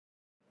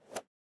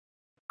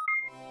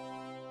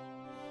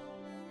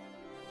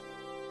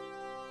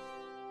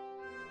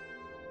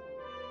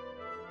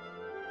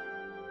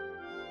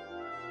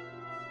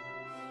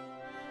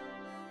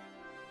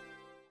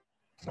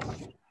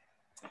Good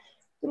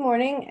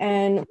morning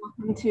and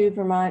welcome to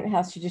Vermont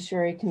House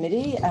Judiciary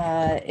Committee.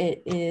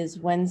 It is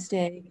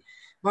Wednesday,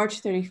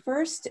 March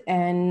 31st,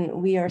 and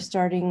we are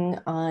starting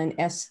on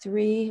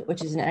S.3,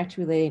 which is an act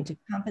relating to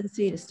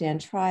competency to stand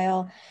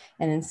trial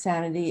and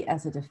insanity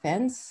as a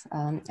defense.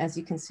 As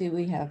you can see,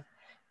 we have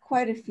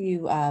quite a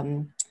few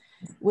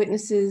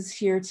witnesses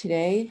here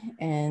today,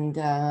 and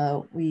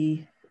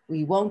we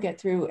won't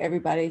get through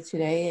everybody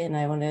today. And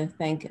I want to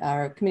thank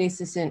our committee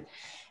assistant,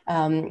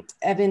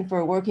 Evan,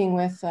 for working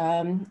with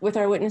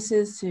our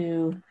witnesses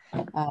to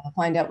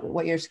find out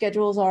what your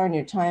schedules are and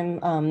your time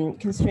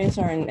constraints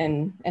are,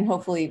 and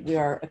hopefully we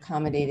are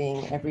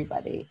accommodating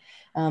everybody.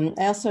 I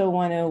also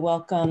want to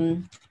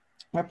welcome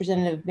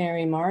Representative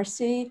Mary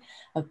Marcy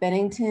of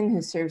Bennington,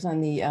 who serves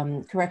on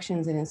the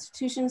Corrections and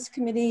Institutions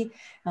Committee.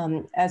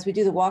 As we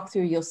do the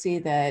walkthrough, you'll see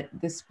that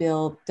this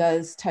bill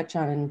does touch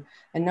on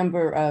a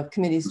number of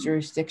committees'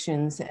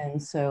 jurisdictions,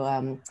 and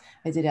so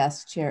I did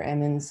ask Chair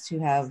Emmons to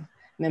have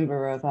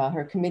member of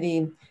her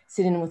committee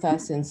sit in with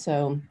us. And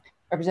so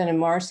Representative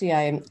Marcy,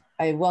 I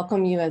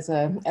welcome you as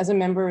a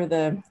member of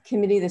the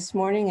committee this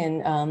morning.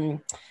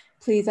 And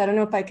please, I don't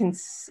know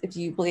if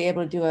you'll be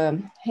able to do a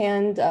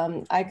hand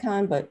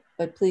icon, but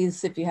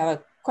please, if you have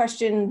a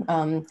question,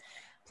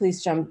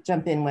 please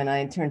jump in when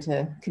I turn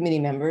to committee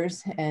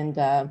members. And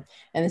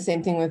the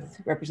same thing with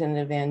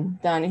Representative Van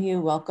Donahue,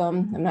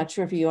 welcome. I'm not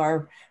sure if you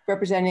are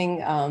representing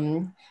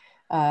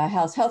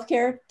House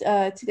Healthcare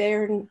today,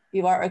 or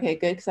you are? Okay,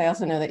 good, because I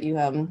also know that you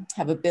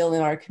have a bill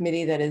in our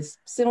committee that is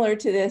similar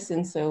to this,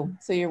 and so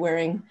you're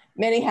wearing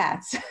many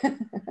hats.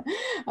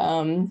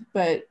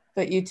 But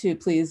you too,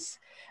 please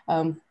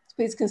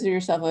consider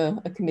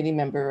yourself a committee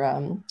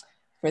member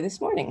for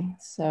this morning.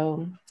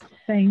 So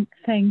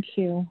thank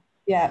you.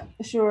 Yeah,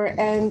 sure.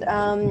 And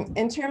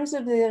in terms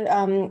of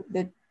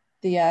the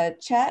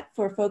chat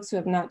for folks who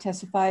have not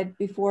testified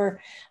before,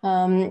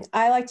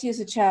 I like to use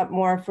the chat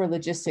more for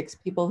logistics,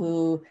 people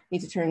who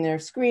need to turn their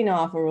screen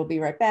off or will be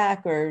right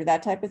back or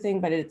that type of thing,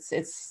 but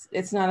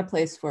it's not a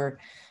place for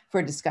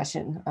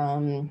discussion.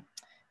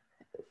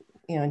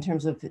 You know, in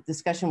terms of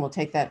discussion, we'll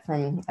take that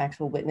from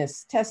actual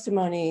witness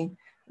testimony,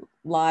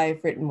 live,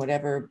 written,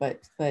 whatever,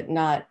 but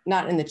not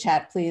in the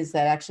chat, please.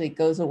 That actually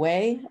goes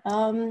away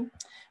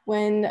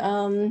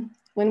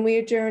when we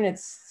adjourn.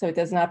 So it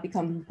does not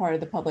become part of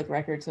the public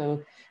record.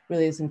 So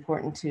really is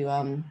important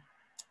to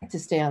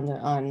stay on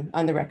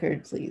the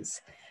record,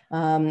 please.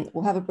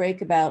 We'll have a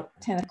break about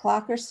 10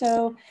 o'clock or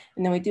so,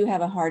 and then we do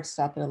have a hard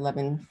stop at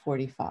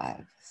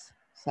 11:45.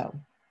 So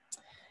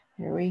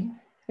there we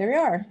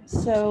are.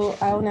 So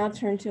I will now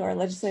turn to our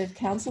Legislative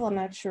Council. I'm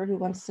not sure who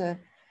wants to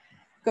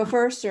go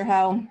first or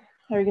how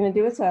you're going to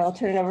do it. So I'll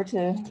turn it over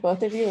to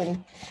both of you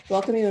and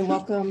welcome you, and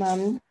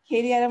welcome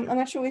Katie. I'm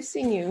not sure we've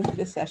seen you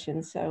this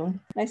session, so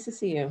nice to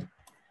see you.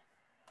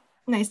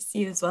 Nice to see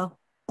you as well.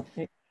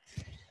 Okay.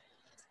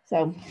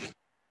 So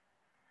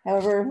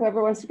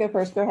whoever wants to go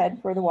first, go ahead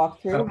for the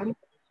walkthrough.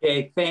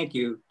 Okay, thank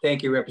you.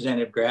 Thank you,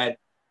 Representative Grad.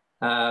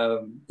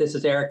 This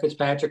is Eric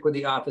Fitzpatrick with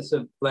the Office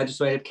of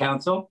Legislative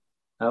Counsel,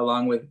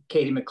 along with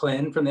Katie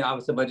McClinn from the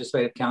Office of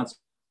Legislative Counsel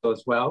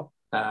as well.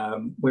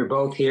 We're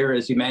both here,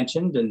 as you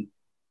mentioned, and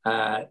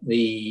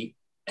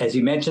as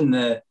you mentioned,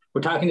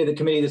 we're talking to the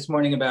committee this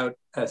morning about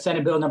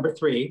Senate Bill number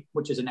 3,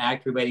 which is an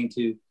act relating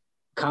to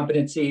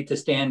competency to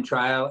stand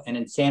trial and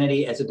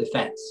insanity as a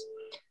defense.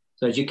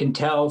 So as you can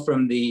tell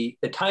from the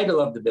title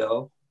of the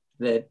bill,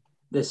 that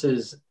this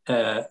is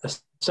a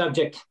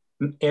subject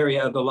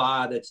area of the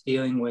law that's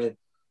dealing with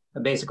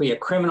basically a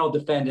criminal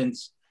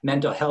defendant's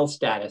mental health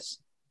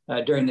status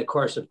during the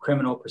course of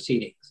criminal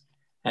proceedings.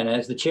 And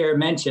as the chair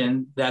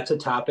mentioned, that's a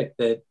topic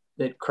that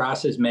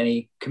crosses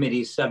many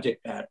committees'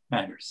 subject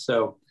matters.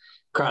 So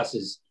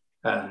crosses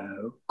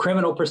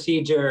criminal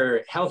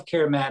procedure,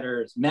 healthcare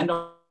matters,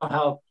 mental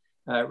health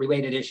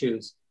related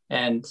issues.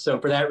 And so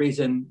for that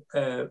reason,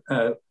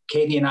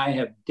 Katie and I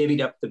have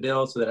divvied up the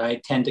bill so that I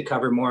tend to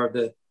cover more of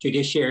the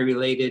judiciary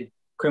related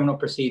criminal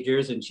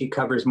procedures, and she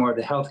covers more of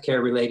the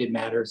healthcare related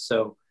matters.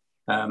 So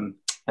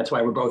that's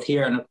why we're both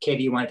here. And if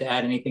Katie, you wanted to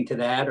add anything to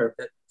that, or if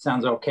that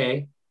sounds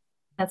okay?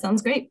 That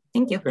sounds great.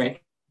 Thank you. Great.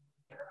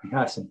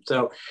 Awesome.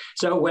 So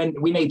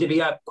when we may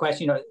divvy up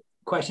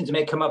questions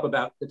may come up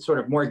about it's sort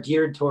of more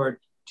geared toward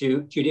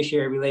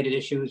judiciary related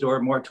issues or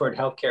more toward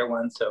healthcare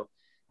ones. So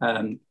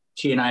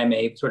she and I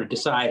may sort of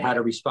decide how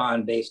to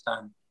respond based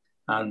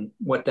on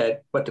what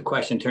the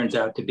question turns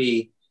out to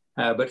be.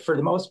 But for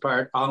the most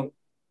part,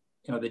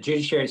 the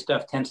judiciary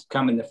stuff tends to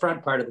come in the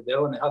front part of the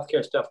bill, and the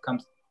healthcare stuff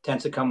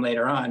tends to come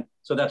later on.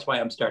 So that's why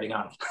I'm starting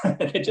off.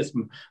 It just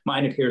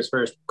mine appears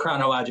first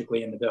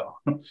chronologically in the bill.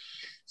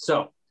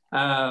 So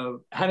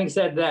having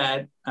said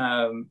that,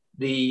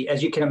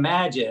 as you can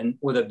imagine,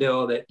 with a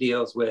bill that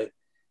deals with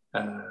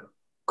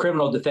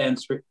criminal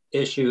defense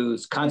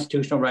issues,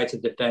 constitutional rights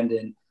of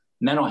defendant,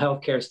 mental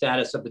health care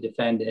status of the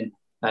defendant,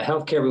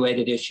 healthcare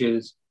related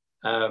issues,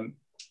 when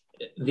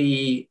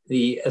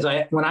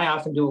I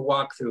often do a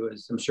walkthrough,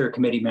 as I'm sure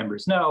committee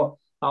members know,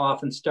 I'll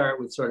often start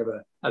with sort of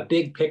a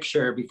big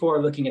picture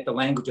before looking at the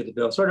language of the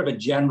bill, sort of a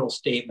general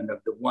statement of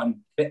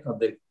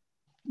the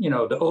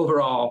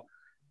overall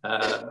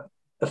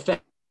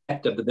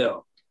effect of the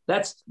bill.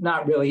 That's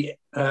not really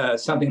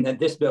something that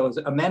this bill is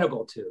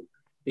amenable to,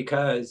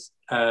 because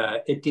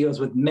it deals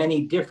with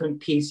many different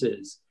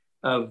pieces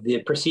of the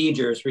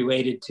procedures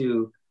related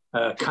to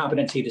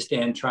competency to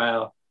stand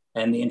trial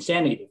and the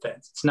insanity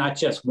defense. It's not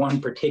just one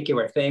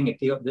particular thing.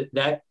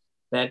 That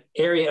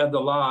area of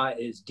the law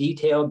is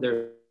detailed.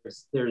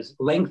 There's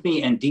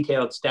lengthy and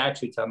detailed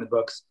statutes on the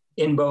books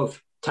in both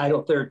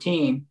Title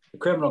 13, the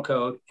criminal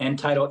code, and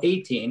Title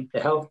 18, the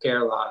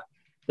healthcare law,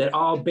 that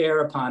all bear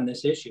upon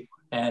this issue.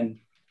 And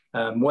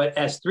what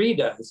S.3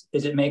 does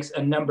is it makes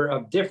a number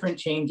of different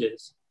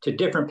changes to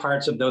different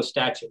parts of those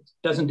statutes.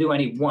 It doesn't do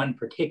any one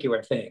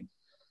particular thing.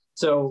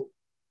 So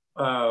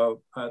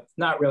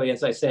not really,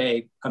 as I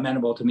say,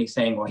 amenable to me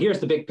saying, well, here's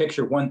the big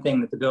picture, one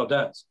thing that the bill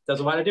does. It does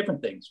a lot of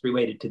different things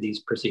related to these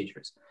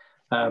procedures.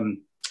 And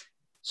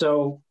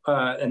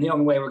the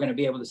only way we're going to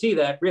be able to see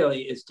that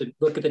really is to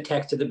look at the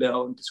text of the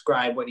bill and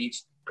describe what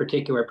each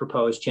particular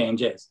proposed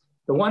change is.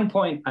 The one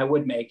point I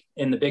would make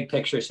in the big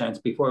picture sense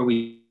before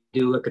we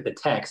do look at the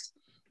text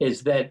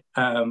is that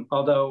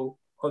although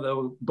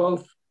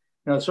both,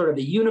 sort of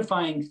the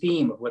unifying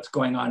theme of what's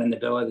going on in the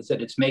bill is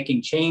that it's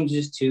making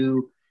changes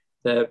to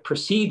the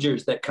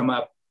procedures that come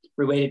up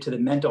related to the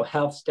mental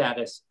health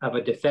status of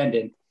a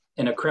defendant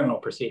in a criminal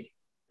proceeding.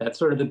 That's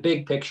sort of the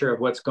big picture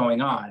of what's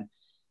going on.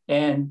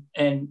 And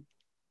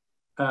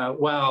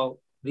while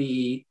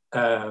the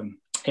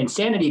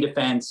insanity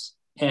defense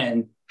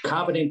and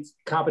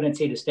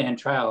competency to stand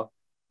trial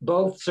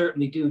both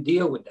certainly do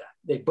deal with that.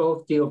 They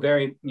both deal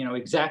very,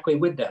 exactly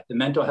with that, the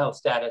mental health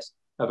status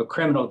of a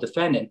criminal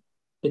defendant.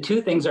 The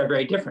two things are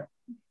very different.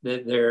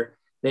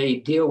 They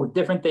deal with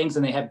different things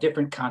and they have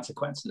different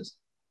consequences.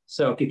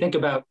 So if you think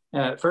about,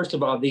 first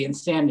of all, the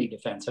insanity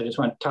defense, I just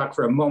want to talk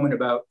for a moment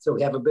about, so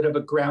we have a bit of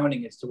a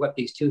grounding as to what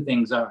these two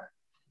things are.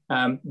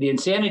 The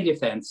insanity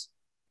defense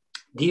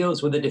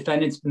deals with the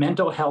defendant's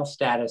mental health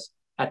status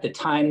at the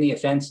time the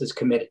offense is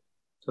committed.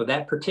 So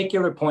that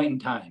particular point in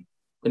time,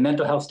 the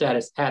mental health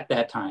status at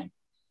that time.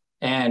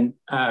 And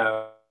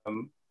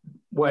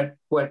what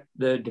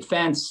the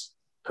defense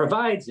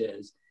provides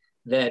is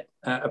that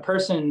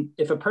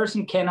if a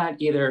person cannot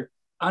either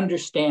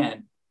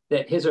understand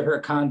that his or her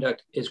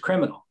conduct is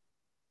criminal,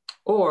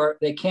 or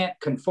they can't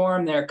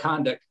conform their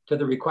conduct to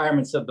the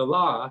requirements of the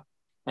law,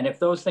 and if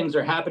those things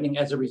are happening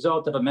as a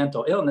result of a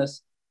mental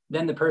illness,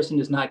 then the person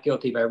is not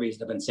guilty by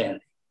reason of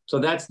insanity. So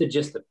that's the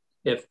gist of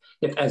it.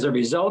 If as a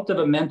result of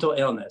a mental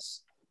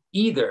illness,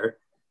 either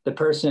the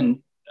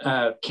person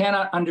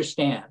cannot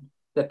understand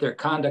that their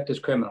conduct is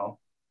criminal,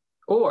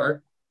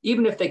 or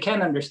even if they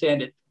can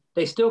understand it,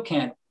 they still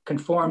can't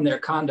conform their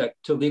conduct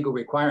to legal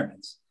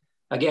requirements.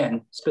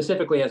 Again,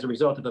 specifically as a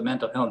result of a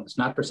mental illness,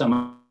 not for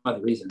some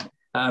other reason,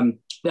 then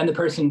the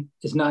person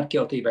is not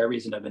guilty by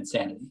reason of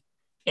insanity.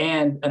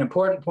 And an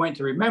important point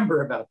to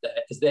remember about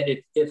that is that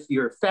if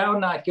you're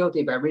found not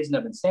guilty by reason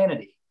of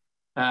insanity,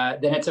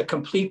 then it's a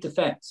complete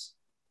defense.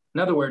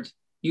 In other words,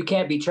 you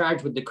can't be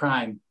charged with the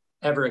crime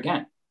ever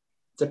again.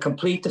 It's a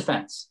complete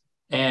defense.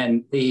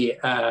 And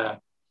if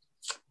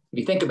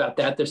you think about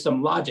that, there's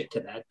some logic to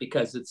that,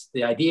 because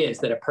the idea is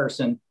that a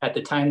person at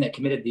the time that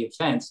committed the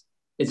offense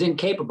is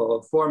incapable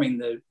of forming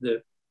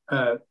the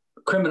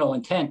criminal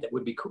intent that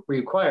would be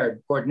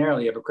required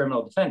ordinarily of a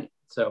criminal defendant.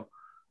 So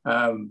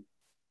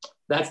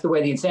that's the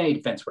way the insanity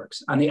defense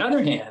works. On the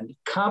other hand,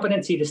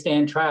 competency to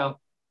stand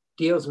trial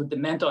deals with the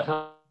mental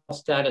health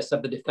status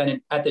of the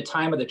defendant at the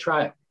time of the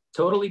trial.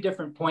 Totally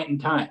different point in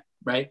time,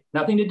 right?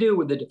 Nothing to do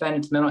with the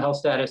defendant's mental health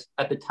status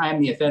at the time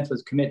the offense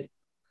was committed.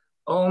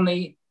 The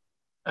only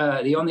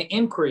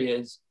inquiry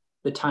is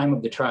the time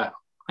of the trial.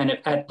 And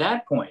if at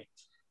that point,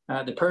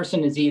 the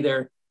person is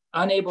either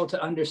unable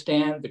to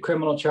understand the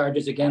criminal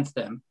charges against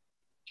them,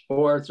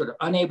 or sort of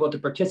unable to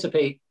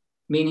participate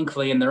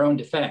meaningfully in their own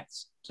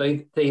defense. So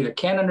they either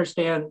can't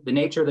understand the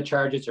nature of the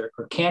charges or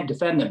can't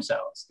defend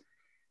themselves,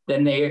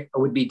 then they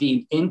would be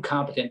deemed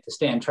incompetent to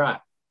stand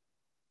trial.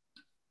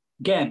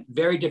 Again,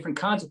 very different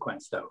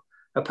consequence though.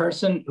 A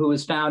person who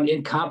is found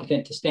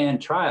incompetent to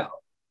stand trial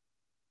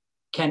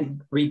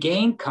can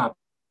regain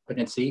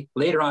competency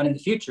later on in the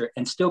future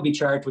and still be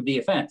charged with the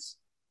offense.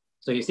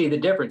 So you see the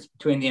difference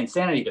between the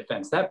insanity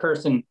defense. That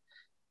person,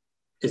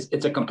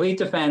 it's a complete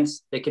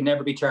defense. They can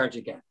never be charged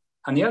again.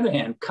 On the other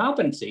hand,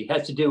 competency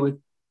has to do with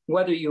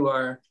whether you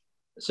are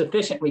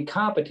sufficiently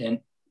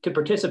competent to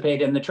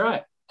participate in the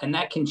trial. And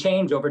that can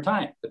change over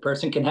time. The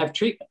person can have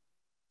treatment,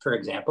 for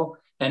example,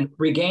 and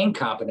regain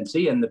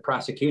competency. And the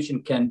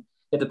prosecution can,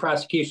 if the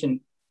prosecution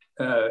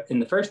in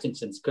the first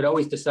instance could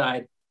always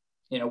decide,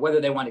 whether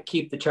they want to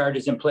keep the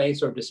charges in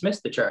place or dismiss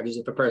the charges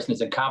if a person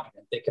is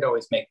incompetent, they could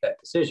always make that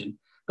decision.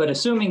 But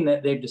assuming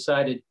that they've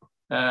decided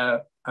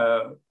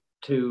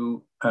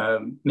to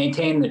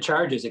maintain the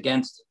charges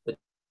against the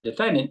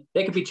defendant,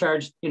 they could be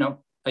charged,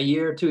 a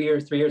year, 2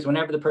 years, 3 years,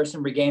 whenever the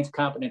person regains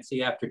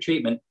competency after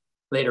treatment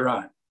later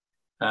on.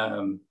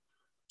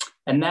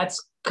 And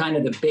that's kind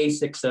of the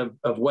basics of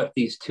what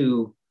these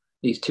two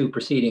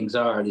proceedings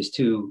are, these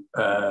two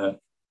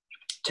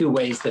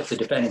ways that the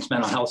defendant's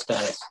mental health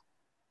status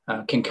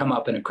can come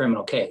up in a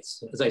criminal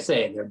case. As I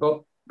say, they're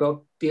both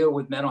deal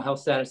with mental health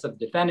status of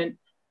the defendant,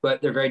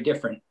 but they're very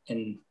different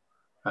in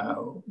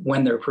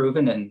when they're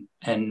proven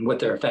and what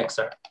their effects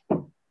are.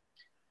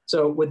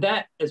 So with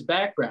that as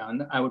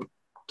background, I would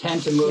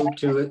tend to move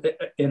to,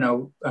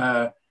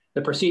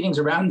 the proceedings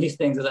around these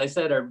things, as I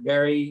said, are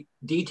very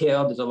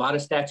detailed. There's a lot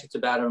of statutes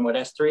about it. And what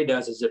S.3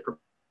 does is it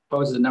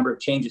proposes a number of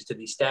changes to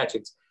these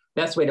statutes.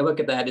 Best way to look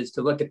at that is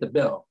to look at the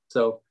bill.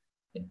 So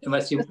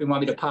unless you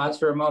want me to pause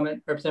for a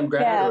moment, Representative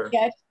Greta?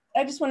 Yeah,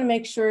 I just want to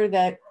make sure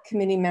that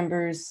committee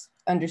members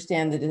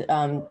understand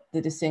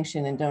the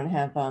distinction and don't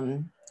have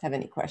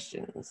any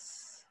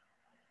questions.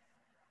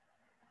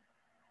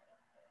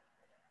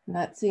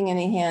 Not seeing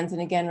any hands.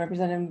 And again,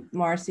 Representative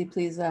Marcy,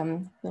 please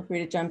feel free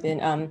to jump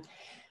in.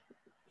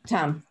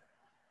 Tom,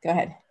 go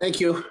ahead. Thank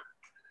you.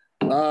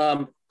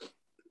 I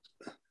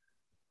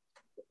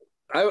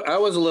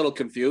was a little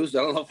confused. I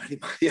don't know if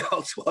anybody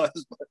else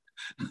was,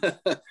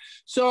 but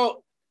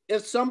so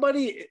if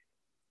somebody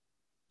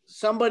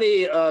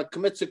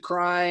commits a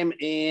crime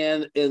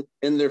and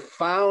they're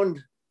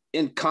found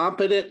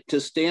incompetent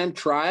to stand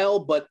trial,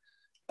 but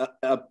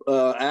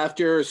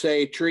after,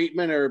 say,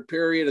 treatment or a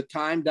period of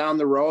time down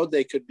the road,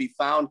 they could be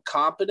found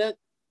competent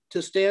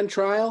to stand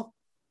trial?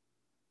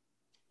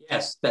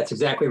 Yes, that's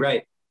exactly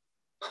right.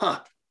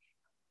 Huh.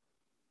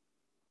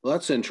 Well,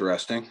 that's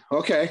interesting.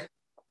 Okay.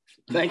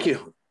 Thank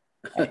you.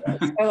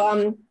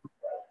 So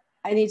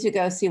I need to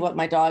go see what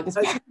my dog is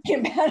talking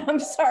about. I'm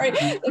sorry.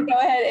 So go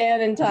ahead,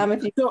 Ann and Tom,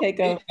 if you can take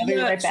over. I'll be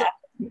right back.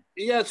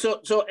 Yeah,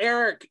 so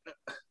Eric,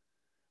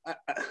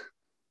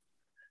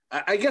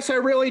 I guess I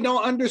really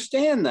don't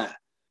understand that.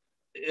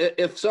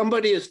 If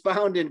somebody is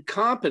found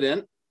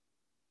incompetent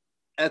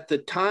at the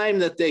time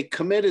that they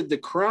committed the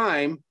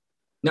crime.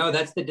 No,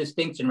 that's the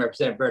distinction,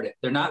 Representative Burdick.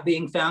 They're not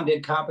being found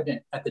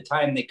incompetent at the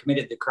time they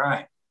committed the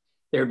crime.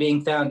 They're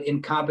being found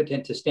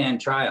incompetent to stand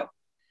trial.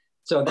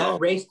 So that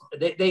race,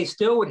 they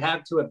still would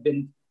have to have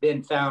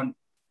been found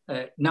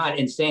not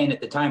insane at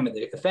the time of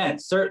the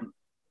offense, certainly.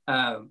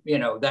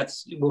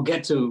 We'll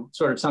get to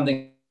sort of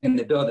something in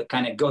the bill that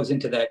kind of goes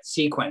into that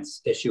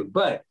sequence issue.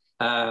 But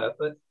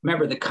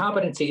remember, the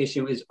competency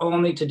issue is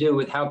only to do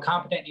with how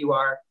competent you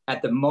are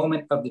at the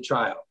moment of the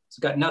trial. It's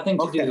got nothing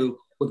to do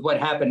with what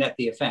happened at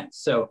the offense.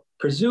 So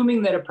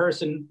presuming that a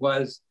person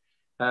was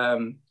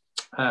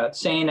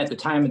sane at the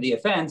time of the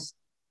offense,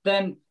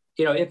 then,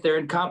 if they're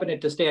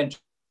incompetent to stand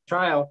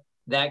trial,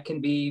 that can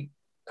be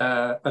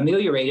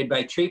ameliorated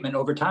by treatment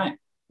over time.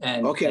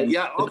 And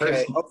yeah.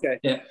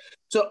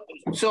 So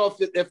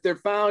if they're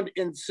found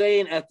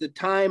insane at the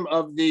time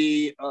of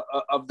the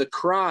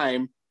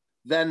crime,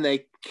 then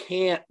they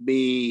can't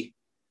be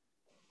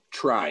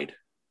tried.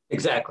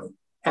 Exactly.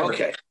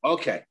 Okay.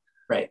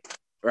 Right.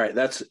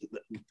 That's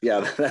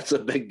a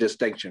big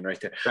distinction right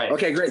there. Right.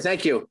 Okay, great.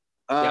 Thank you.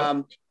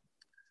 Ann?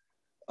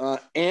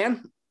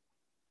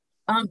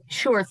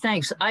 Sure,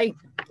 thanks. I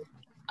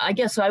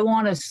guess I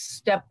want to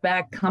step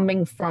back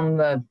coming from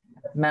the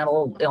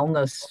mental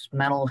illness,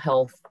 mental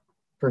health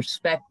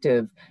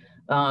perspective,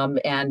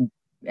 and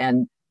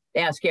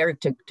ask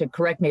Eric to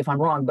correct me if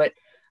I'm wrong, but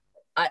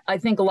I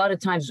think a lot of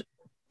times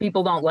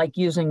people don't like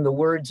using the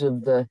words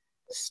of the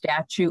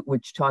statute,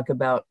 which talk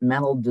about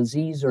mental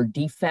disease or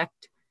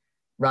defect,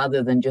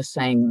 rather than just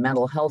saying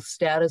mental health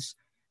status.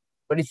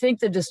 But I think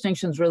the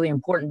distinction is really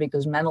important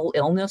because mental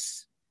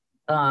illness,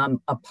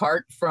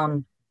 apart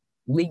from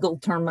legal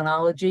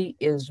terminology,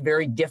 is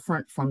very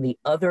different from the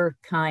other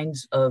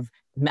kinds of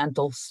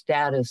mental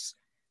status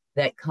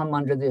that come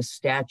under this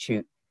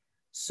statute.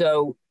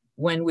 So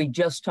when we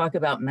just talk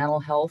about mental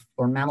health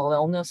or mental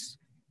illness,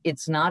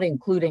 it's not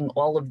including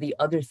all of the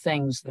other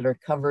things that are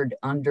covered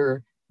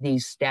under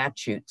these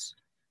statutes.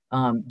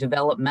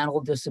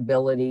 Developmental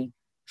disability,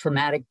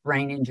 traumatic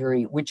brain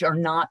injury, which are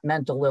not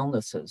mental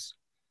illnesses.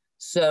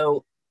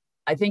 So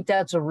I think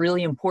that's a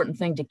really important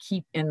thing to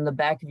keep in the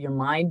back of your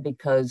mind,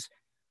 because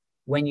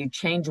when you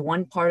change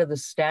one part of the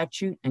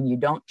statute and you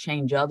don't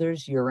change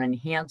others, you're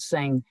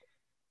enhancing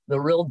the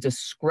real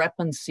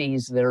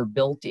discrepancies that are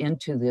built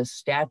into this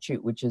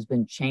statute, which has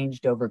been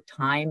changed over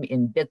time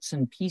in bits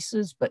and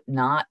pieces, but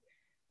not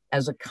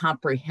as a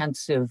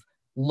comprehensive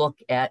look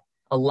at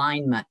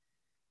alignment.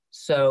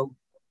 So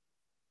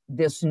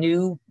this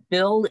new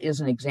bill is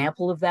an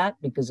example of that,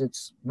 because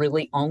it's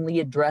really only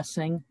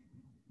addressing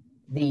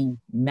the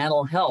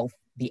mental health,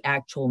 the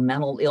actual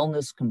mental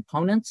illness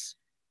components,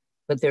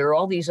 but there are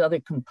all these other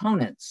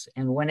components.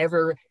 And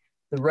whenever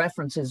the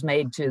reference is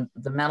made to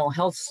the mental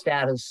health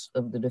status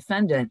of the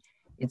defendant,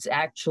 it's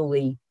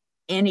actually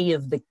any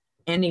of the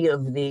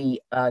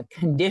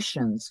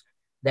conditions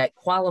that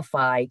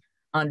qualify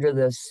under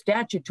the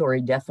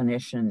statutory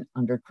definition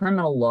under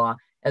criminal law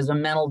as a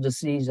mental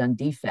disease and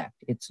defect.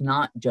 It's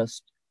not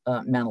just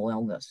mental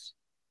illness.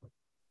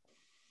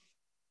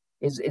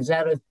 Is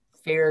that a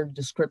fair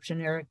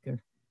description, Eric?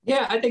 Or?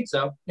 Yeah, I think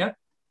so. Yeah.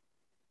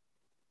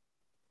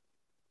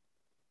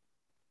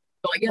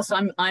 So I guess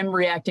I'm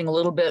reacting a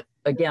little bit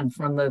again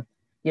from the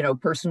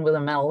person with a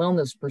mental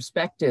illness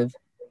perspective.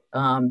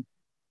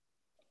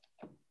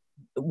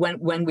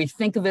 When we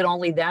think of it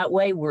only that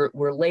way,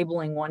 we're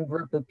labeling one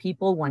group of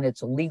people when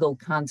it's a legal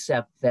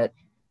concept that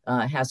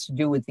has to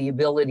do with the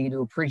ability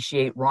to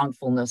appreciate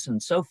wrongfulness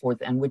and so forth,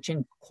 and which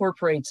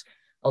incorporates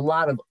a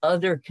lot of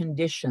other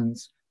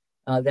conditions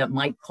that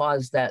might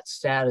cause that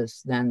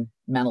status than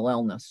mental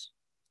illness.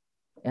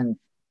 And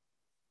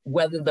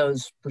whether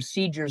those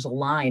procedures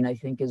align, I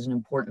think, is an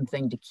important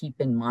thing to keep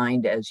in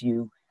mind as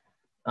you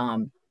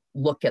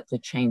look at the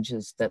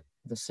changes that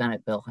the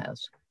Senate bill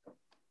has.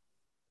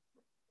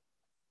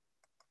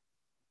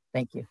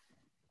 Thank you.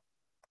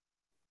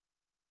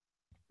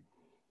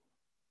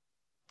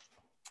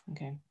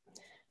 Okay,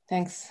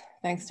 thanks,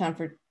 Tom,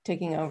 for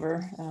taking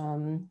over.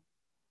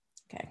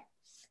 Okay,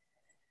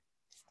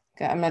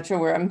 I'm not sure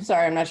where. I'm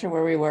sorry, I'm not sure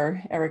where we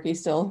were. Eric, you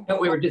still? No,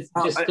 we were just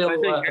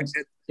still.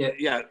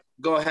 Yeah,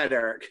 go ahead,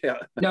 Eric. Yeah.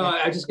 No,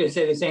 I was just going to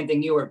say the same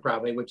thing you were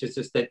probably, which is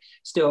just that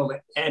still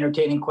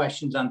entertaining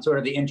questions on sort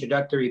of the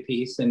introductory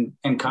piece and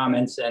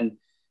comments, and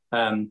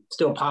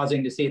still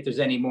pausing to see if there's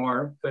any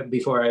more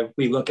before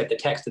we look at the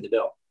text of the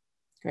bill.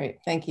 Great,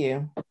 thank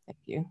you. Thank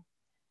you.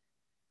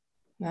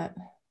 Not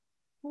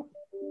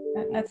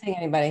seeing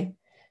anybody.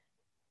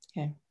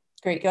 Okay,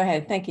 great, go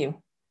ahead, thank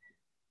you.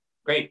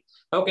 Great.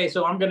 Okay,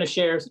 so I'm going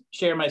to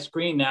share my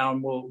screen now,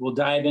 and we'll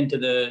dive into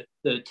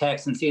the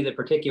text and see the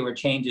particular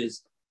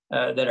changes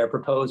that are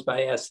proposed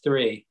by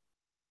S3.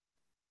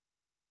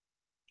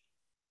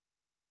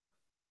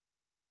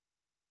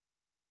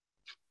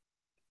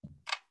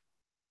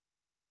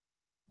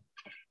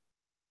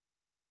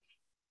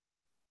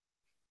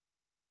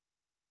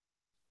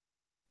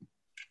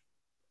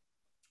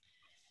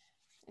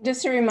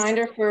 Just a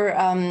reminder for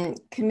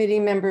committee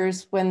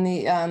members,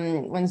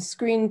 when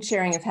screen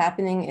sharing is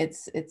happening,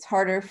 it's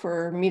harder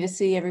for me to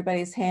see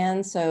everybody's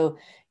hands. So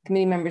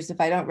committee members, if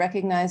I don't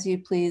recognize you,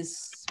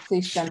 please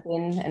jump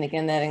in. And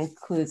again, that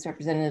includes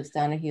Representatives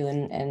Donahue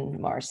and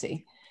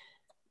Marcy.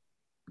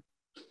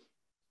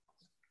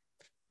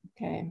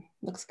 Okay,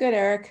 looks good,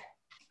 Eric.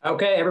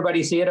 Okay,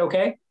 everybody see it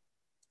okay?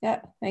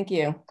 Yeah, thank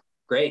you.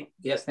 Great,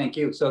 yes, thank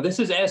you. So this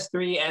is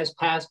S3 as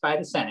passed by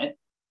the Senate.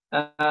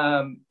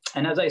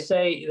 And as I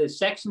say, the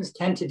sections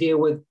tend to deal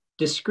with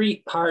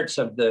discrete parts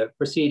of the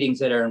proceedings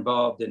that are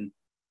involved in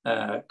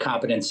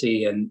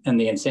competency and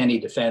the insanity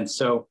defense.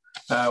 So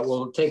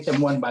we'll take them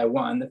one by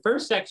one. The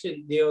first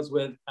section deals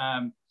with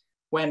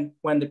when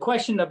the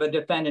question of a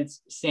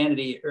defendant's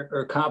sanity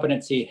or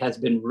competency has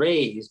been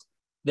raised,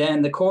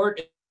 then the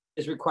court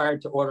is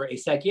required to order a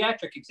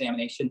psychiatric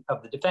examination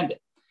of the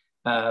defendant.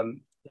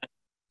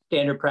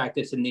 Standard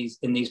practice in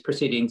these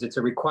proceedings, it's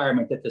a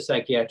requirement that the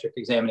psychiatric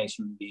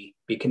examination be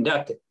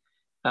conducted.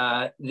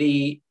 As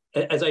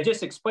I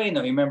just explained,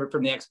 though, you remember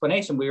from the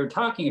explanation, we were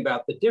talking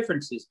about the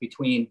differences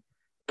between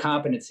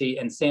competency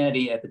and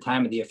sanity at the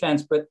time of the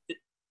offense, but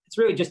it's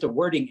really just a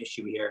wording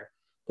issue here.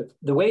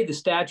 The way the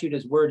statute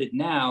is worded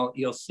now,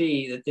 you'll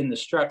see that in the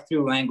struck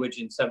through language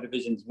in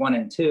subdivisions 1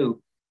 and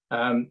 2,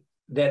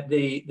 that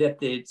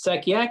the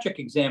psychiatric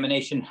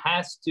examination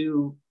has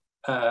to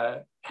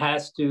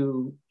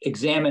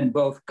examine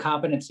both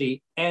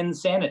competency and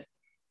sanity.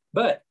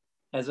 But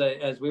as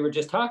we were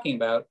just talking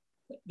about,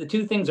 the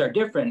two things are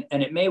different,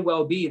 and it may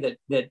well be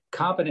that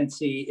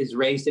competency is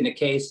raised in a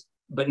case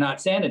but not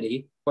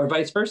sanity, or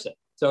vice versa.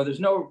 So there's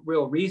no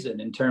real reason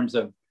in terms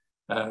of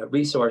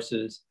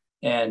resources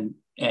and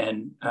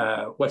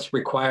what's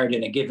required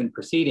in a given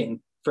proceeding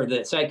for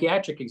the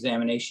psychiatric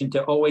examination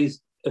to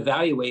always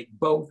evaluate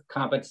both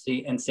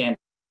competency and sanity.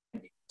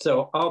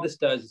 So all this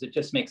does is it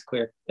just makes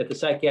clear that the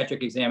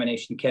psychiatric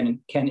examination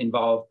can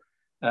involve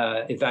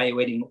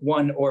evaluating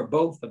one or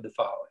both of the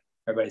following.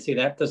 Everybody see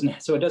that?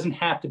 So it doesn't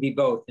have to be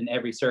both in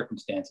every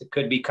circumstance. It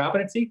could be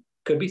competency,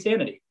 could be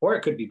sanity, or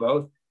it could be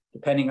both,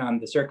 depending on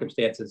the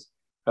circumstances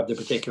of the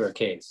particular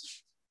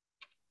case.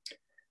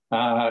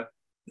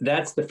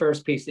 That's the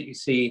first piece that you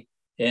see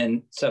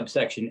in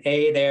subsection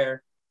A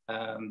there,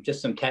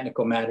 just some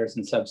technical matters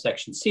in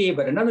subsection C.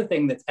 But another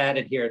thing that's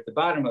added here at the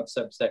bottom of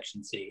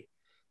subsection C,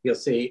 you'll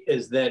see,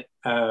 is that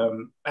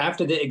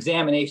after the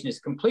examination is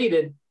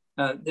completed,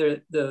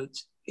 the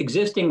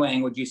existing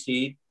language you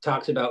see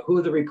talks about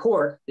who the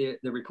report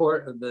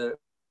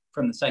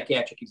from the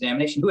psychiatric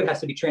examination, who it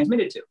has to be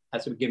transmitted to. It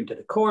has to be given to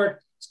the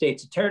court,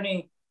 state's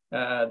attorney,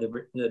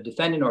 the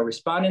defendant or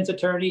respondent's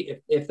attorney,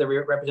 if they're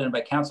represented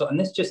by counsel. And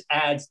this just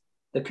adds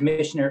the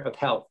commissioner of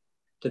health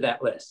to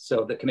that list.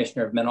 So the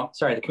commissioner of mental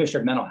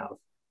health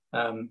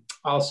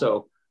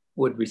also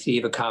would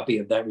receive a copy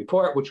of that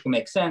report, which will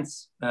make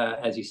sense,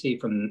 as you see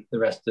from the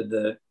rest of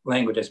the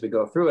language as we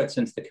go through it,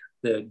 since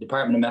the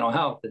Department of Mental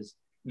Health is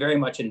very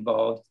much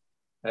involved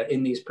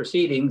in these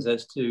proceedings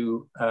as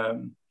to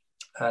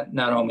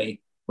not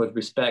only with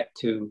respect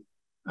to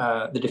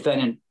the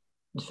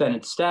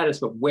defendant's status,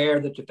 but where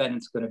the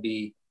defendant's going to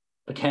be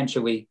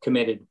potentially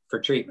committed for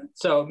treatment.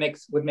 So it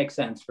would make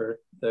sense for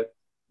the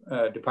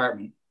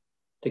department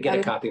to get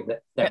a copy of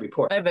that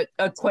report. I have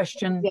a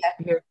question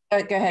here. Go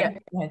ahead.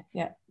 Yeah. Go ahead.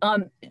 Yeah.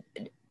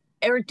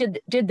 Eric, did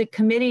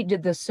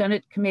the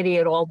Senate committee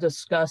at all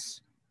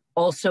discuss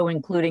also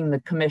including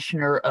the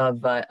commissioner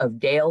of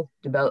Gale,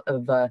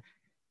 of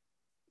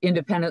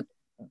independent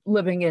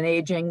living and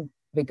aging,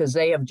 because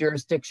they have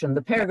jurisdiction?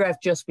 The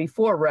paragraph just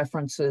before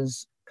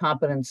references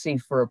competency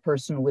for a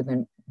person with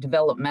a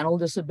developmental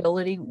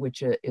disability,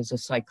 which is a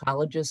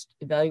psychologist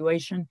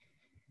evaluation.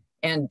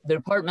 And the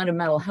Department of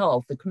Mental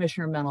Health, the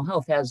Commissioner of Mental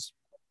Health, has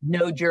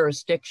no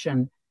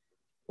jurisdiction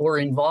or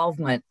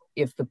involvement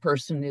if the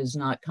person is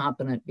not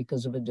competent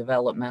because of a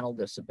developmental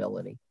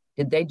disability.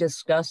 Did they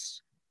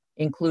discuss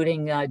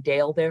including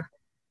Dale there?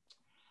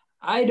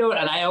 I don't,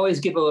 and I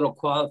always give a little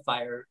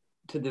qualifier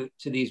to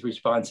these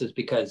responses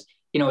because,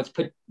 you know,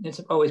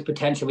 it's always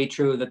potentially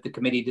true that the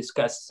committee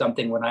discussed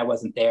something when I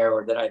wasn't there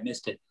or that I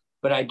missed it,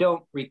 but I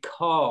don't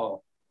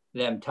recall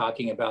them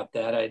talking about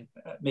that. I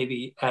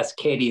maybe ask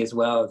Katie as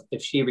well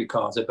if she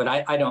recalls it, but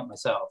I don't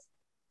myself.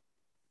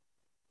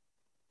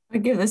 I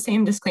give the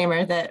same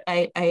disclaimer that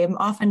I am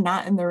often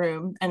not in the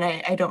room and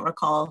I don't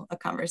recall a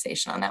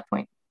conversation on that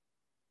point.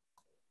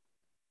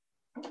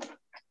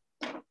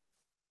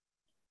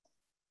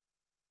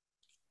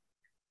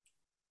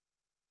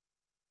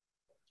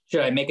 Should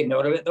I make a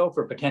note of it though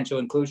for potential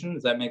inclusion?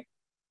 Does that make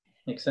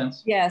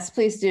sense? Yes,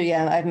 please do.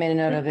 Yeah, I've made a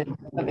note of it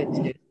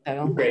too.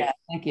 So Great. yeah,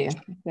 thank you.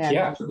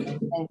 Yeah.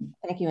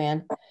 Thank you,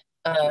 Anne.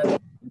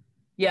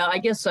 Yeah, I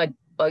guess I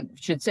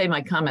should say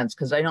my comments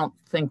because I don't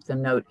think the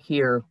note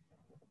here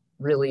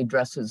really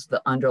addresses the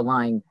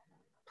underlying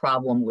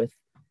problem with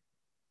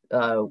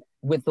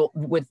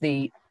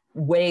the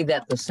way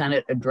that the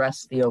Senate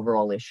addressed the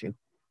overall issue.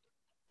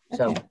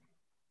 So,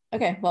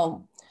 okay,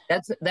 well,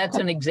 that's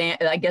an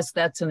example. I guess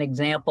that's an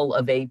example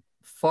of a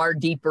far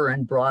deeper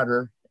and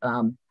broader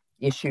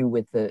issue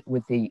with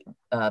the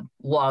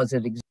laws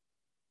that exist.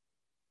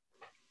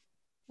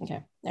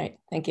 Okay, all right,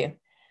 thank you.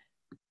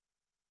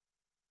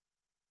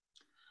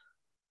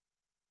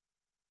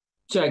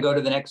 Should I go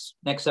to the next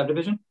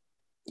subdivision?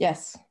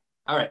 Yes.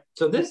 All right.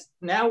 So this,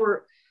 now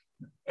we're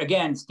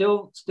again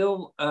still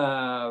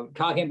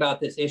talking about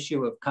this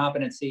issue of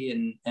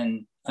competency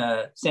and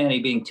sanity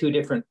being two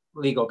different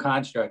legal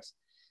constructs.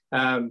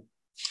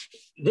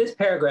 This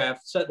paragraph,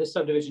 so this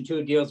subdivision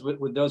 2, deals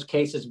with those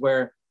cases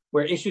where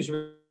issues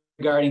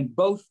regarding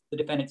both the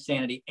defendant's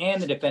sanity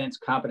and the defendant's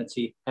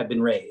competency have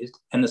been raised,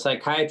 and the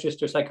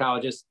psychiatrist or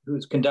psychologist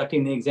who's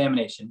conducting the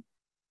examination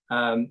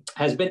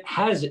has been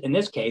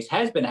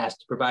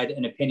asked to provide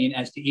an opinion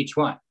as to each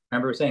one.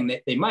 Remember, we're saying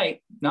that they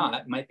might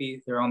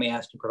be they're only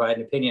asked to provide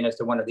an opinion as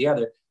to one or the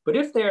other. But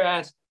if they're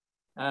asked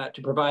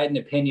to provide an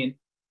opinion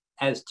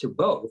as to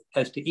both,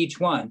 as to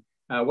each one,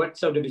 what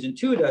subdivision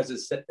 2 does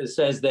is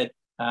says that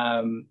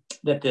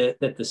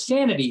that the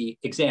sanity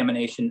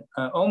examination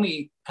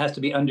only has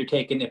to be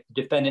undertaken if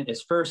the defendant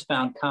is first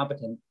found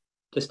competent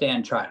to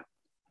stand trial.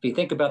 If you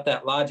think about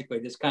that logically,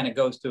 this kind of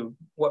goes to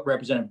what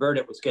Representative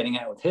Burdett was getting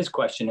at with his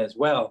question as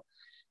well,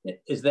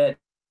 is that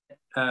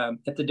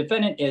if the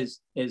defendant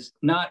is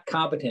not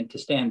competent to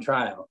stand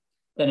trial,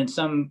 then in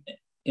some,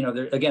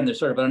 there's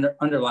sort of an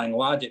underlying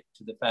logic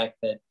to the fact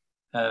that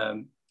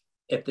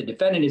if the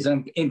defendant is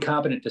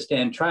incompetent to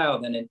stand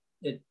trial, then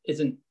it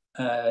isn't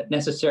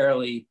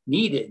necessarily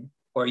needed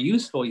or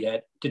useful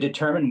yet to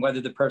determine whether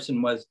the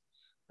person was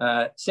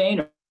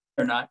sane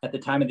or not at the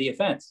time of the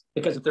offense.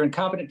 Because if they're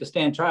incompetent to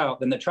stand trial,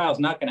 then the trial is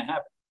not going to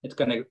happen.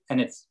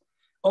 It's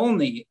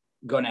only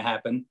going to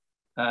happen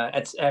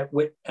at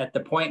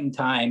the point in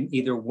time,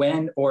 either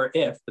when or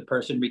if the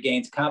person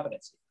regains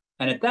competency.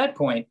 And at that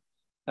point,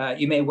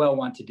 you may well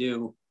want to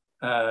do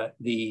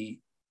the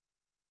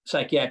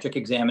psychiatric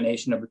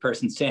examination of the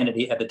person's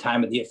sanity at the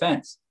time of the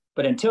offense.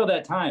 But until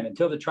that time,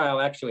 until the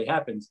trial actually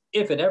happens,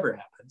 if it ever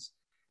happens,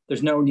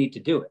 there's no need to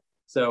do it.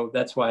 So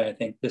that's why I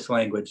think this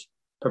language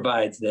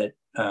provides that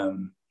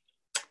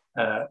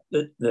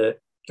the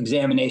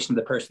examination of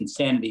the person's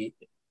sanity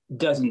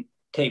doesn't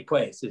take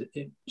place.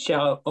 It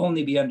shall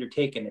only be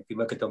undertaken, if you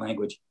look at the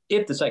language,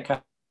 if the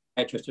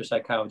psychiatrist or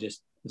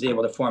psychologist is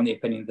able to form the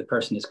opinion that the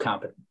person is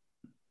competent.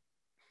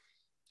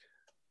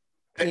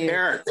 Hey,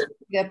 Eric.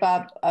 Yeah,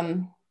 Bob.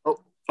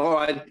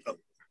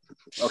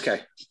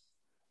 Okay.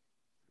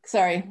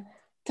 Sorry,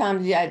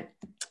 Tom. Go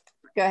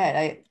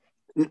ahead.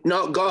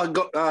 No,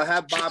 go.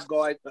 Have Bob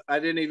go. I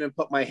didn't even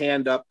put my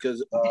hand up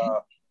because,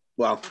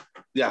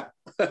 yeah.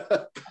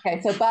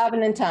 Okay, so Bob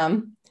and then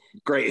Tom.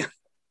 Great.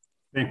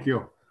 Thank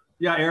you.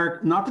 Yeah,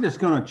 Eric, not that it's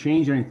going to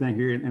change anything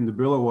here in the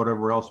bill or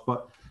whatever else,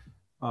 but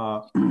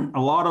a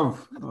lot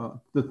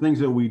of the things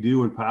that we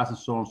do and pass and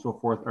so on and so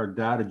forth are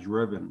data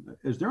driven.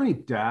 Is there any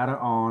data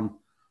on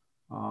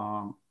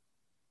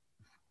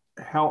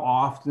how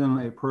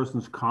often a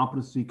person's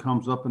competency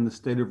comes up in the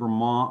state of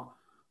Vermont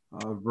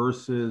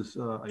versus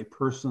a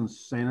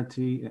person's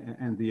sanity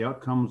and the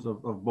outcomes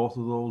of both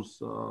of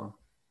those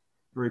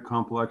very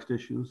complex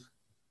issues?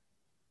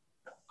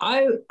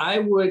 I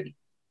would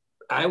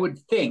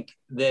think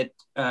that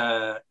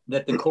that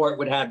the court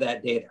would have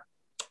that data.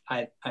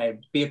 I'd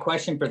be a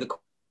question for the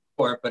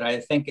court, but I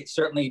think it's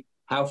certainly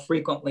how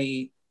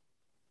frequently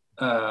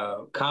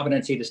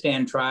competency to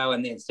stand trial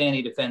and the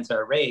insanity defense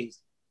are raised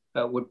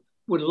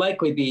would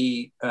likely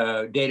be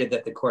data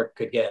that the court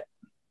could get.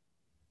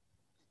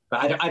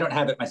 But I don't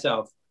have it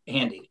myself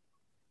handy.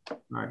 All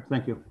right,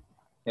 thank you.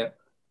 Yep.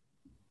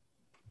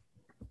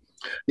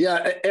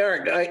 Yeah,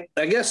 Eric,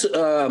 I guess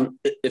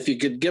if you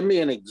could give me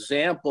an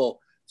example.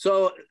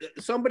 So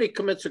somebody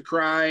commits a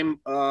crime.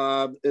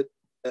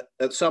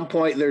 At some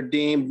point, they're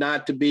deemed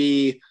not to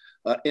be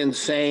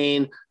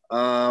insane,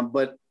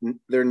 but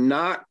they're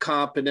not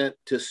competent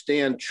to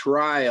stand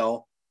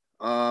trial.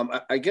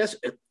 I guess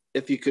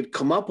if you could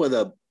come up with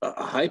a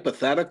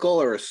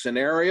hypothetical or a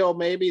scenario,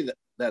 maybe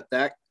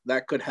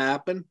that could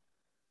happen.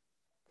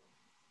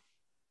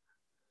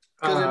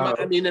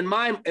 Because in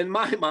my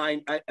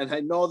mind, and I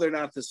know they're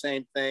not the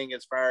same thing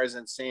as far as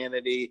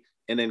insanity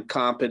and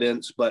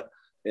incompetence, but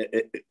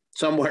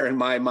somewhere in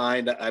my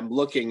mind, I'm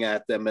looking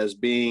at them as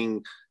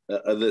being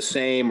the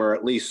same or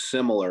at least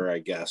similar, I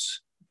guess.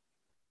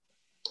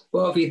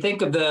 Well, if you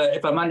think of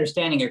if I'm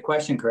understanding your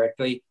question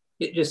correctly,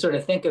 you just sort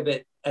of think of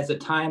it as a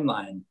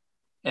timeline,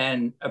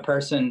 and a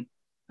person,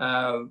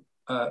 could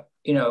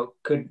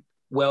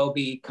well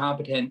be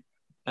competent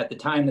at the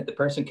time that the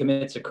person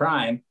commits a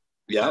crime.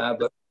 Yeah.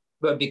 But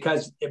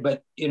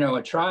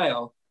a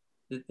trial,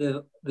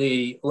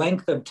 the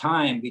length of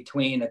time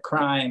between a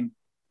crime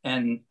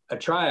and a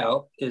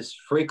trial is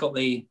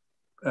frequently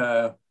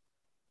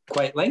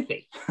quite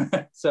lengthy.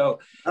 So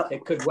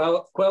it could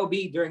well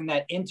be during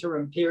that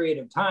interim period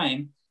of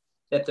time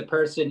that the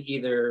person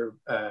either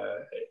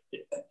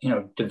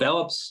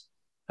develops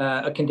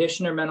a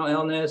condition or mental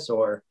illness,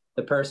 or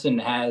the person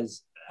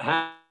has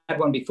had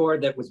one before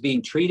that was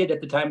being treated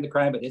at the time of the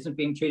crime but isn't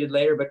being treated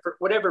later. But for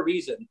whatever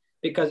reason,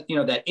 because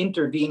that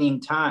intervening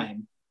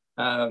time,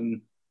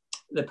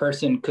 the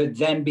person could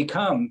then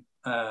become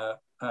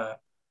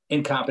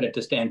incompetent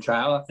to stand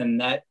trial,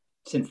 and that,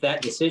 since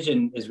that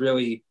decision is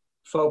really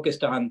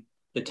focused on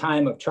the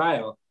time of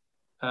trial,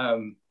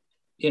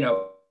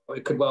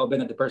 it could well have been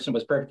that the person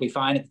was perfectly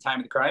fine at the time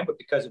of the crime, but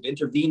because of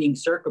intervening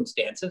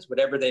circumstances,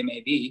 whatever they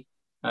may be,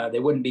 they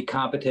wouldn't be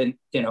competent,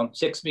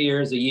 6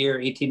 years, a year,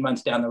 18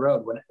 months down the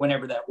road,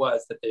 whenever that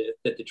was that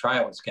the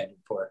trial was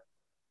scheduled for.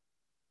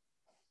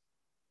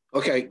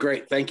 Okay,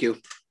 great. Thank you.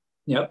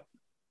 Yep.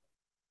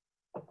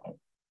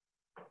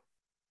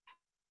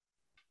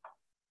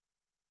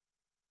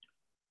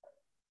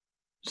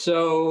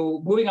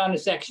 So moving on to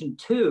section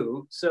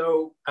 2.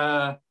 So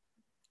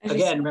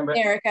again, remember,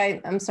 Eric,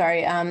 I'm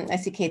sorry. I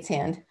see Kate's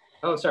hand.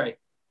 Oh, sorry.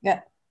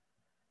 Yeah.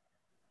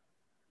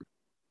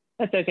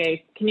 That's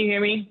okay. Can you hear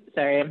me?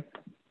 Sorry, I'm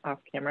off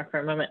camera for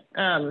a moment.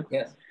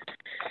 Yes.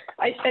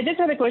 I just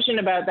had a question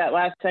about that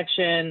last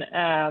section.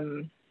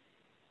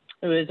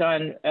 It was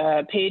on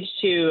page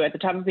 2, at the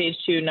top of page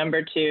 2,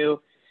 number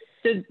 2.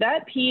 So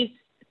that piece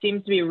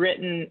seems to be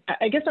written,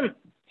 I guess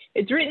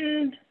it's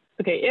written,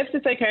 okay, if the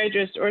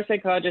psychiatrist or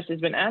psychologist has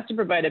been asked to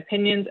provide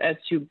opinions as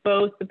to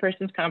both the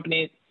person's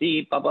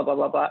competency, blah, blah, blah,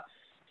 blah, blah.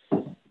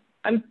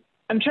 I'm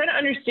trying to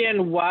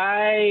understand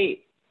why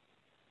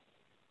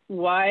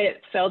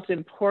it felt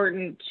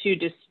important to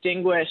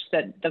distinguish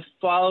that the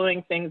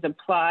following things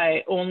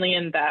apply only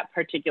in that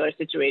particular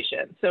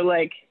situation. So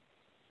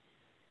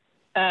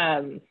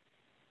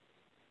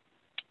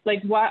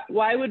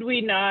why would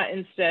we not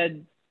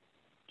instead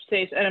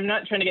say, and I'm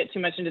not trying to get too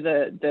much into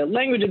the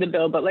language of the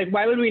bill, but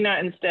why would we not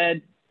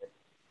instead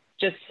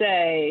just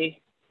say,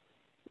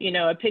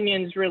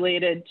 opinions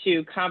related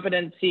to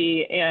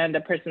competency and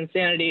a person's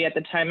sanity at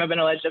the time of an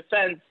alleged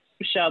offense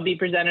shall be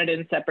presented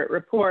in separate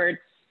reports.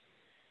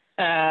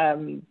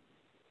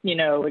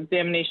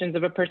 Examinations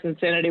of a person's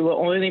sanity will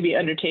only be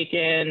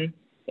undertaken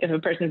if a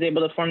person is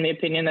able to form the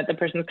opinion that the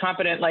person is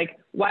competent.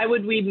 Why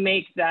would we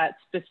make that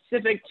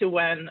specific to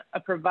when a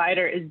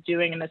provider is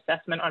doing an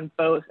assessment on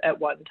both at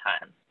one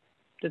time?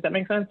 Does that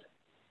make sense?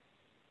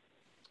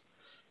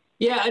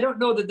 Yeah, I don't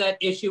know that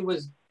issue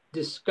was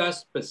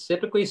discussed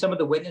specifically. Some of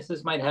the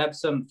witnesses might have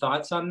some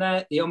thoughts on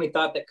that. The only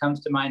thought that comes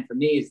to mind for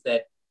me is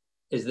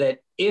that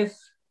if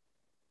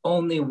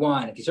only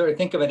one, if you sort of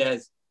think of it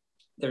as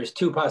there's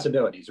two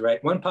possibilities,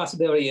 right? One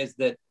possibility is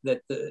that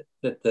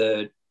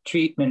the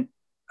treatment,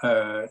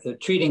 the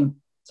treating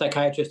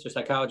psychiatrist or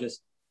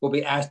psychologist will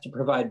be asked to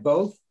provide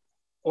both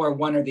or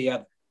one or the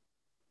other.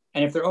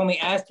 And if they're only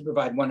asked to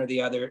provide one or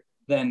the other,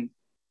 then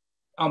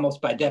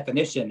almost by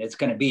definition, it's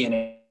going to be in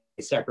a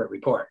separate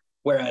report.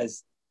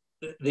 Whereas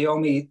the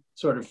only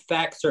sort of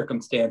fact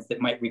circumstance that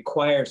might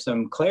require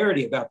some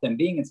clarity about them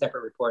being in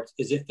separate reports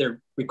is if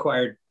they're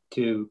required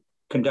to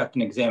conduct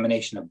an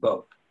examination of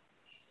both.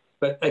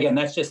 But again,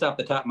 that's just off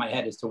the top of my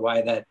head as to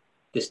why that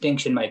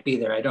distinction might be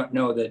there. I don't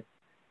know that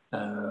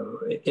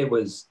it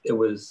was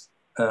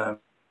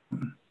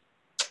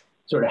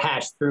sort of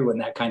hashed through in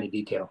that kind of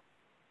detail.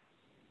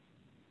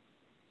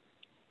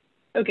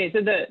 Okay,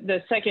 so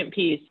the second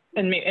piece,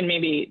 and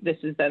maybe this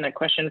is then a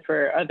question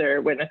for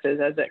other witnesses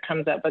as it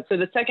comes up, but so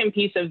the second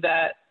piece of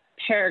that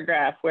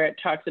paragraph where it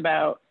talks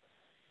about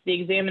the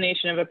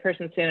examination of a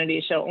person's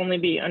sanity shall only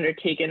be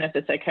undertaken if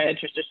the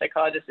psychiatrist or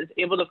psychologist is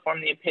able to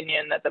form the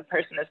opinion that the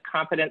person is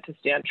competent to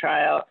stand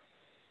trial.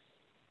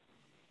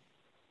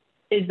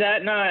 Is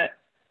that not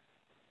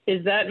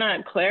is that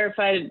not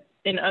clarified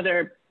in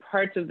other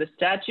parts of the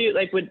statute?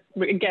 Like,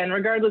 again,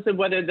 regardless of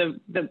whether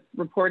the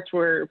reports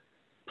were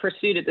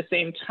pursued at the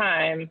same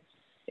time,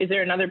 is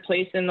there another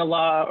place in the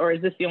law, or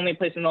is this the only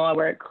place in the law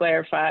where it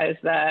clarifies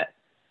that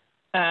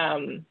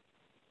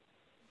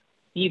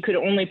you could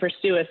only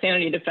pursue a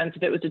sanity defense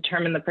if it was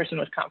determined the person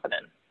was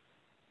competent?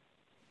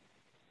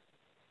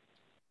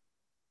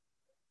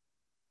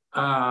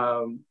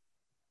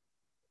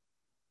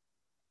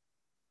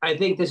 I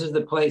think this is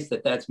the place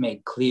that's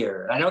made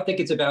clear. I don't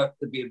think it's about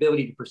the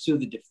ability to pursue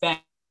the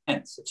defense.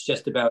 It's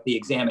just about the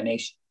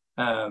examination.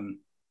 That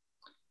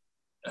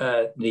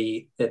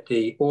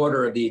the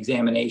order of the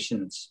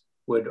examinations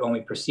would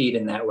only proceed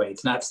in that way.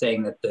 It's not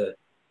saying that the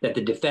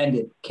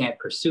defendant can't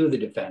pursue the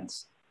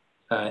defense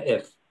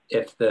if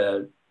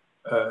the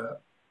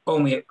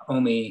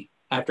only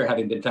after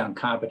having been found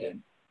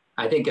competent.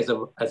 I think as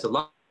a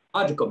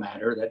logical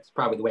matter, that's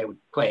probably the way it would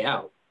play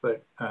out.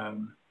 But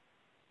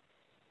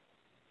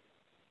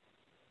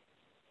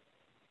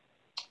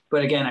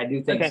again, I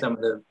do think some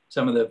of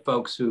the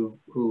folks some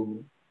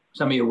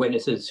of your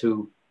witnesses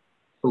who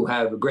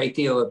have a great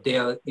deal of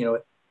daily,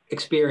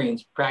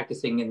 experience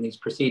practicing in these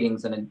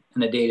proceedings on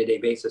a day-to-day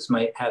basis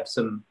might have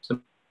some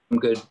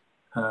good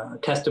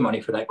testimony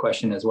for that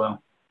question as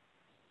well.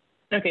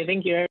 Okay,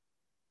 thank you.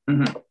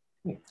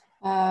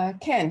 Mm-hmm.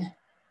 Ken.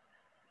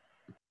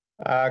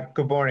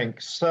 Good morning.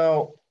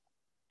 So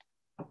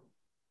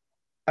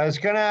I was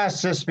going to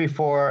ask this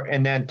before,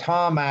 and then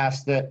Tom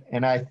asked it,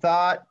 and I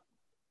thought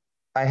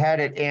I had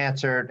it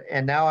answered,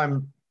 and now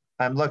I'm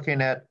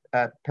looking at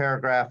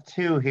paragraph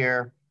 2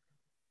 here.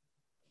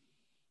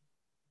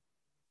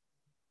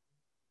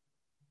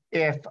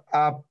 If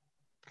a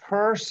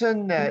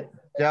person that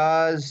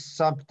does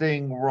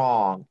something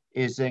wrong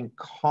is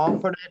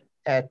incompetent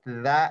at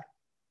that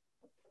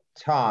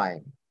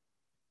time,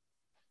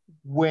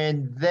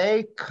 when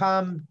they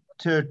come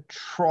to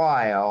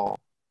trial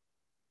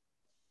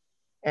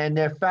and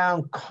they're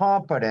found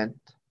competent,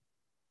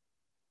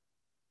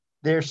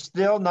 they're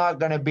still not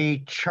going to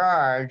be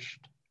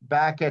charged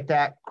back at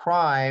that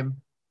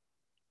crime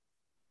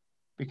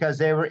because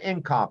they were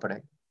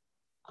incompetent,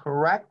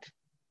 correct?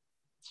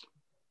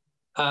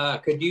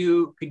 Could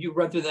you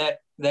run through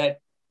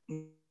that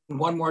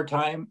one more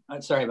time?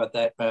 I'm sorry about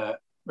that,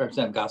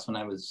 Representative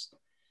Gosselin.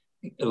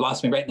 It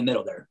lost me right in the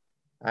middle there.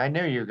 I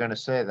knew you were going to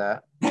say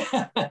that.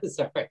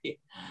 Sorry.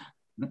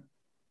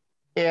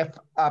 If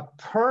a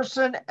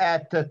person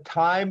at the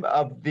time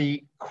of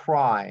the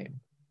crime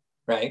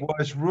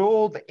was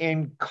ruled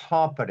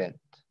incompetent,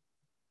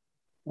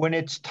 when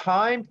it's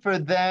time for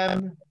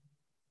them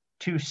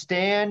to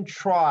stand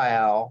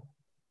trial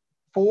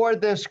for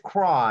this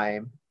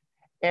crime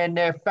and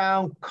they're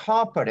found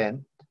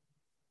competent,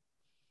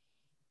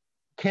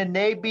 can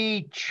they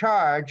be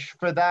charged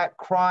for that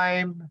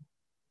crime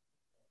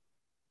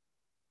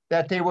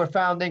that they were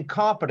found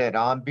incompetent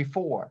on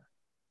before?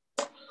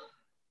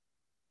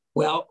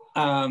 Well,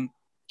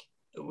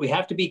 we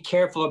have to be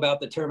careful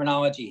about the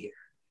terminology here.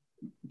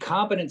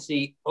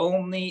 Competency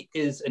only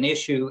is an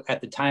issue at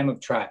the time of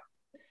trial.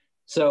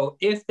 So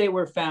if they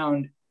were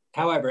found,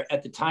 however,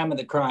 at the time of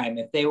the crime,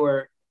 if they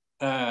were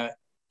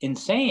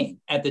insane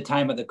at the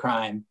time of the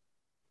crime,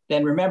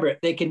 then remember,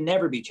 they can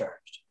never be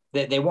charged.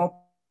 They won't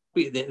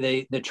be,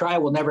 the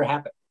trial will never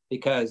happen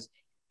because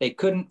they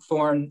couldn't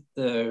form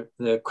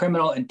the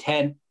criminal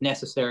intent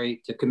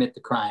necessary to commit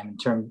the crime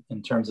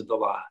in terms of the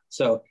law.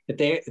 So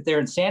if their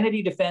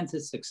insanity defense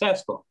is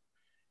successful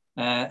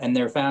and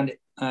they're found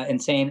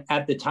insane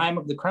at the time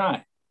of the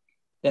crime,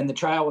 then the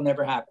trial will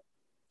never happen.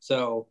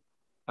 So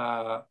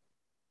the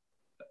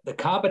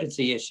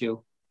competency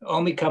issue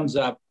only comes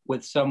up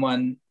with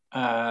someone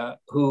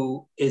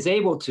who is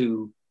able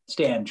to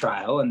stand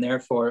trial, and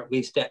therefore at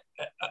least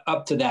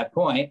up to that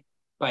point,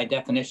 by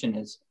definition,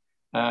 is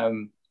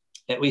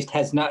at least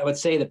has not,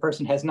 let's say the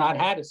person has not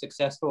had a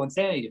successful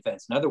insanity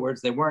defense. In other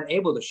words, they weren't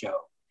able to show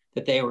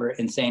that they were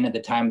insane at the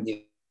time of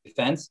the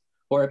offense,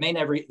 or they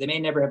may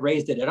never have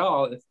raised it at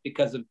all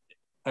because of,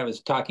 I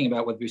was talking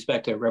about with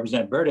respect to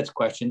Representative Burditt's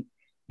question,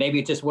 maybe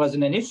it just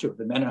wasn't an issue.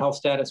 The mental health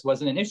status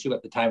wasn't an issue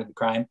at the time of the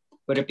crime,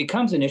 but it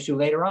becomes an issue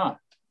later on.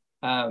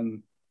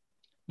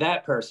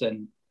 That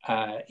person,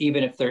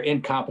 even if they're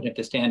incompetent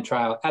to stand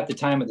trial at the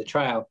time of the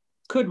trial,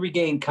 could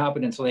regain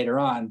competence later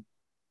on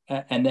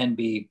and then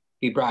be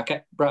brought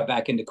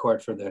back into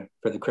court for the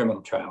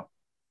criminal trial.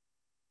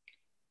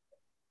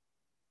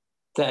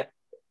 Does that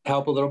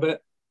help a little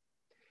bit?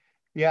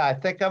 Yeah, I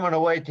think I'm going to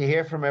wait to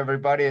hear from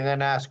everybody and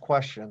then ask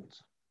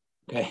questions.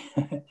 Okay.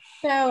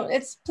 No,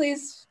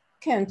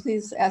 Ken,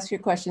 please ask your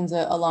questions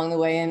along the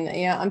way. And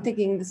yeah, I'm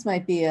thinking this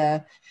might be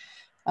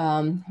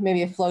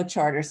maybe a flow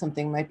chart or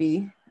something might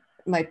be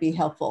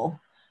helpful.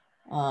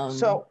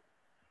 So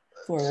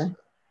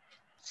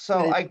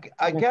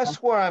I guess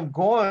where I'm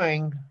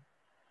going,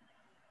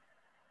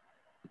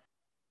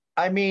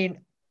 I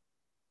mean,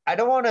 I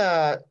don't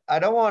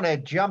want to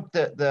jump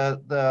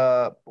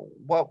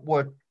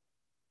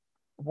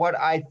what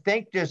I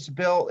think this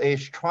bill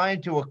is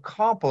trying to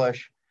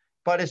accomplish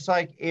but it's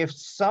like if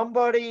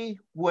somebody,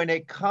 when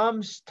it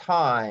comes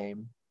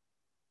time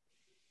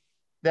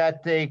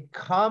that they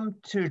come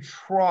to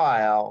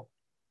trial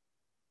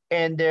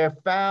and they're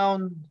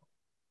found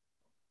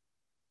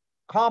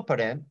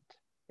competent,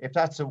 if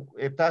that's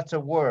a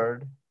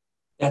word.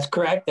 That's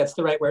correct. That's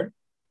the right word.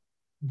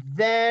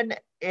 Then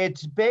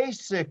it's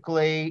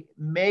basically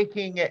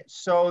making it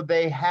so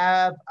they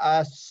have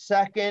a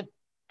second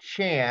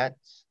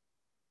chance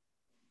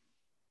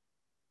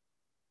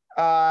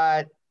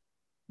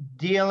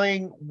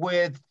dealing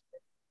with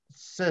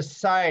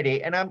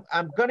society. And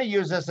I'm going to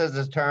use this as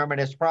a term,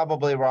 and it's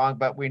probably wrong,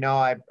 but we know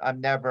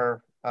I'm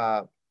never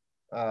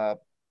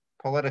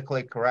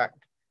politically correct.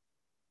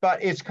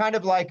 But it's kind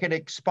of like an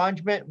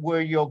expungement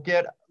where you'll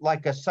get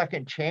like a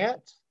second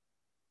chance.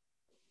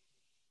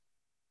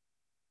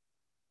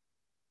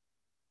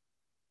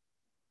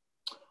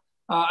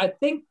 I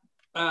think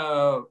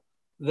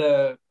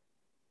the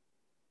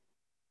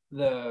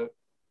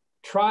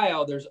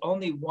trial, there's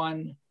only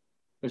going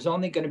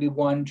to be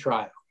one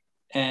trial.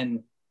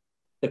 And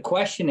the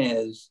question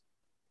is,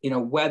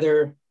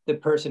 whether the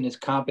person is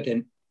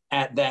competent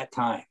at that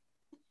time.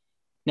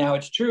 Now,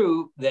 it's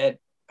true that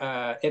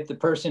if the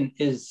person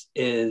is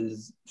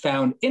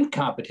found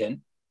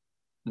incompetent,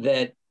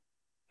 that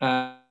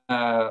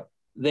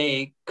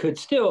they could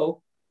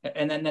still,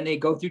 and then they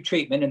go through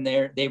treatment and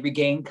they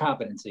regain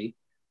competency.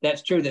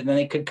 That's true. That then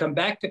they could come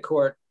back to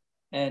court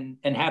and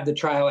have the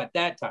trial at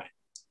that time.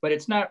 But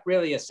it's not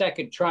really a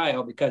second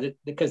trial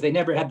because they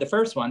never had the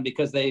first one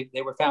because they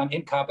were found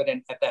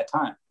incompetent at that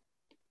time.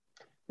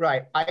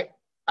 Right.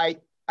 I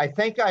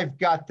think I've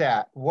got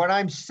that. What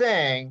I'm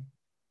saying,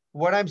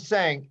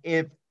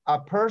 if a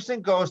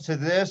person goes to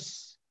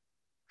this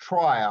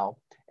trial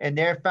and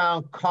they're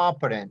found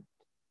competent,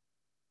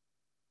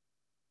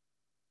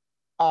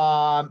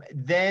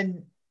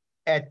 then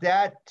at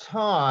that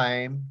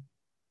time,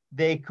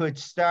 they could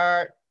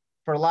start,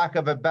 for lack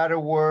of a better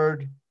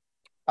word,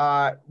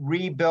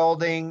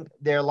 rebuilding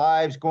their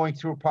lives, going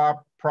through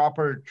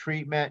proper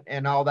treatment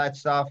and all that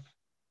stuff.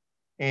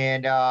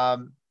 And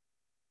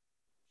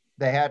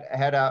they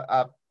had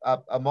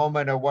a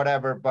moment or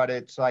whatever, but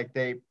it's like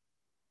they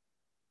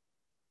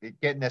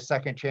getting a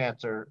second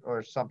chance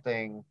or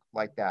something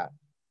like that.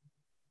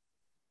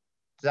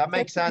 Does that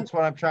make sense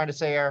what I'm trying to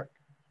say, Eric?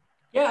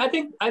 Yeah, I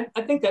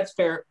think that's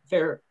fair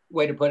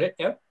way to put it.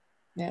 Yeah.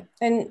 Yeah.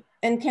 And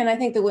Ken, I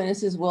think the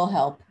witnesses will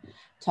help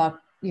talk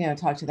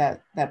to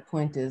that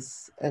point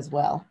as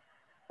well.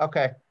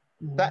 Okay.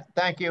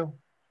 Thank you.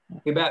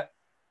 You bet.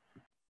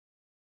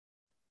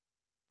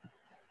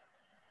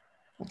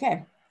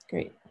 Okay,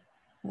 great.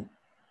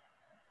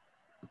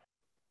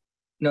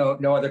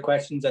 No other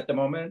questions at the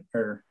moment,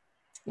 or?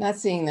 Not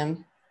seeing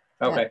them.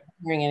 Okay. Not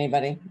hearing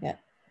anybody. Yeah.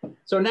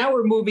 So now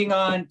we're moving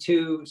on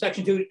to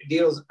section 2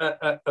 deals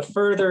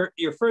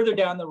you're further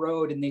down the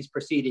road in these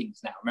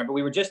proceedings now. Remember,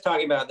 we were just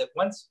talking about that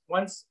once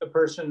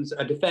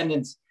a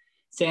defendant's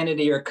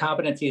sanity or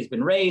competency has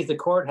been raised, the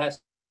court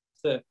has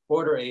to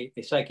order a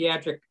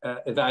psychiatric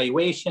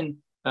evaluation.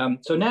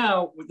 So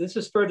now this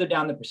is further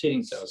down the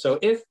proceedings though. So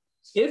if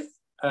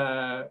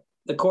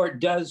the court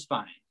does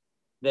find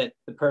that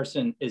the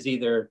person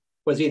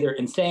was either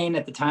insane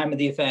at the time of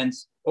the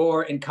offense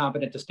or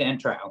incompetent to stand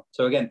trial.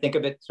 So again, think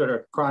of it sort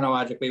of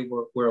chronologically,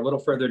 we're a little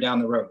further down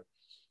the road.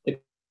 The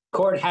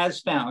court has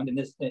found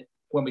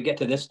when we get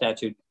to this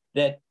statute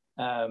that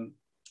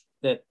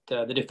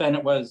the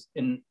defendant was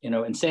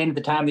insane at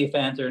the time of the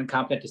offense or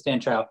incompetent to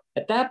stand trial.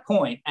 At that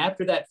point,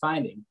 after that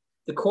finding,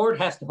 the court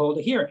has to hold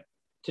a hearing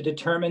to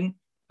determine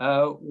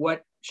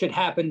what should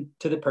happen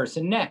to the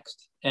person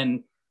next.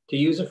 And to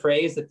use a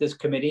phrase that this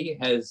committee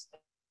has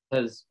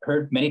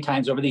heard many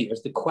times over the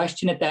years, the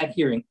question at that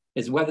hearing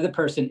is whether the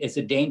person is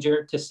a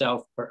danger to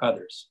self or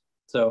others.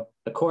 So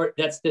the court,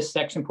 that's this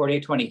section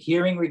 4820,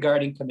 hearing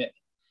regarding commitment.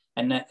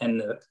 And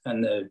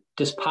the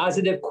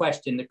dispositive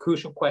question, the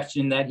crucial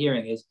question in that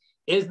hearing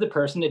is the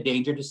person a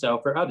danger to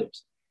self or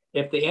others?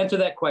 If the answer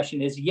to that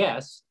question is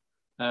yes,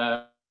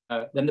 then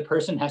the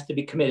person has to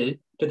be committed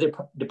to the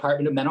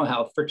Department of Mental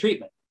Health for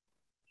treatment.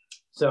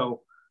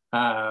 So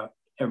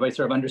everybody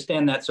sort of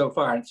understand that so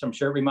far. And so I'm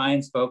sure it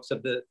reminds folks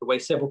of the way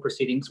civil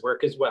proceedings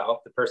work as well.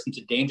 If the person's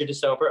a danger to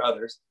self or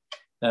others,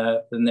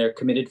 then they're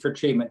committed for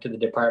treatment to the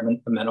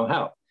Department of Mental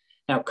Health.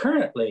 Now,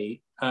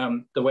 currently,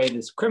 the way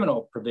this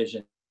criminal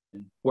provision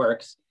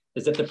works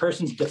is that the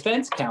person's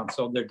defense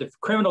counsel, their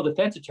criminal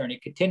defense attorney,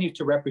 continues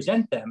to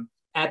represent them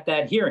at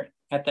that hearing,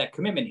 at that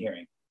commitment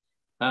hearing.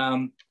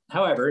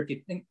 However, if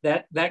you think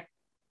that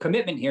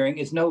commitment hearing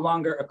is no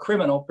longer a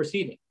criminal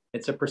proceeding,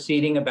 it's a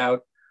proceeding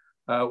about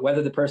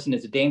whether the person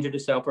is a danger to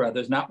self or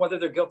others, not whether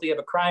they're guilty of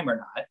a crime or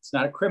not. It's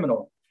not a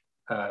criminal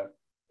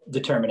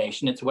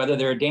determination. It's whether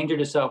they're a danger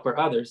to self or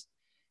others.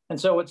 And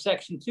so what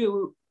Section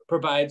 2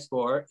 provides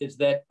for is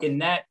that in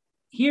that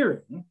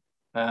hearing,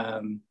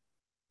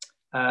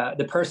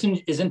 the person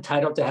is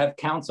entitled to have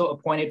counsel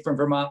appointed from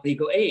Vermont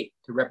Legal Aid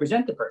to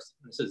represent the person.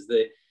 This is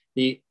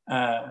the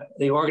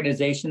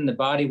organization, the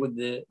body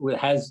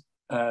has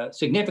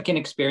significant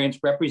experience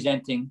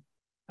representing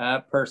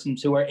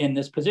persons who are in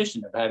this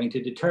position of having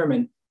to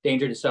determine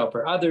danger to self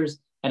or others.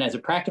 And as a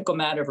practical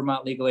matter,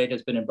 Vermont Legal Aid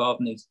has been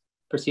involved in these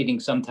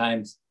proceedings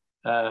sometimes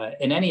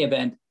in any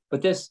event,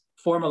 but this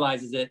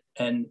formalizes it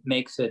and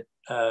makes it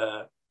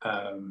a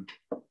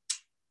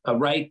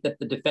right that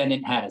the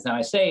defendant has. Now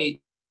I say,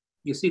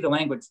 you see the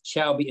language,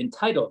 shall be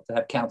entitled to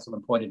have counsel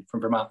appointed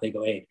from Vermont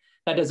Legal Aid.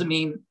 That doesn't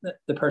mean that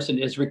the person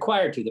is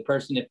required to. The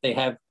person, if they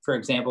have, for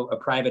example, a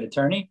private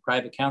attorney,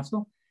 private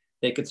counsel,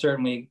 they could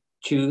certainly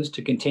choose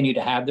to continue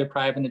to have their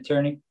private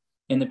attorney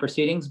in the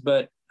proceedings,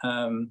 but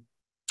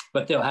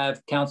they'll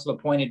have counsel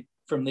appointed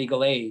from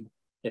legal aid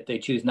if they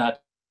choose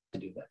not to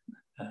do that.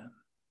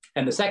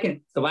 And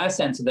the last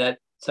sentence of that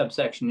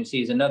subsection you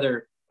see is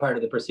another part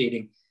of the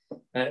proceeding.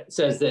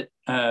 Says that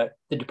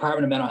the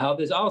Department of Mental Health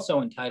is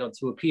also entitled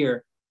to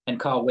appear and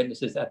call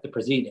witnesses at the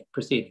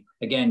proceeding.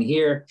 Again,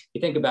 here,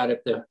 you think about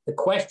it, the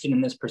question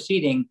in this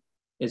proceeding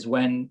is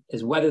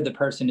whether the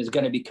person is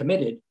going to be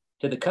committed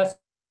to the custody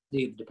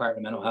of the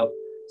Department of Mental Health.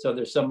 So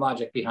there's some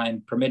logic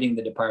behind permitting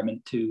the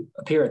department to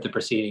appear at the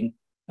proceeding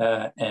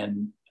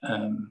and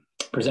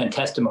present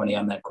testimony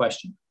on that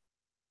question.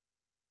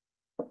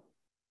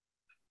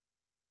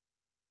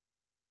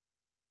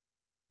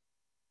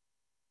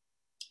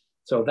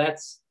 So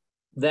that's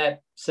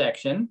that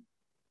section.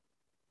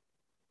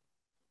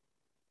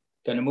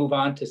 Going to move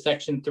on to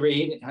section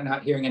 3. I'm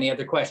not hearing any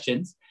other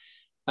questions.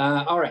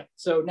 All right.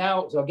 So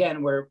now,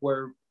 again,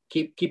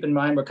 keep in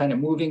mind we're kind of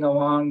moving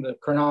along the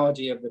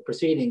chronology of the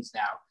proceedings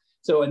now.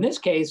 So in this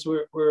case,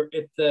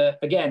 if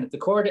the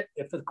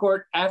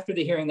court after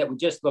the hearing that we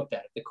just looked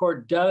at, if the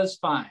court does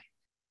find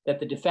that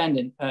the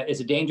defendant is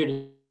a danger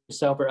to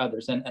self or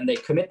others, and they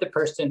commit the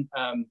person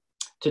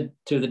to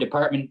the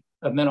Department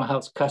of Mental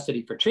Health's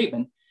custody for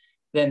treatment,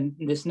 then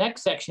this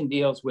next section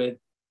deals with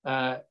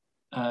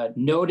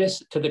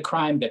notice to the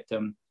crime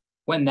victim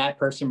when that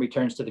person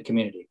returns to the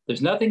community.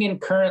 There's nothing in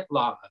current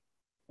law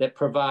that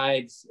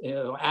provides,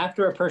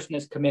 after a person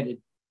is committed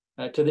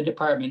to the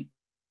department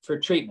for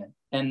treatment,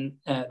 and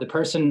the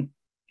person,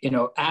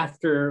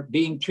 after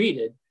being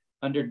treated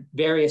under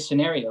various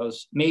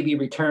scenarios, may be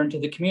returned to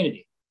the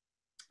community.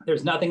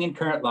 There's nothing in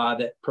current law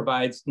that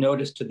provides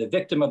notice to the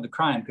victim of the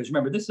crime, because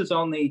remember, this is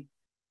only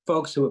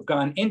folks who have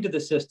gone into the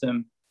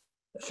system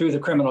through the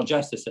criminal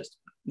justice system.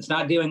 It's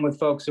not dealing with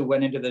folks who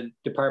went into the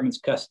department's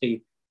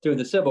custody through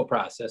the civil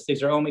process.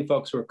 These are only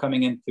folks who are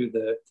coming in through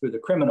the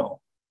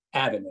criminal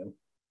avenue.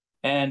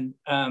 And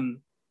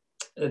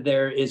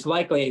there is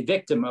likely a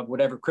victim of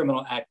whatever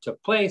criminal act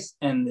took place.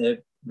 And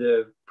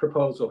the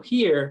proposal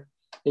here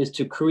is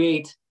to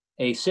create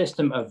a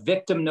system of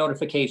victim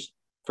notification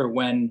for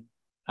when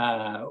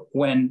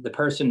the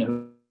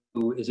person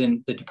who is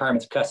in the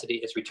department's custody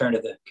is returned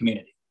to the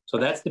community. So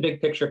that's the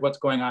big picture of what's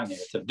going on there.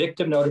 It's a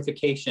victim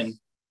notification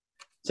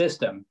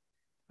system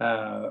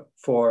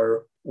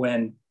for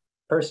when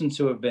persons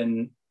who have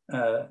been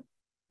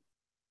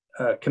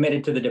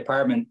committed to the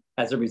department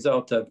as a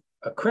result of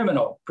a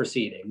criminal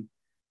proceeding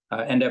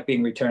end up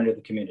being returned to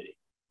the community.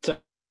 So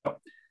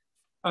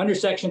under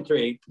Section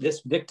 3,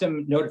 this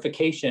victim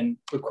notification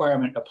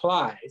requirement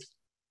applies.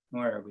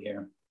 Where are we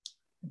here?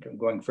 I think I'm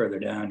going further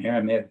down here.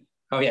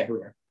 Here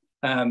we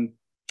are.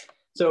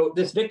 So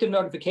this victim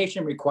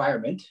notification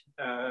requirement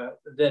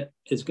that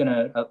is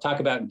I'll talk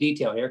about in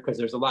detail here because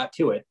there's a lot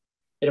to it.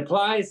 It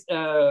applies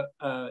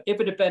if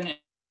a defendant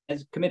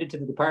is committed to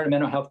the Department of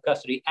Mental Health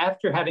custody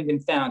after having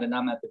been found, and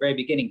I'm at the very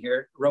beginning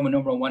here, Roman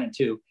numeral 1 and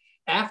 2,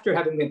 after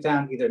having been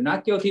found either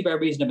not guilty by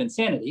reason of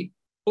insanity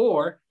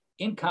or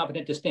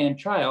incompetent to stand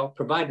trial,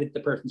 provided the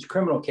person's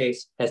criminal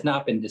case has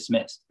not been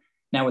dismissed.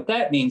 Now, what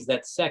that means,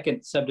 that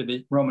second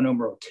subdivision, Roman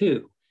numeral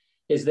 2,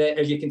 is that,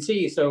 as you can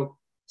see, so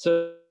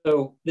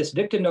this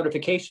victim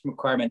notification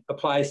requirement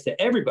applies to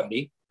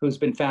everybody who's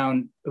been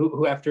found,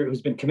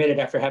 who's been committed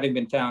after having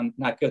been found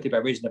not guilty by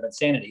reason of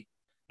insanity,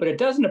 but it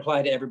doesn't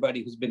apply to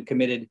everybody who's been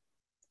committed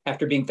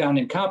after being found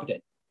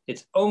incompetent.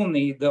 It's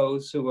only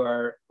those who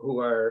are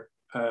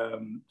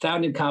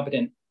found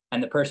incompetent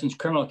and the person's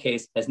criminal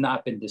case has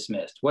not been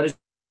dismissed. What does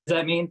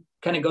that mean?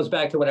 Kind of goes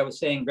back to what I was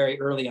saying very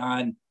early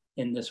on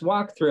in this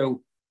walkthrough.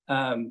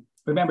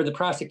 Remember, the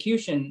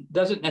prosecution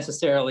doesn't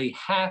necessarily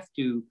have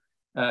to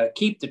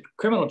keep the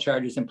criminal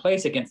charges in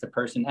place against the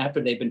person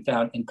after they've been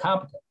found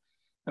incompetent.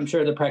 I'm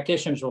sure the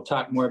practitioners will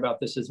talk more about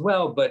this as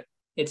well, but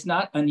it's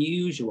not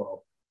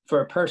unusual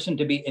for a person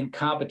to be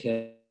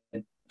incompetent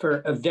for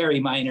a very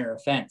minor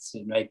offense.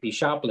 It might be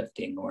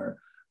shoplifting or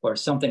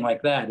something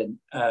like that.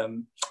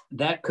 And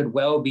that could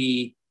well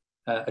be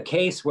a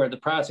case where the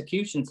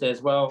prosecution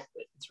says, well,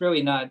 it's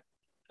really not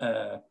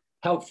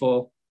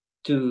helpful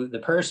to the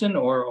person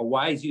or a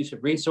wise use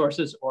of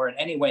resources or in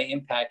any way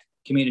impact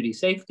community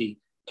safety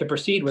to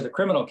proceed with a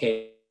criminal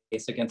case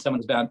against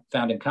someone who's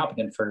found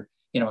incompetent for,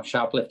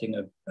 shoplifting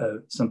of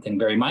something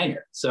very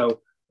minor. So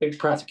the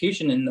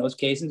prosecution in those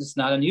cases, it's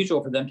not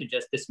unusual for them to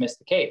just dismiss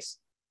the case.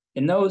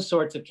 In those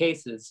sorts of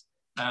cases,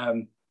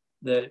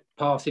 the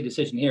policy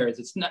decision here is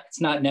it's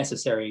not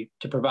necessary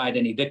to provide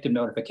any victim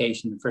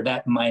notification for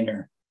that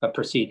minor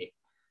proceeding.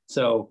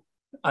 So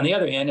On the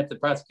other hand, if the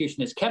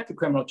prosecution has kept the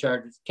criminal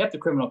charges, kept the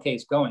criminal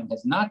case going,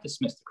 has not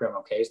dismissed the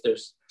criminal case,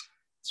 there's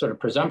sort of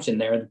presumption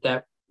there that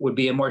that would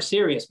be a more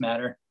serious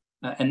matter,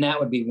 and that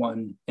would be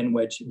one in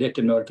which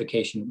victim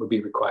notification would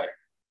be required.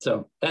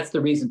 So that's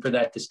the reason for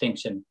that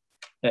distinction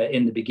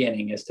in the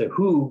beginning as to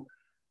who,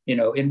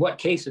 in what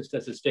cases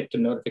does this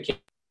victim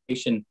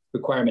notification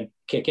requirement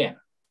kick in.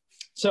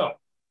 So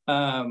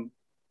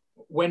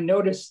when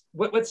notice,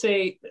 let's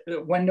say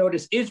when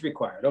notice is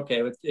required,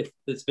 okay, if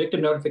this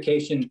victim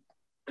notification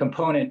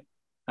component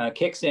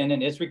kicks in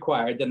and is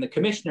required, then the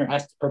commissioner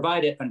has to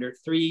provide it under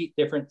 3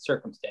 different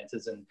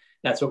circumstances, and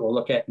that's what we'll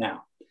look at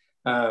now.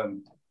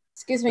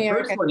 Excuse me,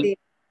 Eric.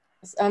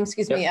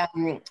 Excuse Yep.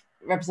 me,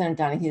 Representative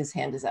Donahue's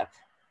hand is up.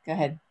 Go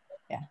ahead.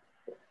 Yeah.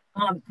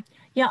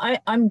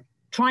 I'm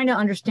trying to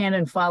understand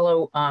and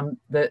follow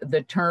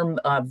the term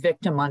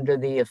victim under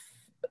the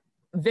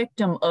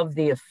victim of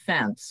the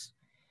offense.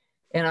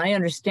 And I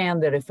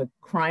understand that if a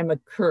crime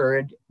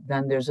occurred,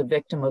 then there's a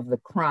victim of the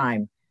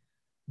crime.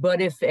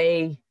 But if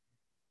a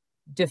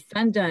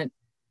defendant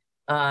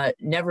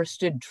never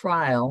stood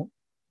trial,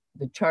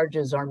 the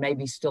charges are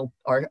maybe still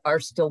are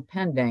still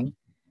pending,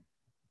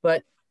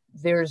 but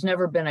there's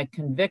never been a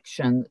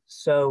conviction.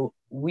 So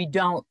we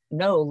don't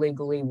know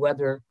legally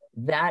whether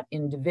that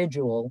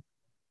individual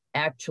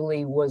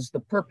actually was the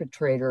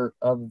perpetrator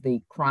of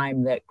the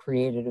crime that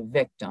created a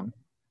victim.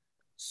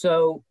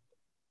 So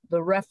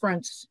the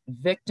reference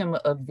victim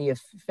of the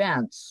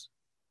offense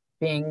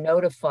being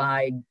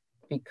notified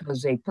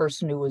because a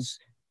person who was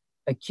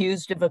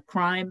accused of a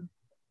crime,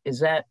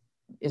 is that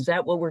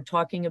what we're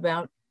talking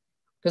about?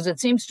 Because it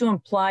seems to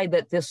imply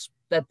that this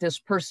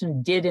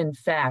person did in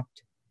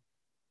fact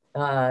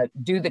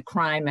do the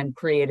crime and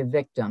create a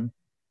victim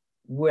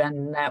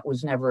when that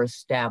was never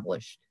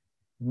established.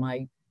 Am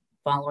I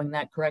following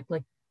that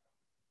correctly?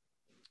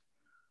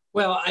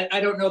 Well, I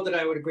don't know that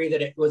I would agree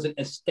that it wasn't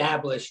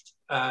established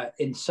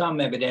in some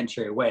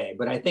evidentiary way,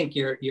 but I think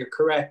you're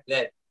correct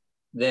that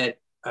there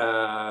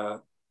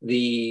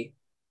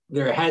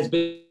has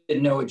been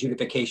no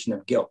adjudication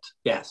of guilt.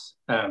 Yes.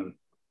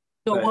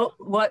 So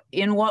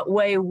in what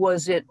way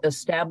was it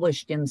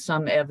established in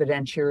some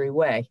evidentiary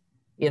way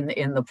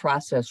in the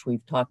process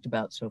we've talked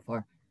about so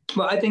far?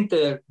 Well, I think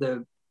the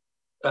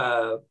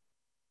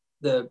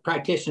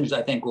practitioners,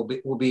 I think,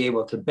 will be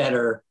able to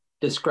better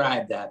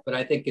describe that. But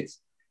I think it's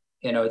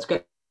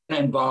going to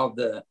involve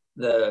the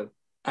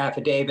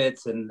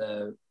affidavits and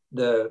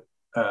the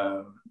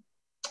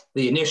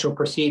initial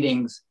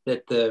proceedings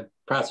that the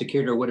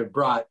prosecutor would have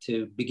brought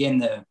to begin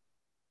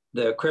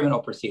the criminal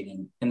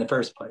proceeding in the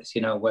first place.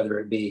 Whether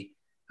it be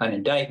an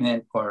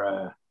indictment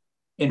or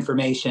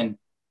information,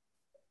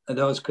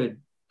 those could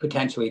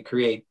potentially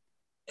create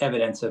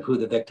evidence of who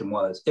the victim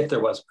was, if there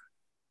was.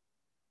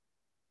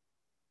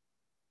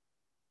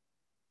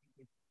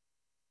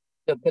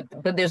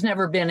 But there's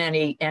never been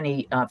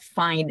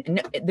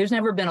there's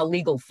never been a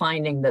legal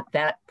finding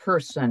that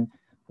person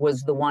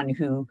was the one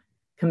who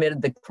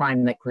committed the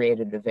crime that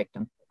created a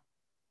victim.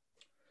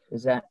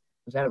 Is that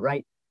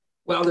right?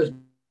 Well, there's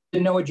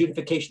been no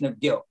adjudication of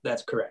guilt.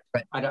 That's correct.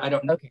 Right. I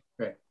don't know. Okay.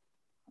 Right.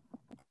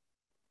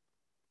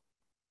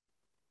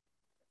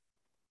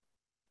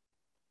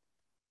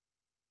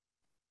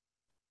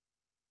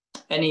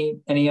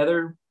 Any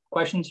other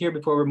questions here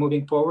before we're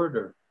moving forward,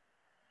 or?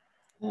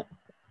 Yeah, I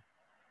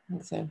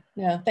think so.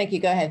 Yeah, thank you.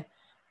 Go ahead.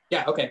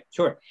 Yeah, okay,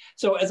 sure.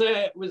 So as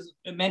I was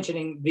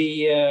mentioning,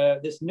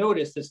 this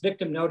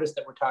victim notice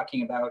that we're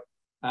talking about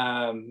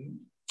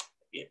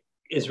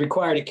is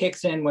required. It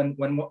kicks in when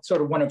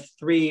sort of one of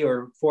 3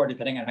 or 4,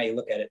 depending on how you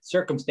look at it,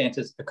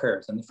 circumstances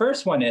occurs. And the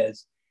first one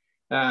is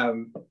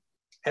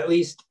at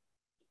least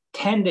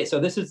 10 days. So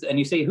this is, and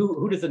you say,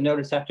 who does the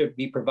notice have to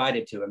be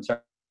provided to? I'm sorry,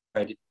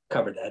 I did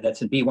cover that.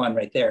 That's in B1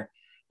 right there.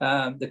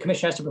 The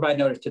commission has to provide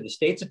notice to the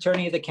state's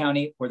attorney of the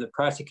county where the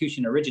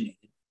prosecution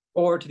originated,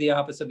 or to the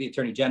office of the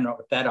attorney general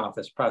if that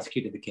office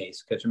prosecuted the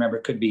case. Because remember,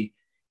 it could be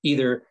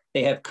either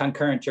they have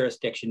concurrent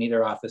jurisdiction,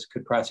 either office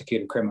could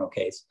prosecute a criminal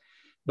case.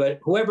 But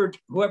whoever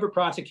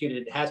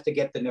prosecuted has to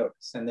get the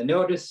notice. And the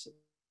notice,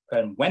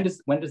 and when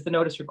does the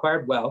notice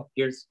required? Well,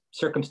 here's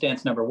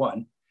circumstance number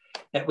 1.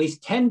 At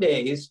least 10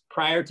 days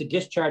prior to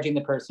discharging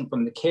the person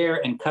from the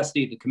care and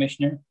custody of the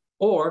commissioner,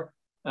 or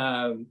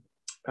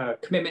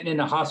commitment in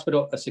a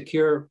hospital, a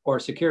secure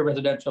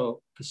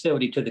residential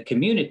facility to the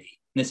community.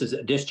 And this is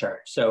a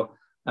discharge. So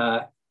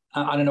on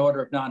an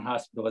order of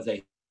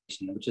non-hospitalization,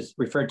 which is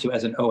referred to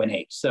as an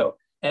O&H. So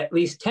at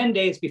least 10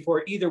 days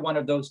before either one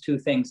of those 2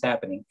 things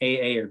happening,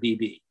 AA or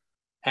BB.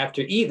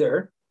 After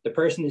either, the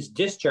person is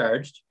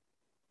discharged,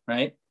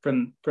 right,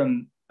 from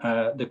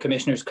the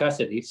commissioner's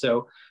custody.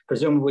 So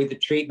presumably the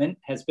treatment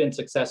has been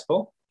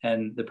successful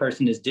and the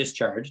person is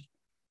discharged.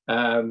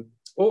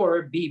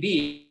 Or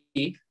BB,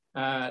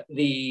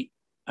 they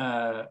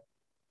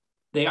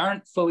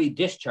aren't fully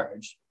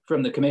discharged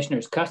from the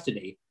commissioner's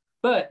custody,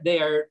 but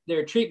their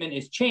treatment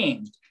is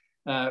changed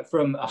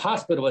from a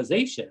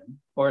hospitalization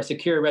or a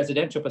secure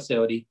residential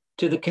facility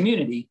to the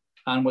community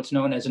on what's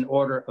known as an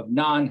order of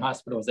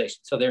non-hospitalization.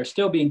 So they're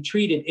still being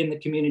treated in the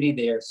community.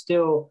 They are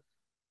still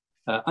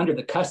under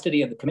the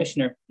custody of the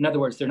commissioner. In other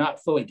words, they're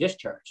not fully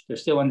discharged. They're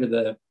still under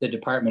the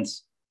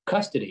department's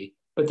custody,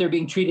 but they're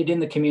being treated in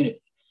the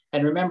community.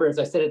 And remember, as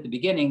I said at the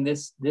beginning,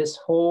 this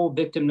whole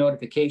victim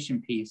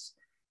notification piece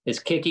is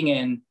kicking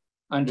in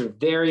under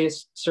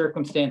various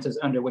circumstances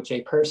under which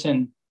a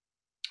person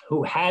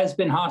who has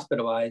been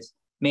hospitalized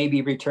may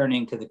be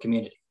returning to the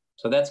community.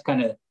 So that's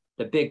kind of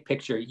the big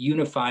picture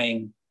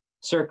unifying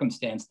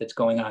circumstance that's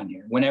going on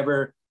here.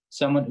 Whenever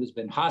someone who's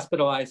been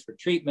hospitalized for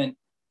treatment,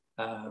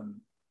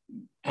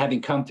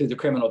 having come through the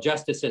criminal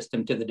justice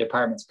system to the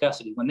department's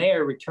custody, when they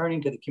are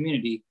returning to the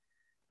community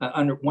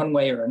under one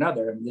way or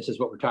another, and this is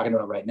what we're talking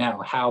about right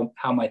now, how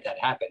might that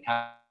happen?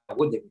 How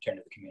would they return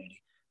to the community?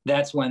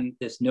 That's when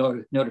this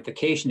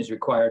notification is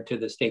required to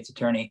the state's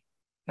attorney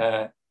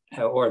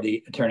or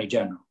the attorney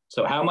general.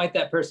 So how might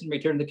that person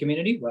return to the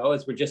community? Well,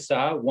 as we just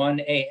saw,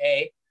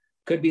 1AA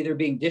could be they're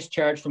being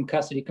discharged from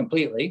custody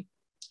completely.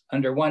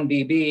 Under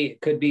 1BB,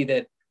 it could be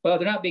that, well,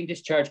 they're not being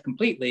discharged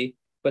completely,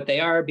 but they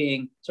are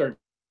being sort of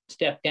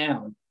stepped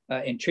down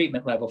in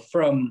treatment level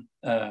from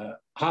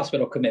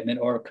hospital commitment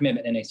or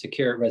commitment in a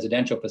secure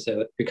residential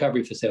facility,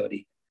 recovery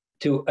facility,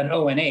 to an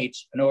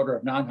ONH, an order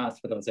of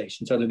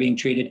non-hospitalization. So they're being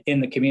treated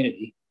in the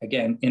community.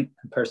 Again,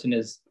 a person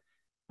is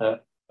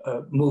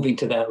moving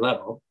to that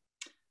level.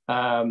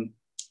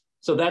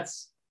 So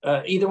that's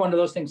either one of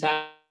those things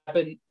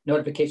happen,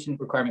 notification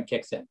requirement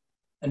kicks in.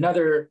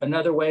 Another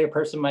way a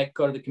person might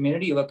go to the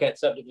community, you look at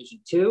subdivision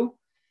 2,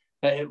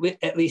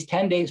 at least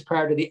 10 days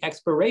prior to the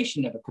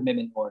expiration of a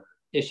commitment order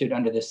issued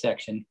under this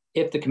section,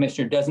 if the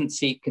commissioner doesn't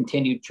seek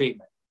continued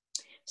treatment.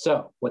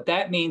 So what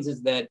that means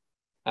is that,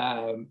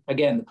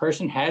 again, the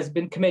person has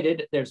been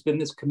committed. There's been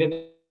this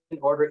commitment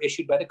order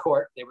issued by the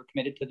court. They were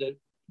committed to the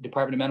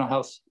Department of Mental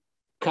Health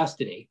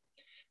custody.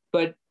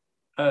 But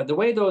the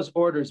way those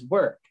orders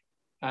work,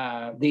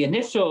 the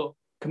initial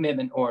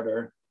commitment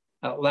order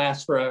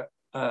lasts for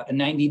a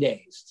 90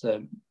 days. It's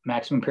a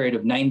maximum period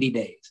of 90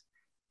 days.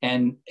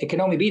 And it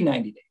can only be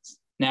 90 days.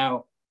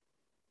 Now,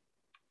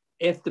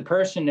 if the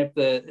person,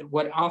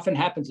 what often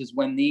happens is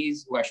when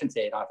these, well, I shouldn't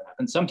say it often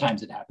happens,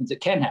 sometimes it happens,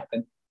 it can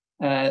happen.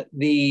 When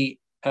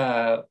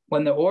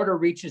the order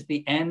reaches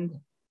the end,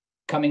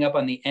 coming up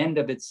on the end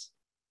of its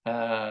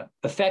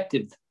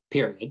effective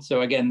period.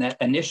 So again, that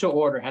initial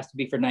order has to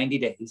be for 90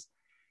 days.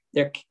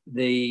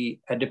 The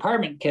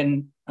department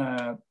can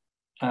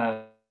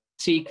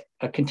seek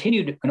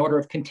an order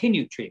of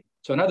continued treatment.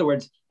 So in other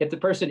words, if the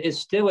person is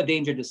still a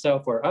danger to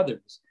self or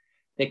others,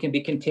 they can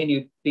be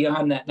continued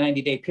beyond that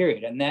 90-day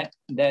period. And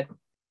that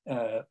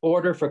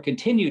order for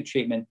continued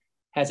treatment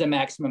has a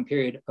maximum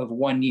period of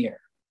 1 year.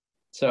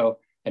 So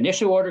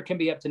initial order can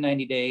be up to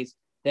 90 days,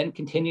 then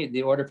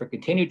the order for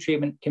continued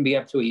treatment can be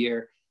up to a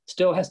year.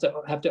 Still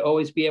have to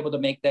always be able to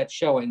make that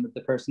showing that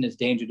the person is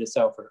danger to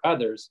self or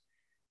others.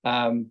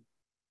 But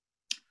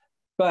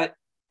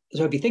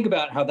so if you think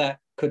about how that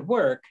could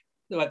work,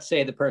 let's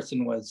say the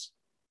person was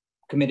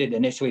committed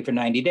initially for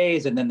 90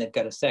 days and then they've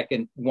got a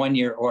second 1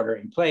 year order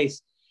in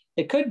place.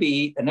 It could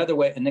be another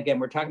way, and again,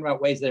 we're talking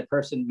about ways that a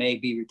person may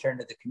be returned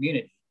to the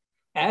community.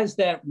 As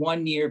that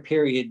 1 year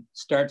period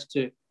starts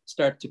to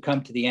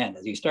come to the end,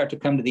 as you start to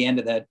come to the end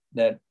of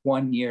that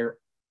 1 year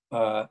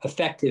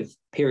effective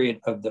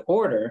period of the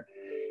order,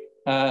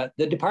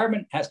 the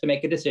department has to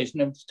make a decision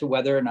as to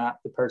whether or not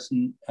the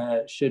person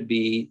should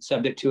be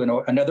subject to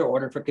another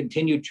order for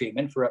continued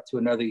treatment for up to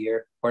another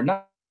year or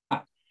not.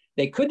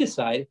 They could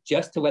decide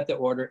just to let the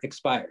order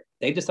expire.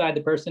 They decide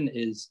the person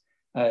is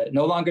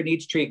no longer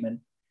needs treatment.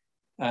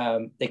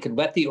 They could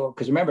let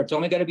because remember, it's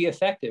only going to be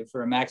effective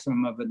for a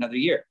maximum of another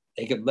year.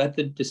 They could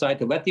decide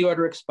to let the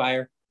order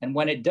expire. And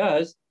when it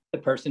does, the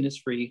person is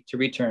free to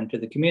return to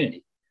the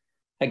community.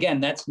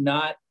 Again, that's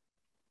not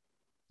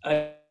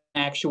an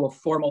actual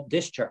formal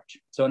discharge.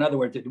 So in other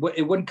words,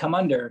 it wouldn't come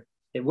under,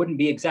 it wouldn't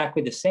be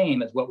exactly the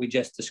same as what we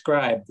just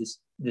described,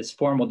 this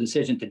formal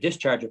decision to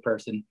discharge a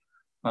person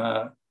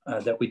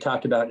that we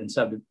talked about in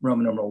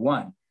Roman numeral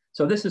 1.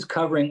 So this is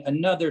covering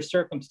another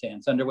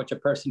circumstance under which a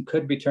person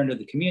could return to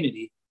the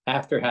community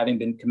after having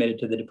been committed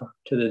to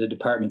the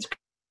department's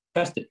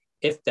custody.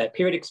 If that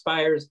period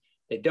expires,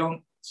 they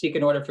don't seek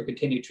an order for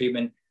continued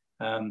treatment,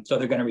 so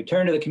they're going to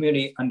return to the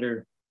community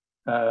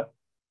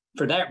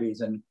for that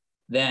reason,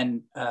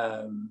 then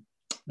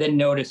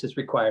notice is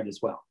required as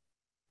well.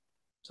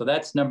 So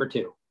that's number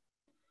 2.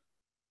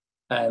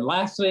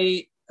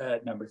 Lastly,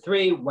 number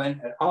 3,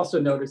 when also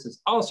notice is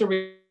also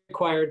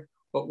required,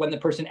 but when the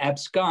person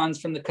absconds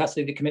from the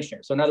custody of the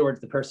commissioner. So in other words,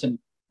 the person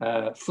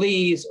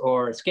flees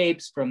or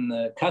escapes from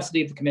the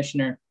custody of the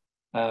commissioner.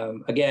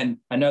 Again,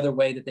 another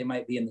way that they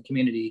might be in the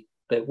community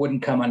that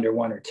wouldn't come under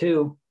 1 or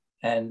 2.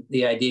 And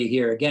the idea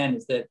here again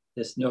is that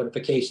this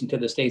notification to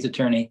the state's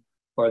attorney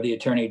or the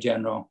attorney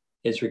general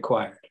is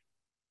required.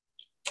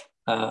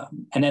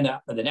 And then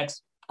the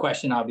next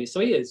question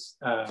obviously is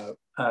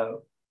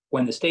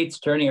when the state's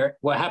attorney, or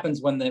what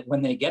happens when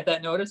they get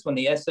that notice, when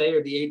the SA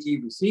or the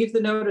AG receives the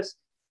notice.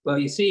 Well,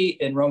 you see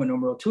in Roman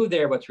numeral 2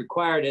 there, what's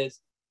required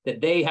is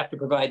that they have to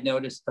provide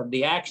notice of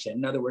the action.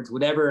 In other words,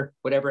 whatever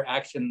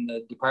action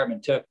the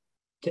department took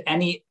to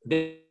any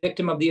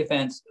victim of the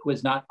offense who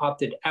has not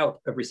opted out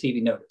of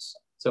receiving notice.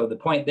 So the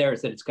point there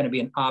is that it's going to be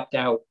an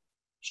opt-out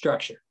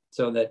structure,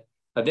 so that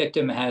a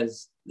victim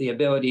has the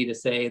ability to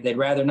say they'd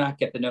rather not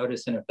get the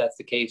notice, and if that's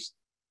the case,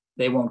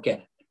 they won't get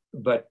it.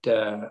 But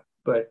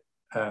if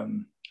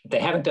they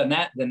haven't done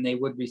that, then they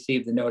would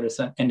receive the notice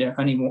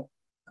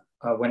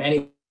when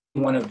any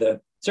one of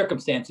the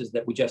circumstances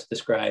that we just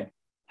described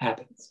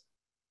happens.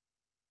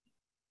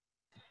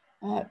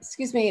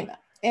 Excuse me,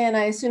 and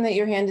I assume that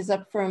your hand is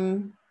up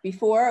from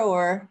before,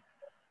 or?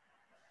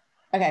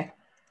 Okay,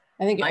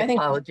 I think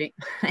apology.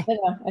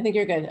 No, I think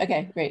you're good.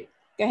 Okay, great.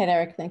 Go ahead,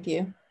 Eric. Thank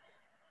you.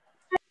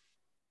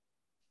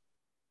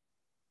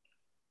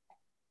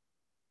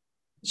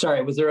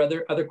 Sorry, was there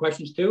other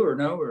questions too, or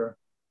no? Or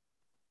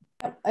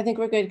I think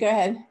we're good. Go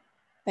ahead.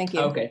 Thank you.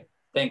 Okay,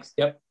 thanks.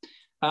 Yep.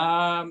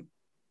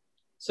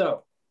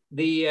 So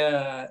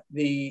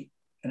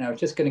and I was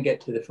just going to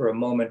get to for a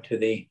moment to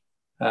the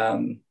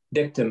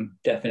victim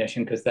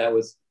definition, because that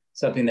was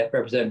something that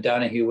Representative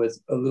Donahue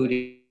was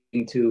alluding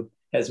to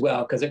as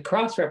well, because it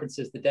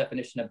cross-references the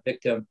definition of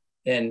victim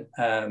in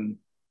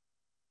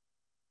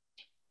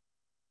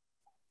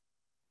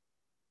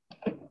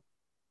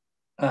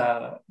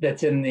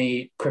that's in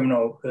the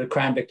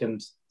crime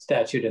victims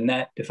statute, and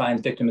that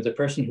defines victim as a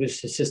person who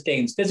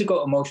sustains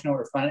physical, emotional,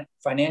 or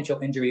financial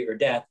injury or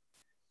death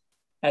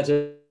as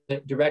a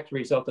direct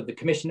result of the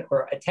commission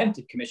or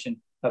attempted commission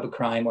of a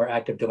crime or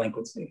act of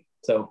delinquency.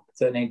 So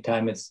any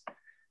time it's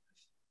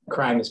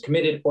crime is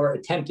committed or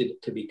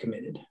attempted to be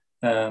committed.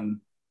 So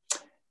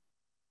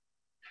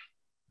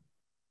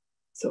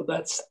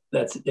that's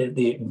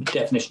the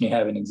definition you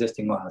have in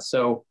existing law.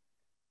 So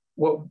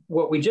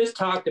what we just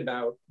talked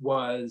about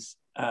was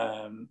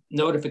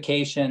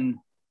notification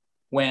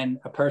when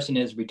a person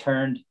is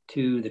returned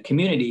to the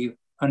community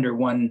under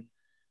one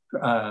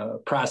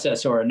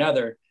process or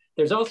another.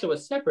 There's also a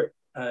separate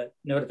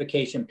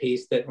notification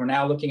piece that we're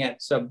now looking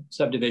at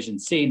subdivision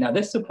C. Now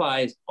this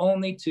applies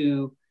only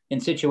in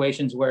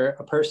situations where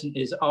a person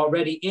is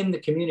already in the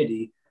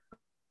community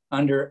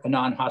under a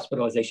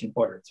non-hospitalization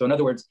order. So in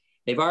other words,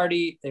 they've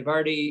already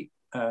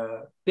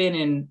been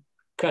in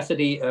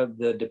custody of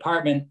the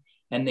department,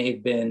 and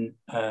they've been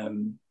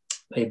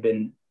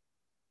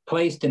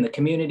placed in the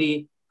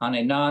community on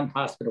a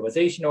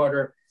non-hospitalization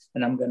order.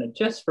 And I'm going to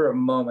just for a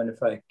moment,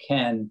 if I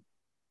can,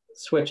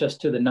 switch us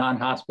to the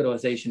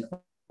non-hospitalization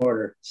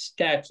order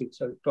statute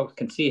so folks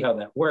can see how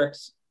that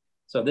works.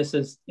 So this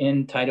is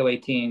in Title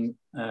 18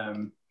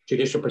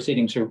 judicial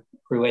proceedings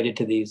related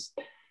to these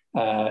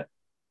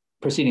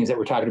proceedings that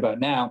we're talking about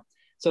now.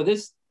 So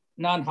this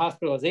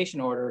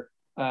non-hospitalization order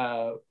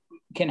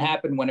can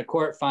happen when a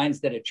court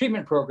finds that a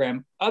treatment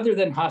program other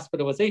than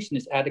hospitalization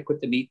is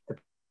adequate to meet the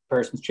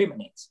person's treatment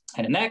needs.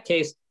 And in that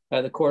case,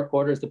 the court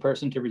orders the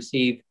person to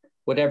receive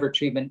whatever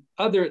treatment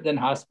other than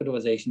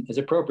hospitalization is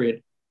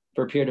appropriate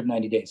for a period of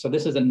 90 days. So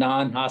this is a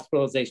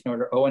non-hospitalization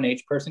order.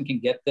 ONH person can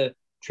get the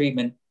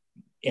treatment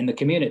in the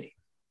community.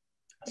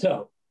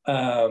 So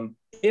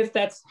if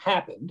that's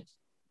happened,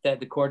 that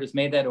the court has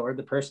made that order,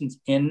 the person's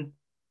in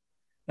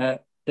the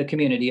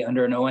community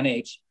under an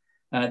ONH,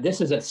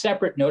 this is a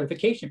separate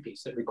notification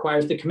piece that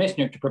requires the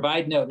commissioner to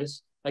provide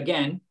notice,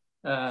 again,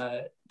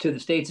 to the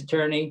state's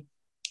attorney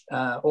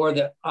or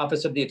the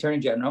office of the attorney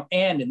general,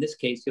 and in this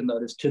case, you'll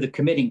notice to the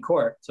committing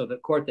court, so the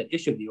court that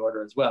issued the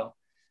order as well.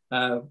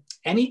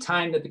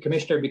 Anytime that the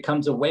commissioner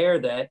becomes aware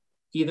that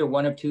either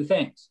one of two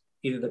things,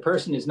 either the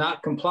person is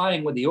not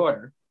complying with the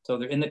order, so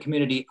they're in the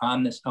community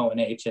on this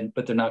ONH,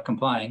 but they're not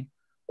complying,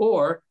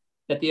 or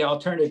that the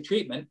alternative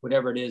treatment,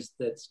 whatever it is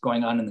that's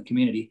going on in the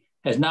community,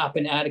 has not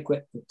been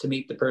adequate to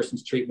meet the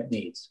person's treatment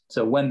needs.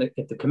 So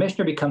if the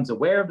commissioner becomes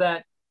aware of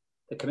that,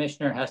 the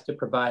commissioner has to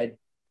provide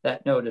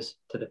that notice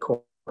to the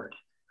court.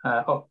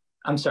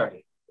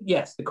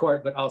 Yes, the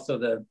court, but also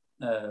the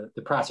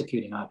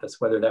prosecuting office,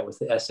 whether that was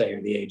the SA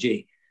or the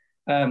AG.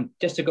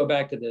 Just to go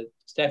back to the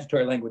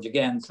statutory language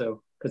again,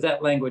 so because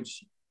that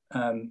language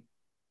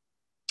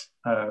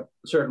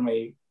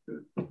certainly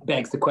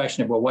begs the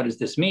question of, well, what does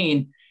this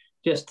mean?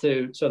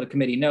 So the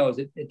committee knows,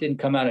 it didn't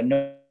come out of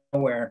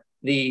nowhere.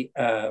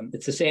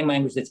 It's the same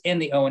language that's in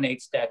the ONH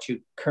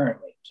statute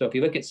currently. So if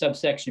you look at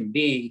subsection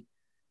B,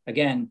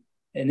 again,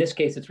 in this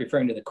case, it's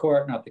referring to the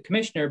court, not the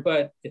commissioner,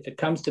 but if it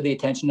comes to the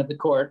attention of the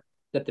court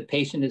that the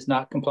patient is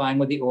not complying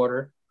with the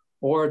order,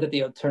 or that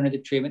the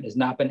alternative treatment has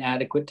not been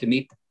adequate to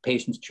meet the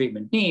patient's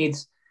treatment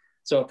needs.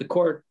 So if the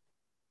court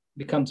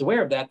becomes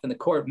aware of that, then the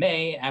court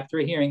may, after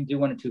a hearing, do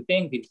one of two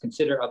things: either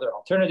consider other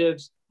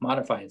alternatives,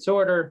 modify its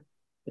order,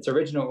 its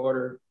original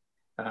order,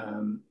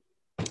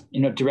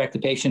 direct the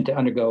patient to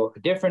undergo a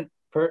different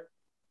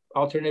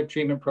alternative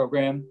treatment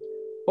program,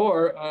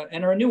 or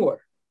enter a new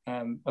order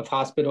of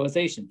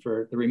hospitalization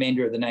for the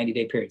remainder of the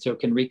 90-day period. So it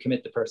can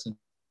recommit the person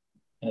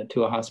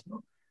to a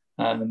hospital.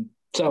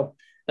 So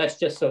that's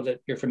just so that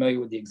you're familiar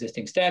with the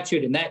existing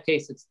statute. In that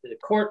case, it's the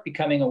court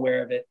becoming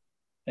aware of it.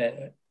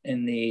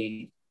 In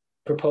the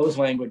proposed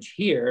language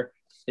here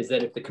is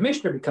that if the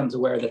commissioner becomes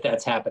aware that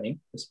that's happening,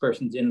 this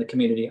person's in the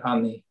community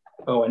on the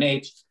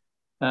ONH,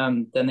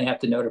 then they have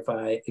to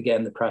notify,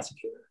 again, the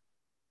prosecutor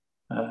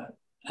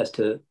as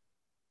to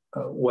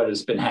what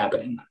has been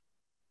happening.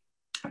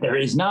 There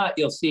is not,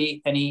 you'll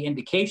see, any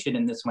indication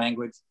in this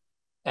language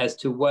as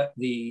to what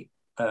the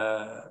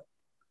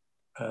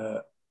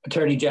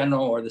Attorney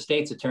General or the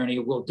state's attorney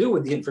will do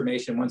with the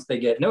information once they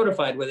get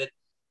notified with it.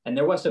 And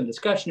there was some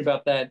discussion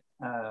about that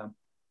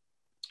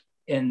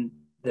in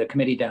the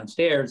committee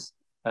downstairs,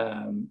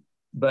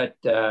 but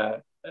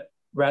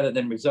rather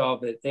than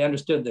resolve it, they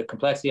understood the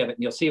complexity of it.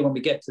 And you'll see when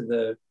we get to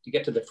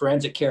the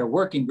forensic care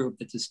working group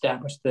that's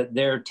established, that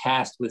they're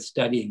tasked with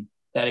studying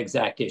that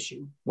exact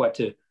issue, what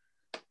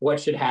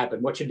should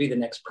happen, what should be the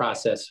next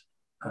process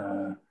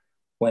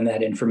when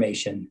that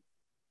information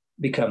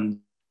becomes,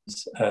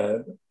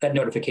 that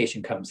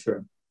notification comes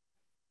through.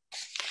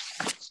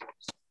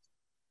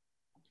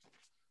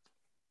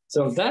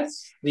 So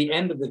that's the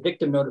end of the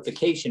victim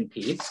notification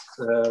piece.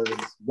 There's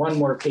one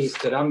more piece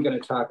that I'm going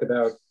to talk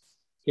about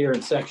here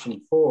in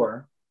section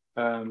 4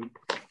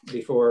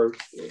 before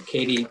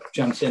Katie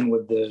jumps in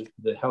with the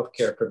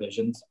healthcare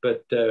provisions,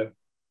 but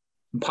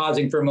I'm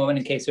pausing for a moment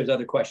in case there's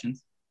other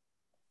questions.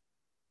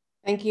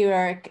 Thank you,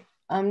 Eric.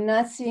 I'm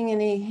not seeing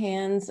any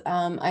hands.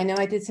 I know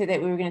I did say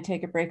that we were going to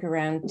take a break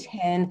around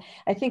 10.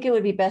 I think it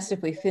would be best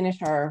if we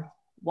finish our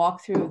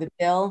walkthrough of the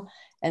bill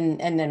and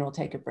then we'll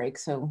take a break.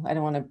 So I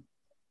don't want to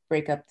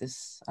break up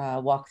this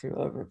walkthrough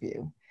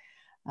overview.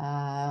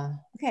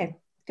 Okay,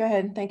 go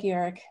ahead. Thank you,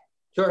 Eric.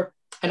 Sure.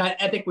 And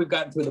I think we've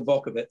gotten through the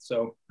bulk of it.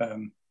 So a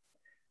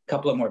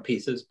couple of more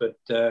pieces, but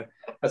so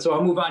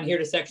I'll move on here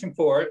to section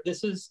 4.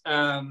 This is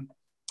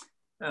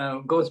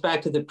goes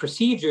back to the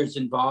procedures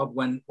involved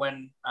when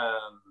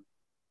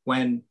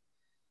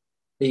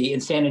the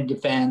insanity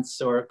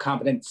defense or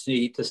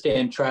competency to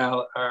stand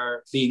trial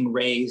are being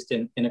raised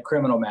in a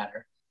criminal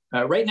matter.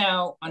 Right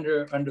now,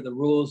 under the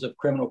rules of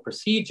criminal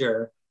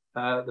procedure,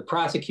 the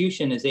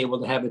prosecution is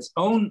able to have its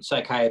own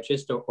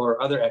psychiatrist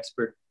or other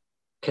expert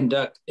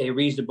conduct a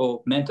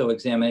reasonable mental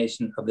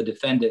examination of the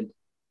defendant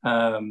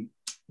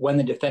when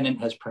the defendant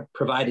has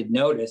provided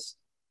notice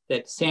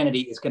that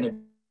sanity is going to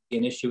be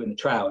an issue in the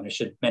trial. And I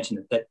should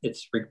mention that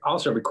it's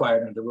also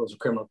required under the rules of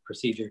criminal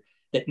procedure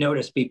that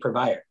notice be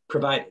provided.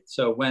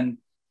 So when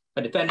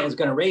a defendant is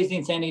going to raise the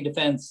insanity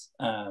defense,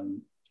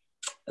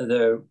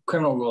 the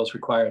criminal rules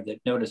require that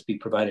notice be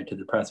provided to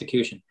the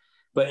prosecution.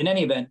 But in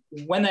any event,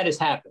 when that has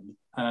happened,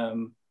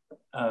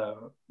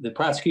 the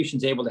prosecution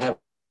is able to have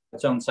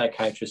its own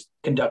psychiatrist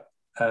conduct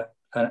a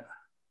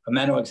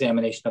mental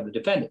examination of the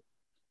defendant.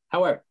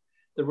 However,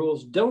 the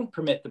rules don't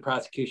permit the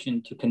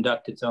prosecution to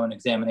conduct its own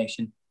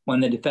examination when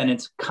the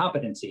defendant's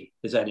competency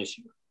is at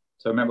issue.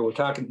 So remember,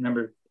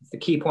 the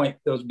key point,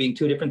 those being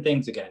two different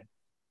things again.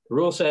 The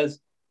rule says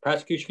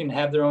prosecution can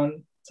have their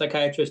own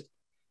psychiatrist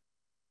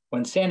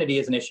when sanity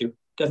is an issue.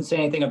 Doesn't say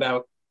anything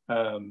about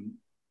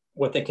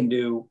what they can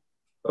do,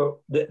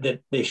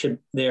 that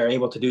they are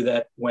able to do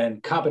that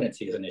when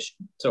competency is an issue.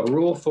 So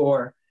Rule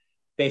 4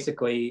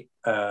 basically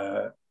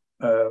does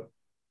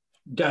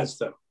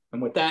so.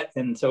 And with that,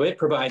 and so it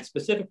provides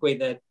specifically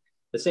that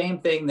the same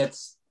thing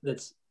that's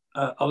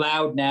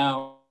allowed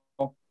now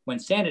when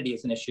sanity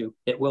is an issue,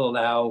 it will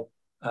allow,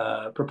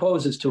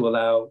 proposes to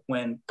allow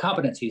when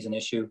competency is an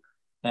issue,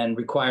 and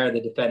require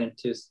the defendant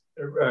to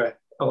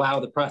allow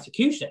the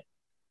prosecution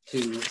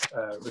to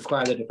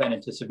require the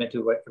defendant to submit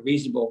to a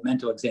reasonable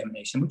mental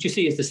examination, which you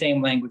see is the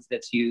same language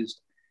that's used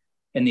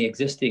in the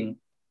existing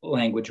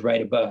language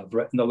right above.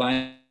 The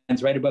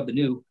lines right above the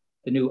new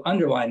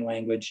underlined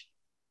language,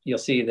 you'll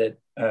see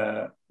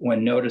that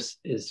when notice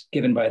is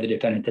given by the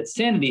defendant that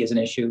sanity is an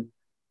issue,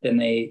 then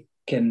they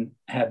can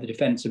have the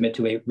defendant submit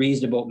to a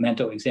reasonable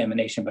mental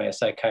examination by a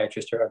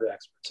psychiatrist or other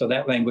expert. So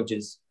that language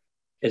is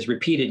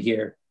repeated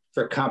here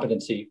for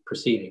competency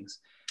proceedings.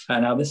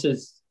 Now this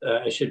is,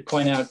 I should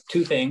point out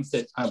two things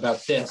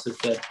about this is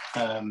that,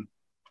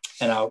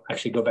 and I'll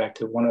actually go back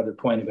to one other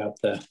point about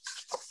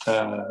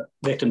the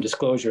victim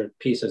disclosure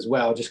piece as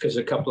well, just because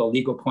there's a couple of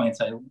legal points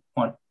I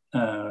want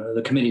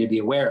the committee to be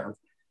aware of.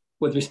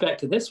 With respect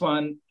to this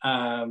one,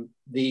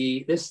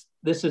 this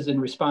is in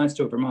response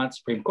to a Vermont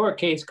Supreme Court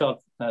case called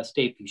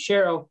State v.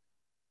 Sherrill,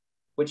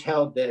 which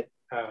held that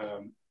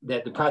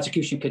that the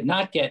prosecution could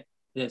not get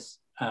this,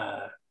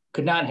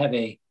 could not have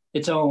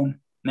its own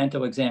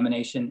mental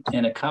examination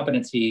in a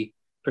competency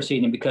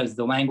proceeding because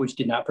the language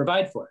did not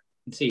provide for it.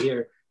 You see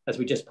here, as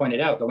we just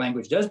pointed out, the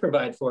language does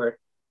provide for it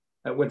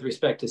with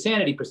respect to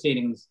sanity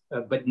proceedings,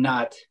 but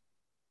not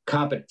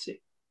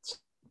competency.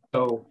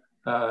 So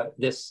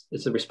this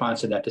is a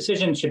response to that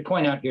decision. Should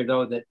point out here,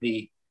 though, that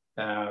the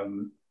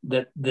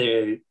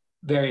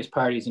various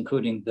parties,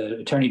 including the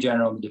Attorney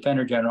General and the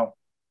Defender General,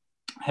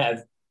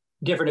 have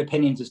different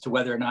opinions as to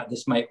whether or not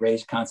this might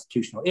raise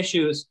constitutional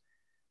issues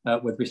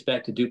with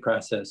respect to due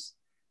process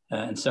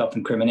and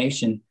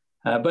self-incrimination.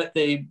 But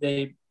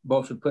they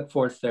both have put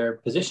forth their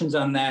positions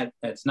on that.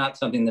 It's not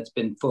something that's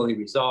been fully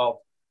resolved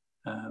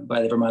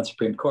by the Vermont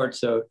Supreme Court,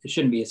 so it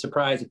shouldn't be a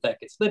surprise if that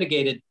gets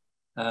litigated.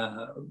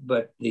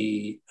 But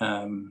the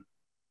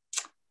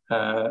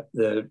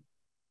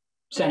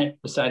Senate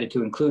decided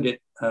to include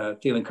it,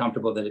 feeling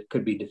comfortable that it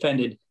could be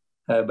defended,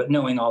 but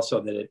knowing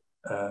also that it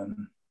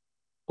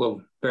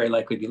will very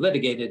likely be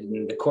litigated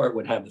and the court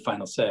would have the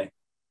final say.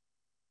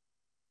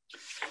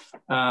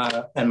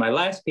 And my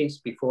last piece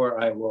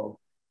before I will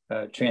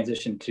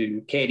transition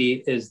to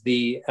Katie is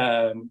the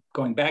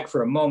going back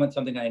for a moment,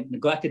 something I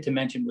neglected to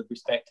mention with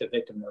respect to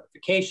victim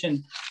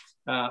notification.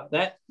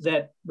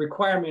 That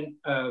requirement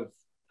of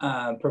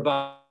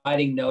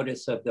providing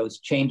notice of those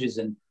changes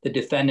in the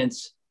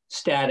defendant's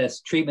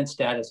status, treatment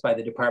status by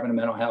the Department of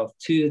Mental Health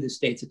to the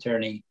state's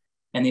attorney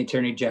and the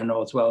attorney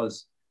general, as well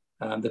as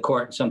the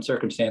court in some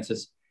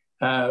circumstances.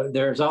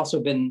 There's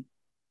also been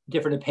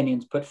different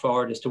opinions put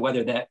forward as to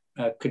whether that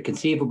could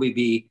conceivably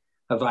be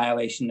a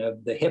violation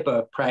of the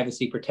HIPAA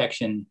privacy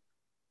protection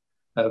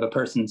of a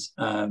person's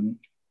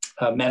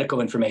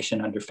medical information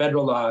under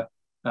federal law.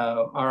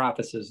 Our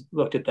office has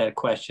looked at that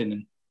question.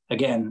 And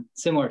again,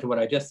 similar to what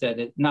I just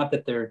said, not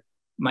that there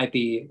might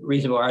be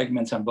reasonable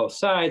arguments on both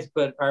sides,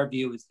 but our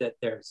view is that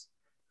there's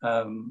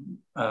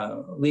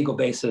legal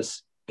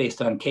basis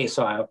based on case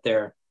law out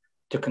there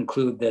to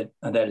conclude that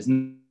that is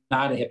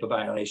not a HIPAA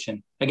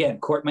violation. Again,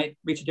 court might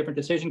reach a different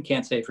decision,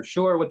 can't say for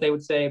sure what they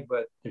would say,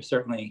 but there's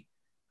certainly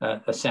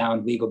a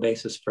sound legal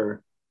basis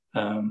for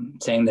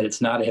saying that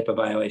it's not a HIPAA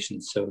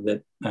violation, so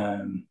that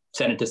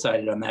Senate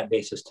decided on that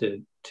basis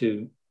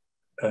to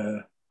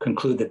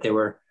conclude that they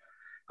were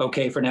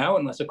okay for now,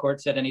 unless a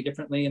court said any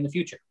differently in the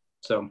future.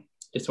 So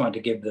just wanted to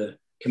give the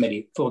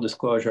committee full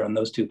disclosure on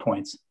those 2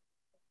 points.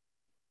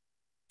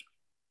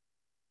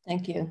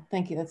 Thank you.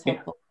 Thank you. That's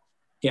helpful.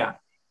 Yeah.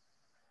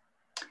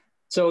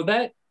 So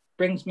that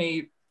brings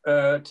me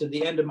to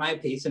the end of my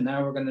piece, and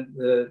now we're going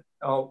to,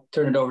 I'll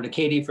turn it over to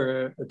Katie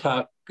for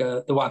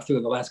the walkthrough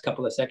of the last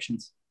couple of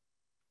sections.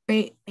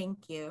 Great,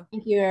 thank you.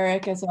 Thank you,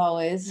 Eric, as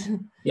always.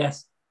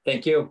 Yes,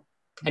 thank you.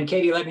 And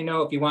Katie, let me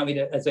know if you want me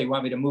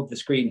to move the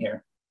screen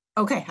here.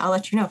 Okay, I'll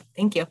let you know.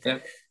 Thank you.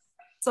 Yep.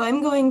 So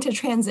I'm going to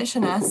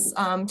transition us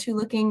to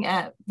looking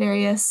at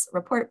various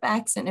report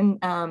backs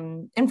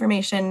and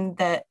information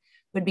that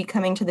would be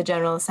coming to the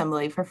General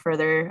Assembly for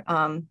further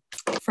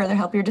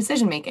help your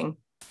decision making.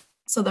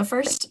 So the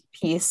first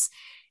piece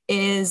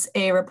is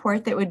a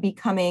report that would be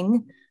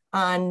coming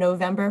on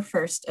November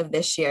 1st of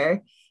this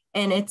year.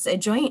 And it's a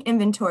joint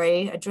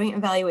inventory, a joint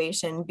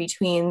evaluation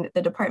between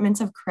the Departments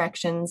of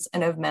Corrections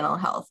and of Mental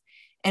Health.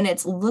 And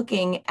it's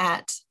looking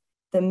at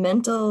the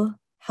mental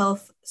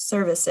health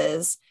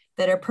services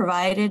that are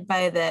provided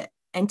by the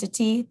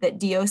entity that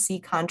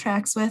DOC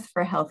contracts with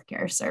for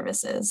healthcare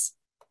services.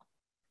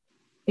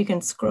 You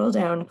can scroll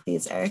down,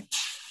 please, Eric.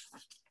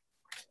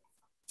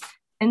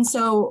 And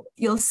so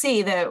you'll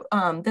see that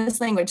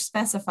this language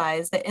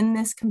specifies that in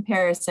this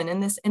comparison, in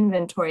this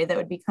inventory that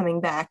would be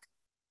coming back,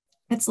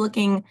 it's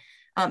looking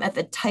at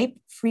the type,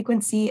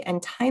 frequency,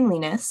 and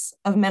timeliness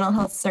of mental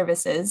health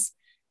services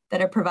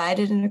that are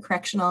provided in a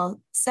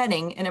correctional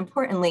setting, and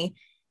importantly,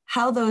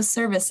 how those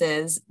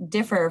services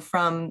differ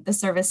from the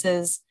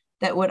services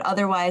that would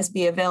otherwise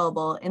be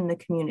available in the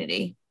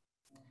community.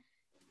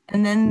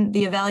 And then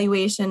the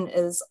evaluation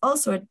is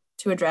also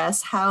to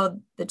address how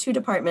the two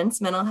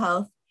departments, mental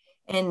health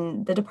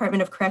and the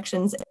Department of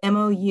Corrections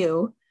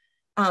MOU,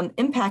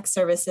 impact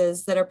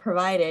services that are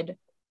provided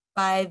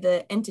by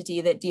the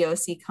entity that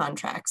DOC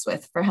contracts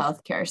with for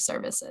healthcare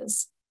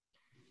services.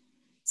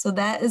 So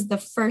that is the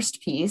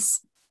first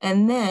piece.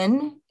 And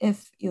then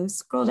if you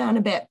scroll down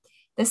a bit,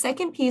 the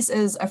second piece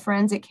is a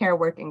forensic care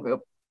working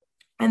group.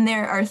 And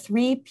there are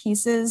three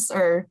pieces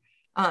or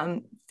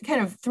kind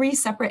of three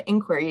separate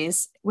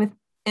inquiries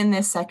within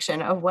this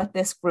section of what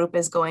this group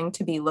is going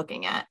to be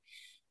looking at.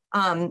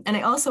 And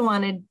I also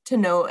wanted to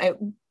know, it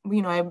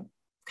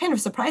kind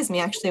of surprised me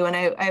actually when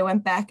I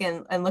went back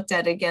and looked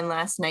at it again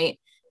last night,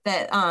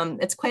 that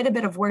it's quite a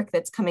bit of work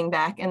that's coming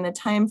back, and the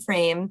time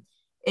frame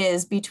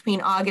is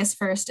between August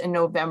 1st and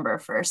November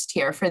 1st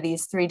here for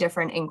these three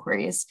different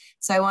inquiries.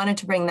 So I wanted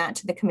to bring that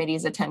to the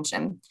committee's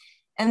attention.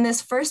 In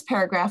this first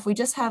paragraph, we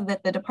just have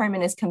that the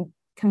department is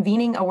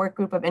convening a work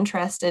group of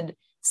interested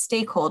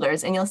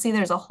stakeholders, and you'll see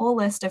there's a whole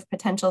list of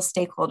potential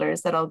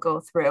stakeholders that I'll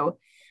go through.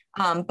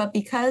 But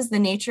because the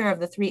nature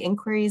of the three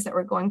inquiries that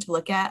we're going to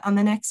look at on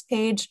the next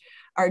page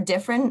are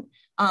different,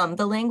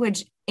 the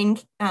language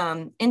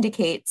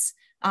indicates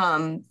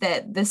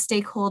that the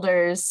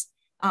stakeholders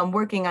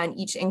working on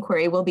each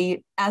inquiry will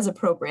be as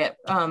appropriate.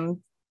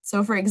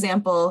 So for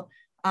example,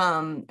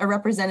 a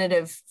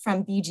representative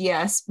from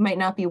BGS might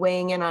not be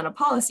weighing in on a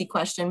policy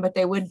question, but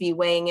they would be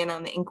weighing in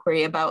on the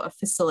inquiry about a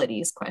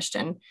facilities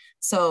question.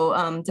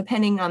 So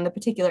depending on the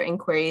particular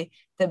inquiry,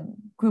 the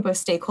group of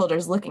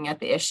stakeholders looking at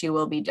the issue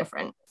will be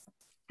different.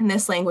 And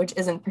this language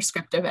isn't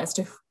prescriptive as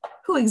to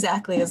who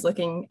exactly is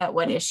looking at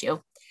what issue.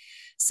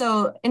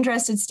 So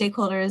interested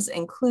stakeholders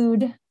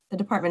include the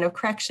Department of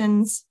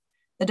Corrections,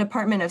 the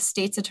Department of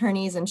State's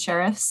Attorneys and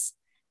Sheriffs,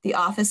 the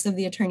Office of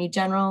the Attorney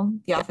General,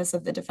 the Office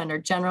of the Defender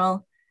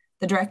General,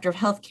 the Director of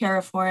Healthcare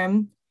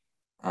Reform,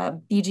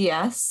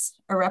 BGS,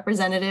 a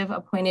representative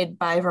appointed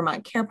by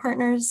Vermont Care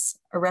Partners,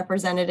 a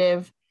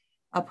representative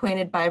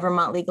appointed by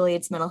Vermont Legal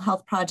Aid's Mental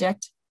Health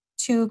Project,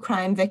 2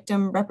 crime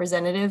victim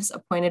representatives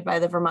appointed by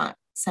the Vermont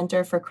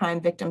Center for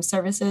Crime Victim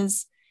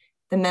Services,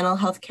 the Mental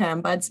Health Care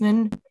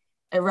Ombudsman,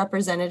 a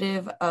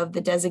representative of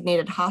the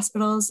designated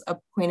hospitals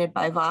appointed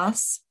by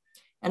VOS,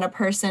 and a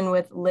person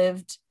with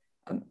lived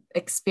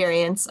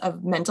experience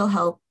of mental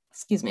health,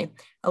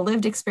 a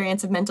lived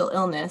experience of mental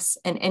illness,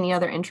 and any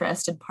other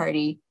interested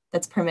party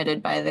that's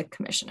permitted by the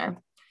commissioner.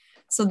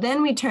 So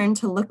then we turn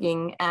to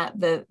looking at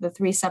the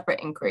 3 separate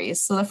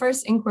inquiries. So the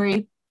first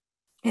inquiry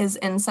is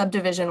in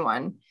subdivision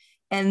 1.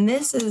 And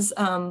this is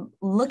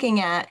looking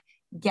at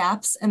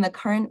gaps in the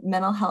current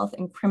mental health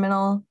and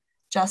criminal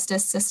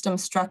justice system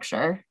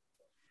structure,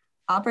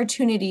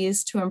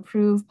 opportunities to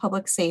improve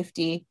public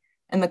safety,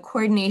 and the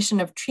coordination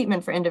of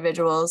treatment for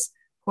individuals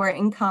who are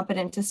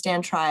incompetent to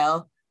stand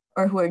trial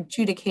or who are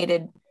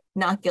adjudicated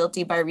not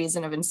guilty by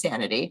reason of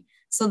insanity.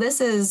 So this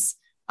is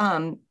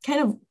kind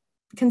of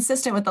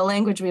consistent with the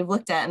language we've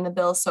looked at in the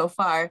bill so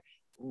far,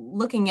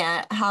 looking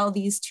at how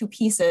these 2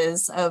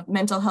 pieces of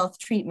mental health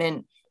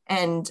treatment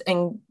and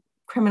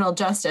criminal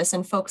justice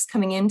and folks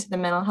coming into the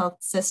mental health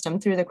system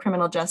through the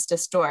criminal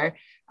justice door,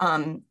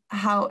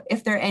 how,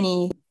 if there are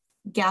any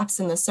gaps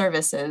in the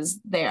services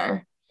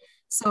there.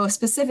 So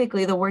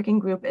specifically, the working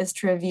group is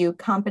to review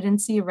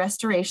competency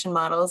restoration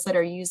models that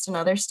are used in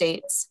other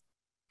states,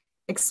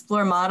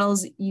 explore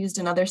models used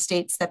in other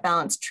states that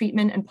balance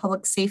treatment and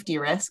public safety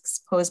risks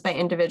posed by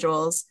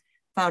individuals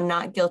found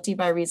not guilty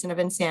by reason of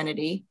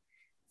insanity.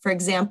 For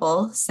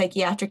example,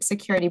 psychiatric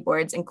security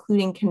boards,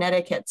 including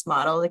Connecticut's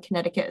model, the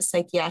Connecticut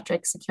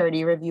Psychiatric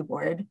Security Review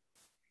Board,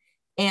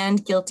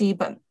 and guilty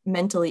but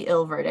mentally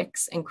ill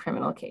verdicts in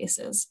criminal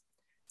cases.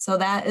 So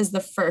that is the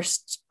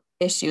first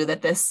issue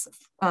that this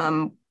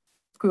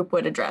group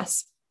would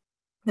address.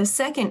 The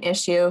second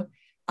issue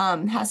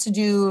has to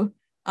do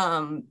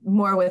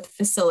more with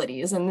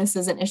facilities. And this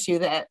is an issue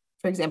that,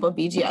 for example,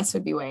 BGS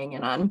would be weighing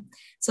in on.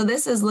 So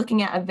this is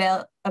looking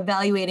at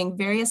evaluating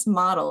various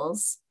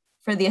models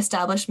for the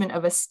establishment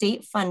of a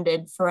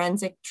state-funded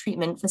forensic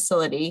treatment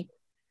facility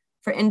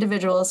for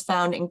individuals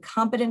found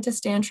incompetent to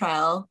stand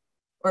trial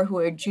or who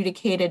are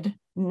adjudicated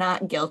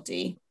not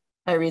guilty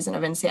by reason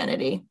of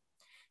insanity.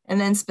 And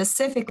then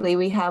specifically,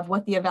 we have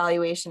what the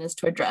evaluation is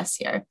to address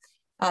here.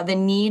 The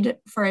need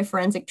for a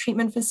forensic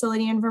treatment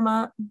facility in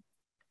Vermont,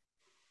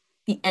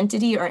 the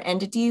entity or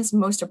entities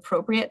most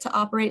appropriate to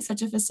operate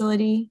such a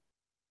facility,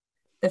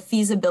 the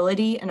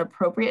feasibility and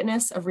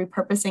appropriateness of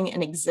repurposing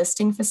an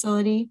existing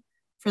facility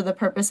for the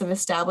purpose of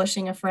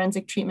establishing a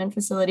forensic treatment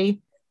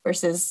facility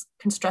versus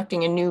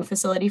constructing a new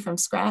facility from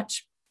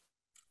scratch.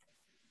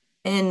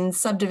 In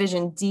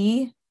subdivision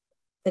D,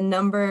 the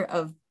number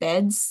of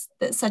beds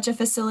that such a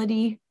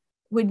facility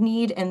would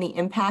need and the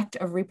impact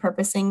of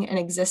repurposing an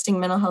existing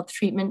mental health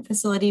treatment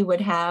facility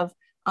would have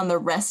on the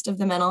rest of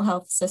the mental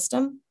health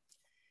system.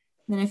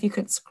 And then if you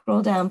could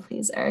scroll down,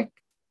 please, Eric.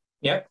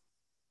 Yep.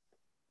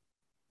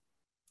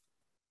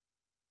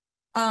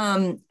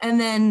 And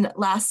then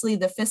lastly,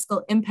 the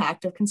fiscal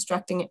impact of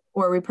constructing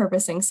or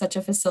repurposing such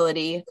a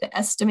facility, the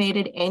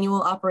estimated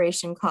annual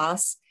operation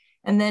costs,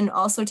 and then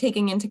also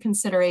taking into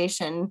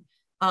consideration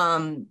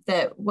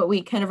that what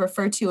we kind of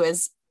refer to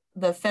as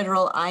the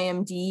federal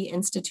IMD,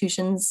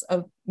 Institutions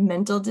of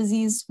Mental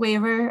Disease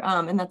Waiver,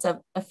 and that's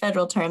a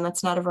federal term,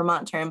 that's not a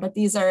Vermont term, but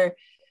these are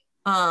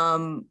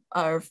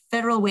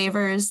federal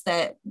waivers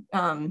that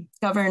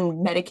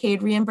govern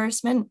Medicaid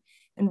reimbursement,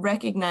 and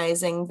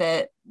recognizing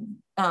that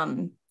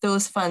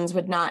those funds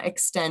would not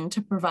extend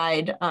to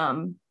provide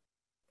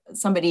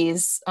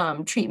somebody's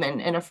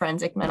treatment in a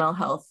forensic mental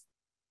health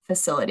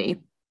facility.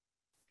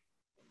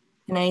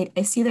 And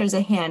I see there's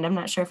a hand. I'm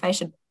not sure if I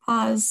should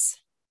pause.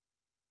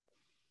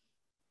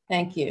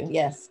 Thank you.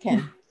 Yes,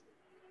 Ken.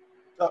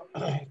 So,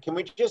 can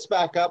we just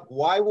back up?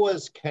 Why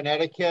was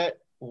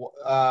Connecticut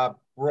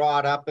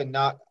brought up and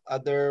not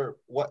other?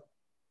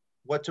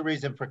 What's the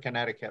reason for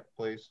Connecticut,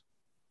 please?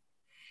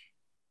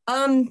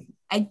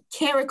 I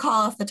can't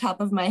recall off the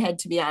top of my head,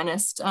 to be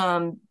honest.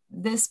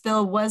 This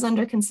bill was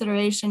under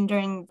consideration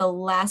during the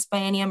last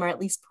biennium, or at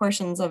least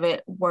portions of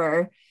it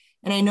were.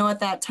 And I know at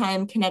that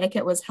time,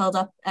 Connecticut was held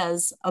up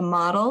as a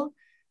model.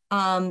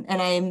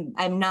 And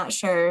I'm not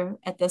sure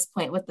at this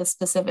point what the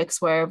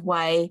specifics were of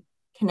why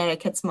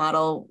Connecticut's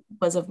model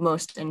was of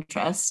most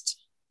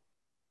interest.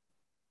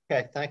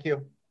 Okay, thank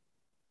you.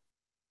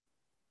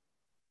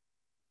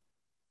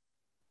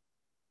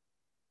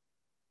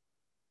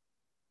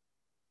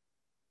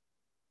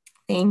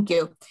 Thank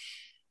you.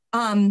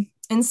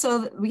 And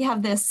so we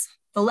have this,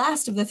 the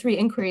last of the 3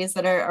 inquiries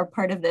that are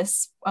part of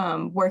this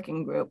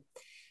working group.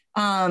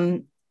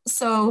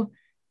 So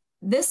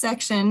this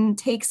section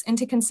takes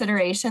into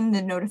consideration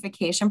the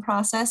notification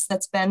process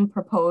that's been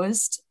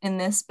proposed in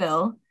this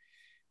bill.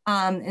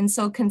 And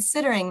so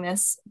considering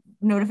this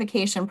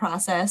notification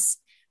process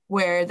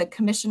where the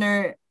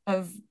commissioner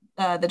of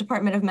the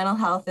Department of Mental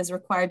Health is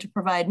required to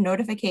provide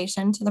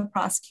notification to the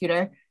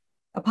prosecutor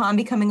upon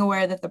becoming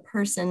aware that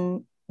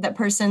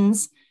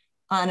persons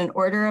on an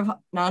order of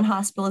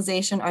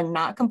non-hospitalization are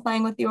not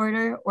complying with the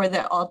order, or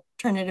that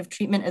alternative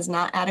treatment is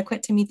not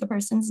adequate to meet the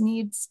person's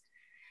needs.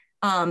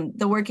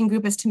 The working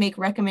group is to make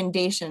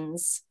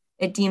recommendations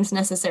it deems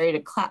necessary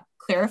to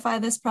clarify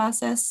this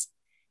process,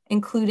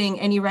 including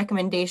any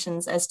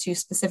recommendations as to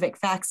specific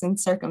facts and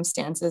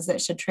circumstances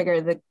that should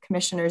trigger the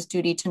commissioner's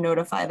duty to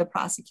notify the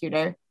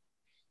prosecutor,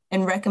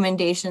 and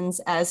recommendations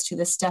as to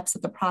the steps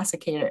that the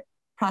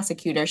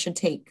prosecutor should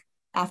take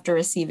after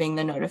receiving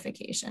the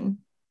notification.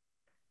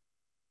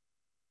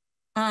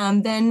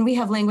 Then we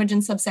have language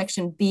in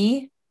subsection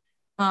B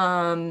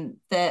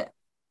that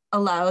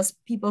allows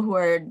people who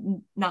are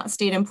not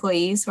state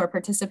employees who are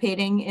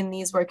participating in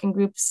these working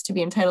groups to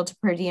be entitled to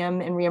per diem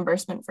and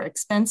reimbursement for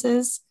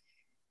expenses.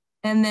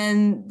 And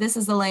then this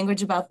is the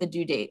language about the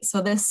due date.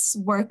 So this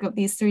work of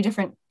these 3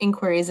 different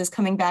inquiries is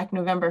coming back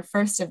November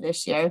 1st of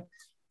this year.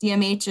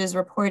 DMH is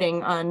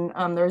reporting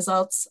on the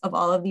results of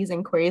all of these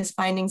inquiries,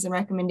 findings and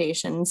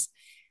recommendations.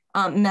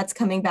 And that's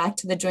coming back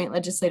to the Joint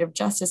Legislative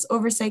Justice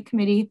Oversight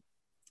Committee.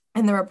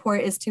 And the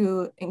report is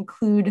to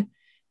include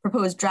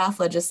proposed draft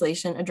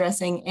legislation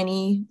addressing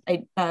any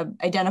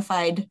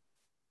identified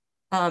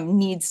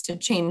needs to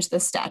change the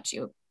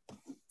statute.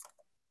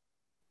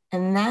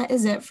 And that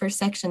is it for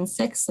section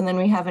 6. And then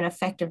we have an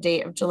effective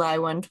date of July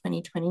 1,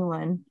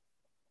 2021.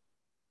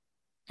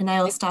 And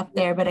I will stop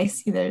there, but I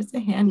see there's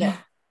a hand. Yeah.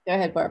 Go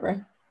ahead,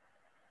 Barbara.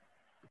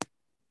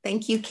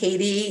 Thank you,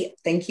 Katie.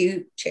 Thank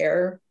you,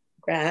 Chair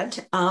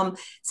Grad.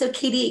 So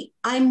Katie,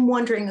 I'm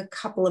wondering a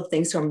couple of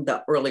things from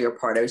the earlier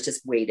part. I was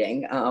just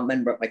waiting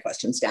and wrote my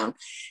questions down.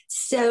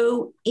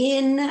 So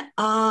in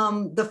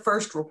the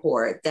first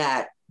report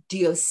that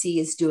DOC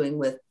is doing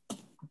with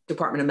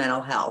Department of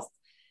Mental Health,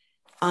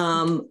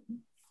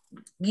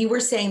 you were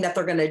saying that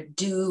they're going to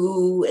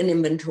do an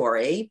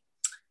inventory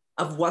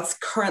of what's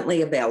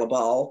currently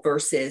available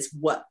versus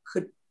what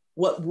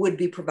would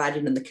be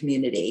provided in the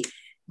community.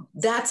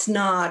 That's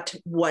not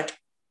what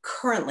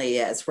currently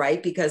is,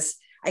 right? Because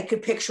I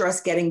could picture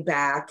us getting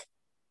back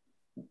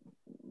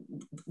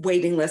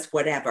waiting list,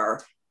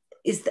 whatever.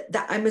 Is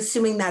that I'm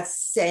assuming that's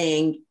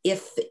saying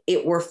if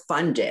it were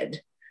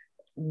funded,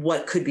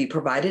 what could be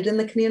provided in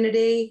the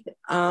community,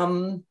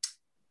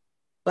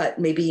 but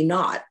maybe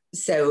not.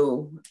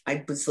 So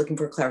I was looking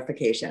for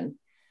clarification.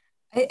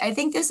 I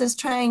think this is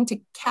trying to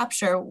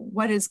capture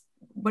what is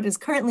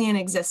currently in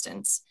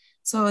existence.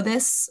 So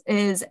this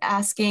is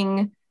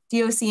asking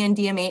DOC and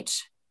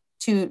DMH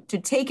to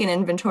take an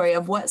inventory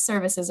of what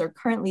services are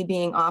currently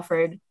being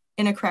offered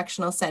in a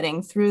correctional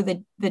setting through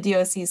the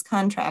DOC's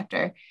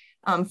contractor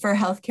for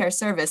healthcare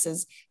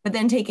services, but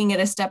then taking it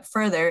a step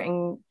further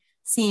and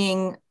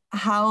seeing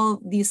how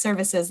these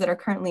services that are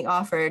currently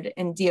offered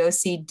in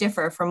DOC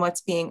differ from what's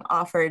being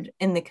offered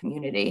in the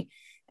community.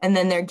 And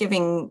then they're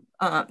giving,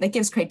 that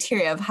gives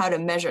criteria of how to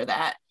measure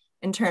that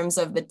in terms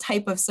of the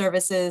type of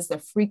services, the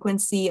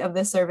frequency of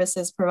the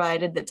services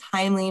provided, the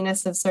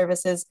timeliness of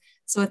services.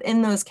 So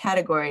within those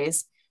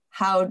categories,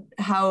 how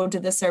do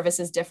the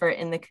services differ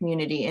in the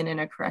community and in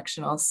a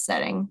correctional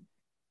setting?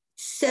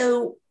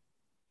 So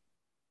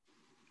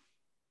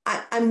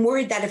I'm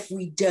worried that if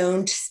we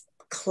don't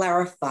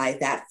clarify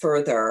that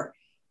further,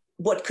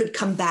 what could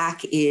come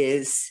back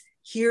is,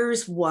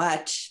 here's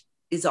what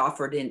is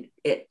offered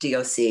at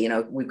DOC. You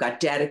know, we've got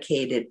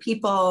dedicated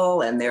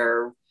people and they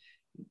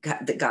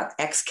got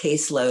X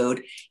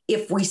caseload.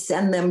 If we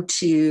send them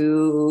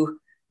to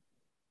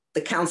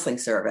the counseling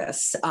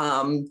service,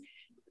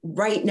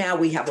 right now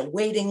we have a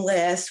waiting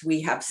list.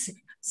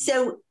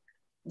 So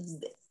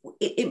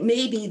it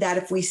may be that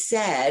if we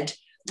said,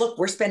 look,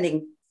 we're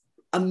spending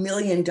 $1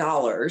 million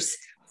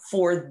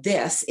for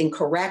this in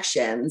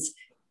corrections,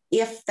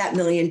 if that $1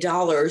 million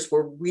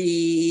were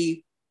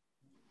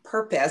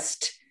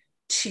repurposed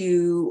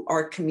to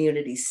our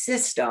community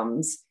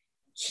systems,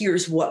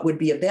 here's what would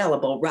be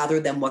available rather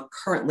than what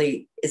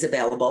currently is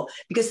available.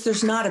 Because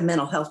there's not a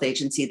mental health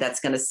agency that's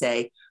going to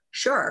say,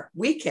 sure,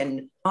 we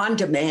can on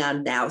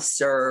demand now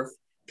serve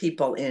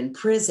people in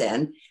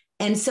prison.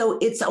 And so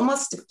it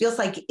feels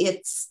like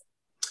it's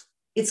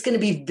going to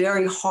be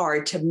very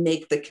hard to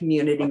make the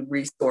community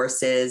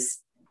resources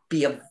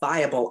be a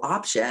viable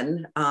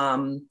option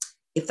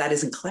if that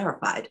isn't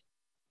clarified.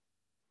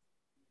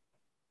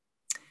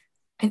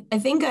 I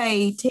think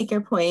I take your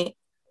point.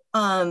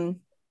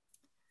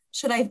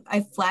 Should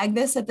I flag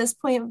this at this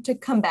point to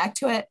come back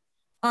to it?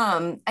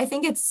 I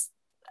think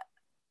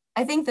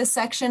the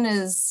section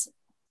is,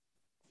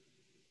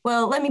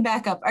 well, let me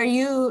back up.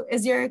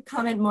 Is your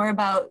comment more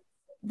about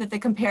that the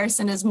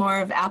comparison is more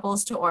of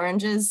apples to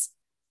oranges?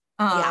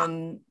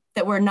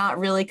 That we're not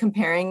really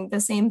comparing the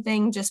same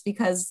thing just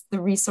because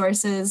the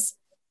resources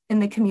in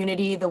the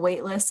community, the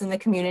wait lists in the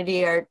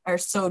community are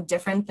so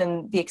different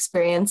than the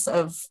experience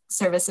of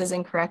services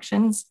in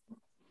corrections?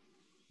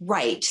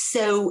 Right.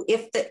 So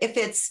if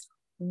it's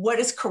what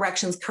is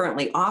corrections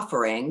currently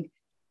offering,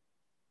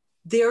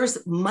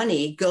 there's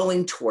money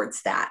going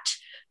towards that.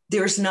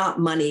 There's not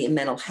money in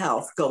mental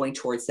health going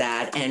towards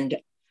that. And,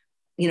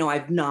 you know,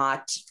 I've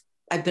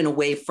been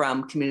away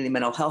from community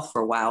mental health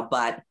for a while,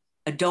 but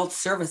adult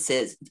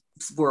services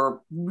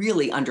were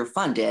really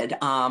underfunded.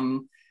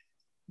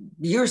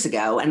 years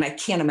ago, and I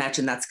can't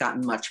imagine that's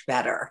gotten much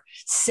better.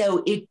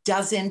 So it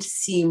doesn't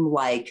seem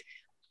like,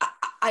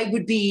 I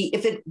would be,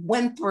 if it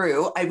went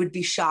through, I would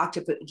be shocked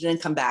if it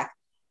didn't come back.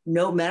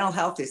 No, mental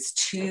health is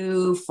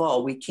too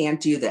full. We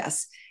can't do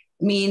this.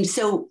 I mean,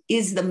 so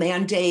is the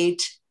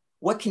mandate,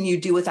 what can you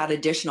do without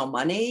additional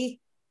money?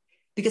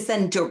 Because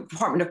then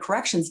Department of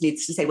Corrections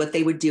needs to say what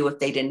they would do if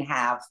they didn't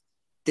have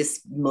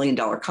this $1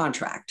 million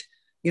contract.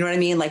 You know what I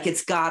mean? Like,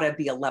 it's gotta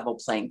be a level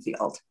playing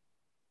field.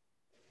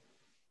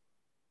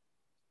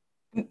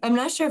 I'm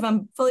not sure if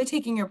I'm fully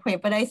taking your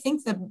point, but I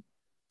think the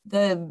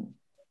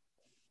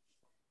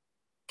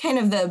kind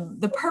of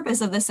the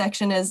purpose of this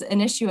section is an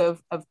issue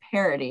of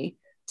parity,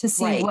 to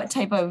see Right. what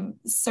type of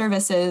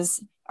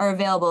services are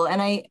available.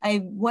 And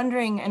I'm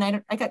wondering,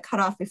 and I got cut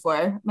off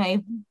before,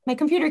 my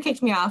computer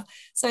kicked me off,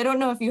 so I don't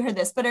know if you heard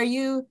this, but are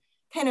you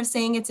kind of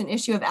saying it's an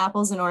issue of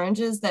apples and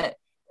oranges, that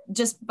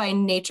just by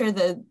nature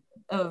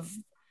of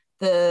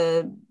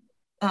the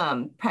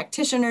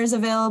practitioners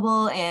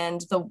available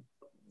and the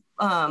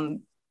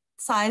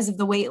size of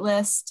the wait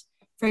list,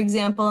 for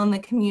example, in the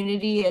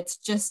community, it's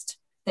just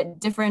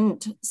that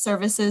different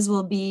services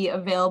will be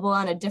available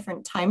on a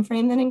different time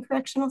frame than in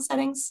correctional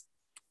settings?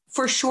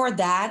 For sure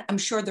that. I'm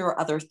sure there are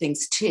other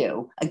things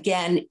too.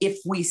 Again, if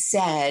we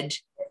said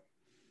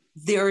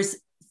there's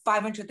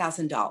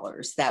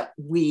 $500,000 that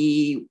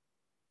we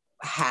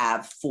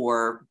have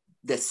for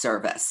this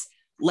service,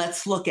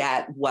 let's look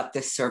at what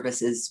this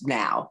service is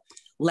now.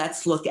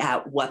 Let's look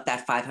at what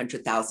that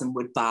 $500,000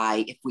 would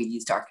buy if we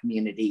used our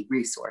community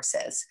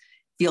resources.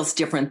 Feels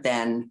different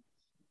than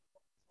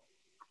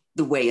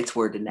the way it's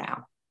worded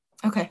now.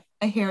 Okay,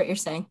 I hear what you're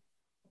saying.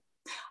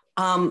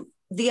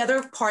 The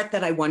other part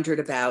that I wondered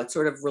about,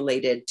 sort of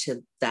related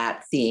to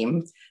that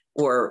theme,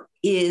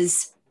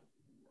 is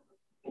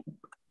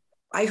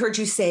I heard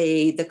you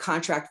say the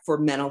contract for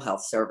mental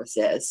health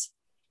services.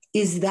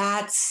 Is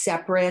that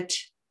separate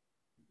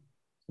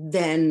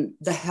than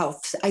the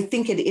health? I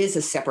think it is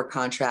a separate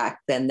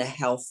contract than the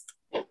health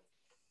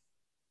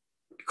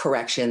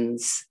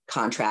corrections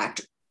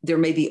contract. There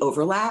may be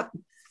overlap,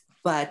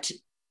 but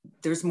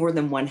there's more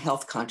than one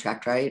health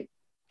contract, right?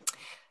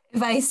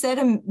 If I said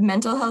a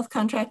mental health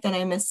contract, then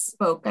I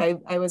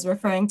misspoke. I was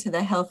referring to the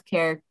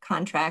healthcare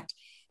contract.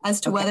 As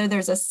to whether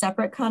there's a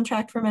separate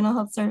contract for mental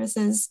health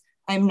services,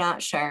 I'm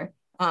not sure.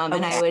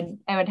 And I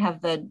would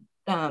have the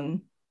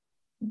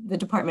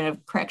Department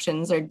of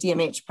Corrections, or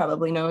DMH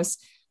probably knows,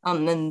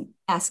 and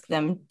ask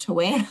them to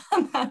weigh in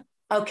on that.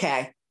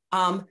 Okay.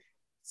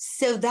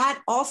 So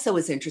that also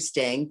is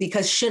interesting,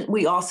 because shouldn't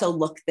we also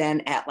look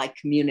then at like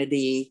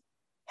community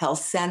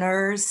health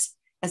centers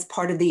as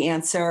part of the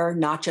answer,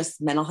 not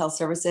just mental health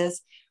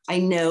services? I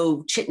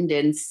know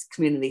Chittenden's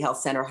Community Health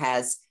Center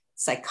has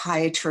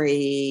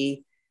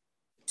psychiatry,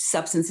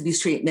 substance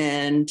abuse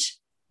treatment,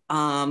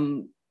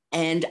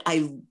 and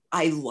I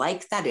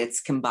like that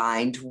it's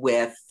combined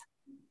with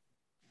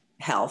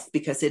health,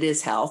 because it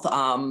is health.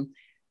 The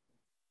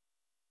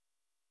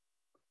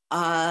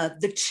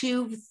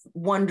two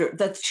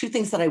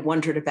things that I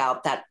wondered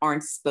about that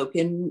aren't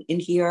spoken in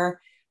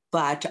here,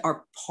 but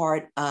are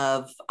part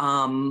of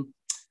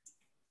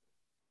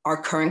our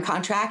current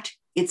contract,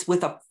 it's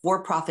with a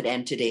for-profit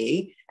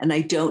entity. And I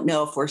don't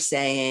know if we're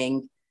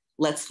saying,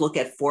 let's look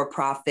at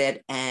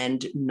for-profit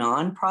and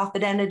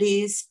non-profit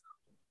entities.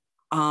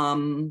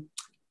 And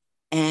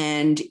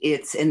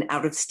it's an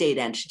out-of-state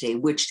entity,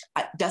 which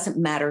doesn't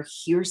matter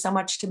here so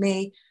much to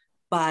me.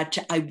 But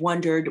I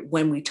wondered,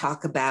 when we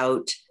talk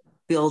about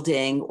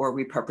building or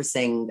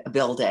repurposing a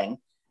building,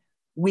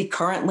 we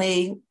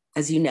currently,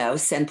 as you know,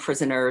 send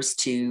prisoners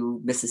to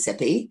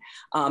Mississippi,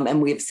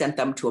 and we've sent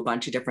them to a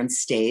bunch of different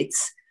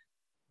states,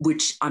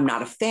 which I'm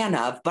not a fan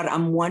of, but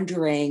I'm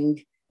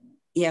wondering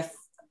if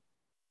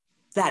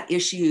that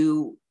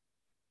issue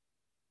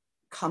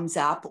comes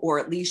up, or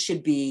at least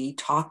should be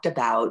talked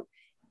about,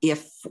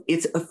 if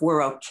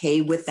we're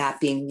okay with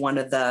that being one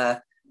of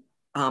the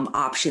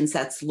options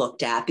that's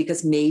looked at,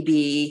 because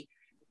maybe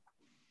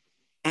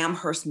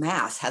Amherst,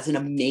 Mass has an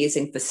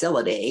amazing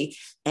facility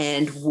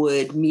and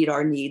would meet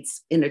our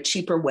needs in a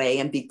cheaper way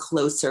and be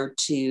closer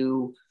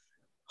to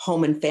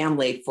home and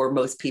family for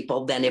most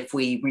people than if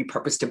we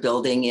repurposed a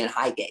building in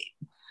Highgate.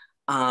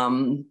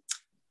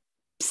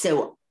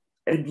 So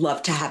I'd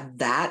love to have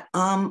that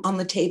on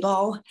the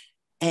table.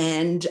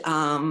 And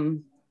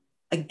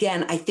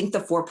again, I think the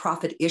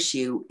for-profit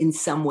issue in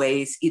some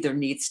ways either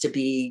needs to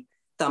be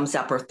thumbs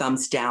up or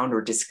thumbs down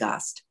or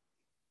discussed.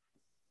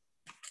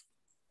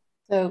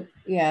 So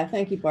yeah,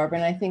 thank you, Barbara.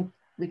 And I think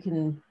we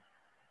can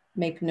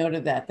make note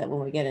of that when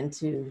we get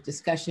into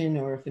discussion,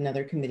 or if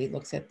another committee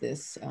looks at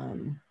this,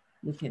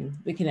 we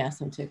can ask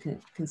them to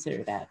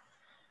consider that.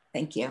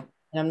 Thank you.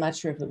 And I'm not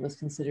sure if it was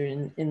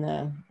considered in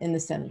the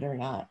Senate or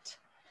not.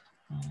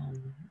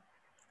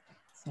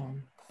 So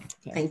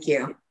okay. Thank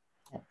you.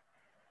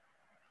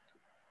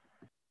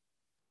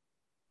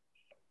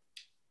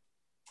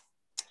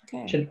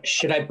 Okay.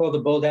 Should I pull the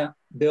bill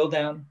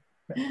down,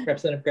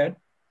 Representative Grad?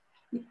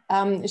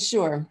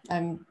 Sure.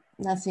 I'm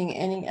not seeing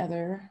any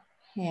other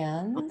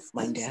hands.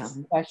 Mine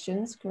down.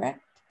 Questions,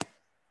 correct?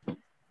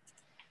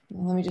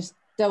 Let me just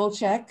double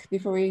check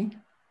before we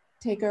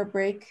take our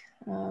break.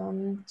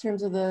 In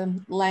terms of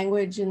the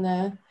language in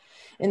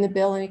the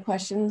bill, any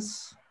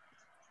questions?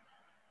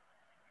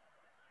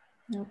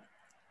 Nope.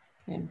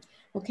 Okay.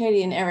 Well,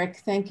 Katie and Eric,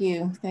 thank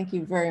you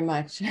very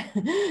much.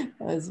 That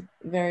was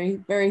very,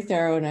 very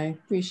thorough, and I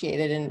appreciate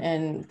it.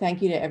 And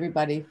thank you to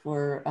everybody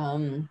for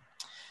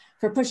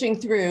pushing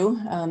through.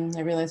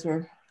 I realize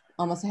we're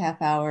almost a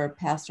half hour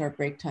past our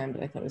break time,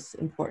 but I thought it was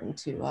important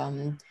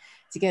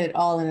to get it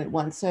all in at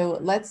once. So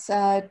let's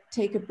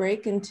take a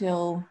break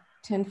until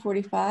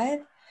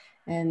 10:45,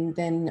 and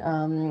then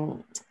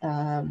we'll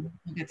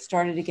get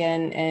started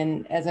again.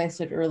 And as I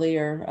said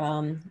earlier,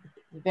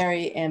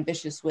 very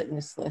ambitious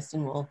witness list,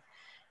 and we'll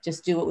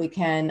just do what we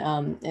can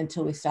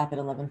until we stop at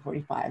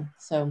 11:45.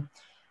 So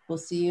we'll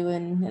see you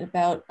in at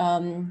about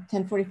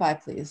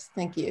 10:45, please.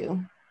 Thank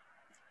you.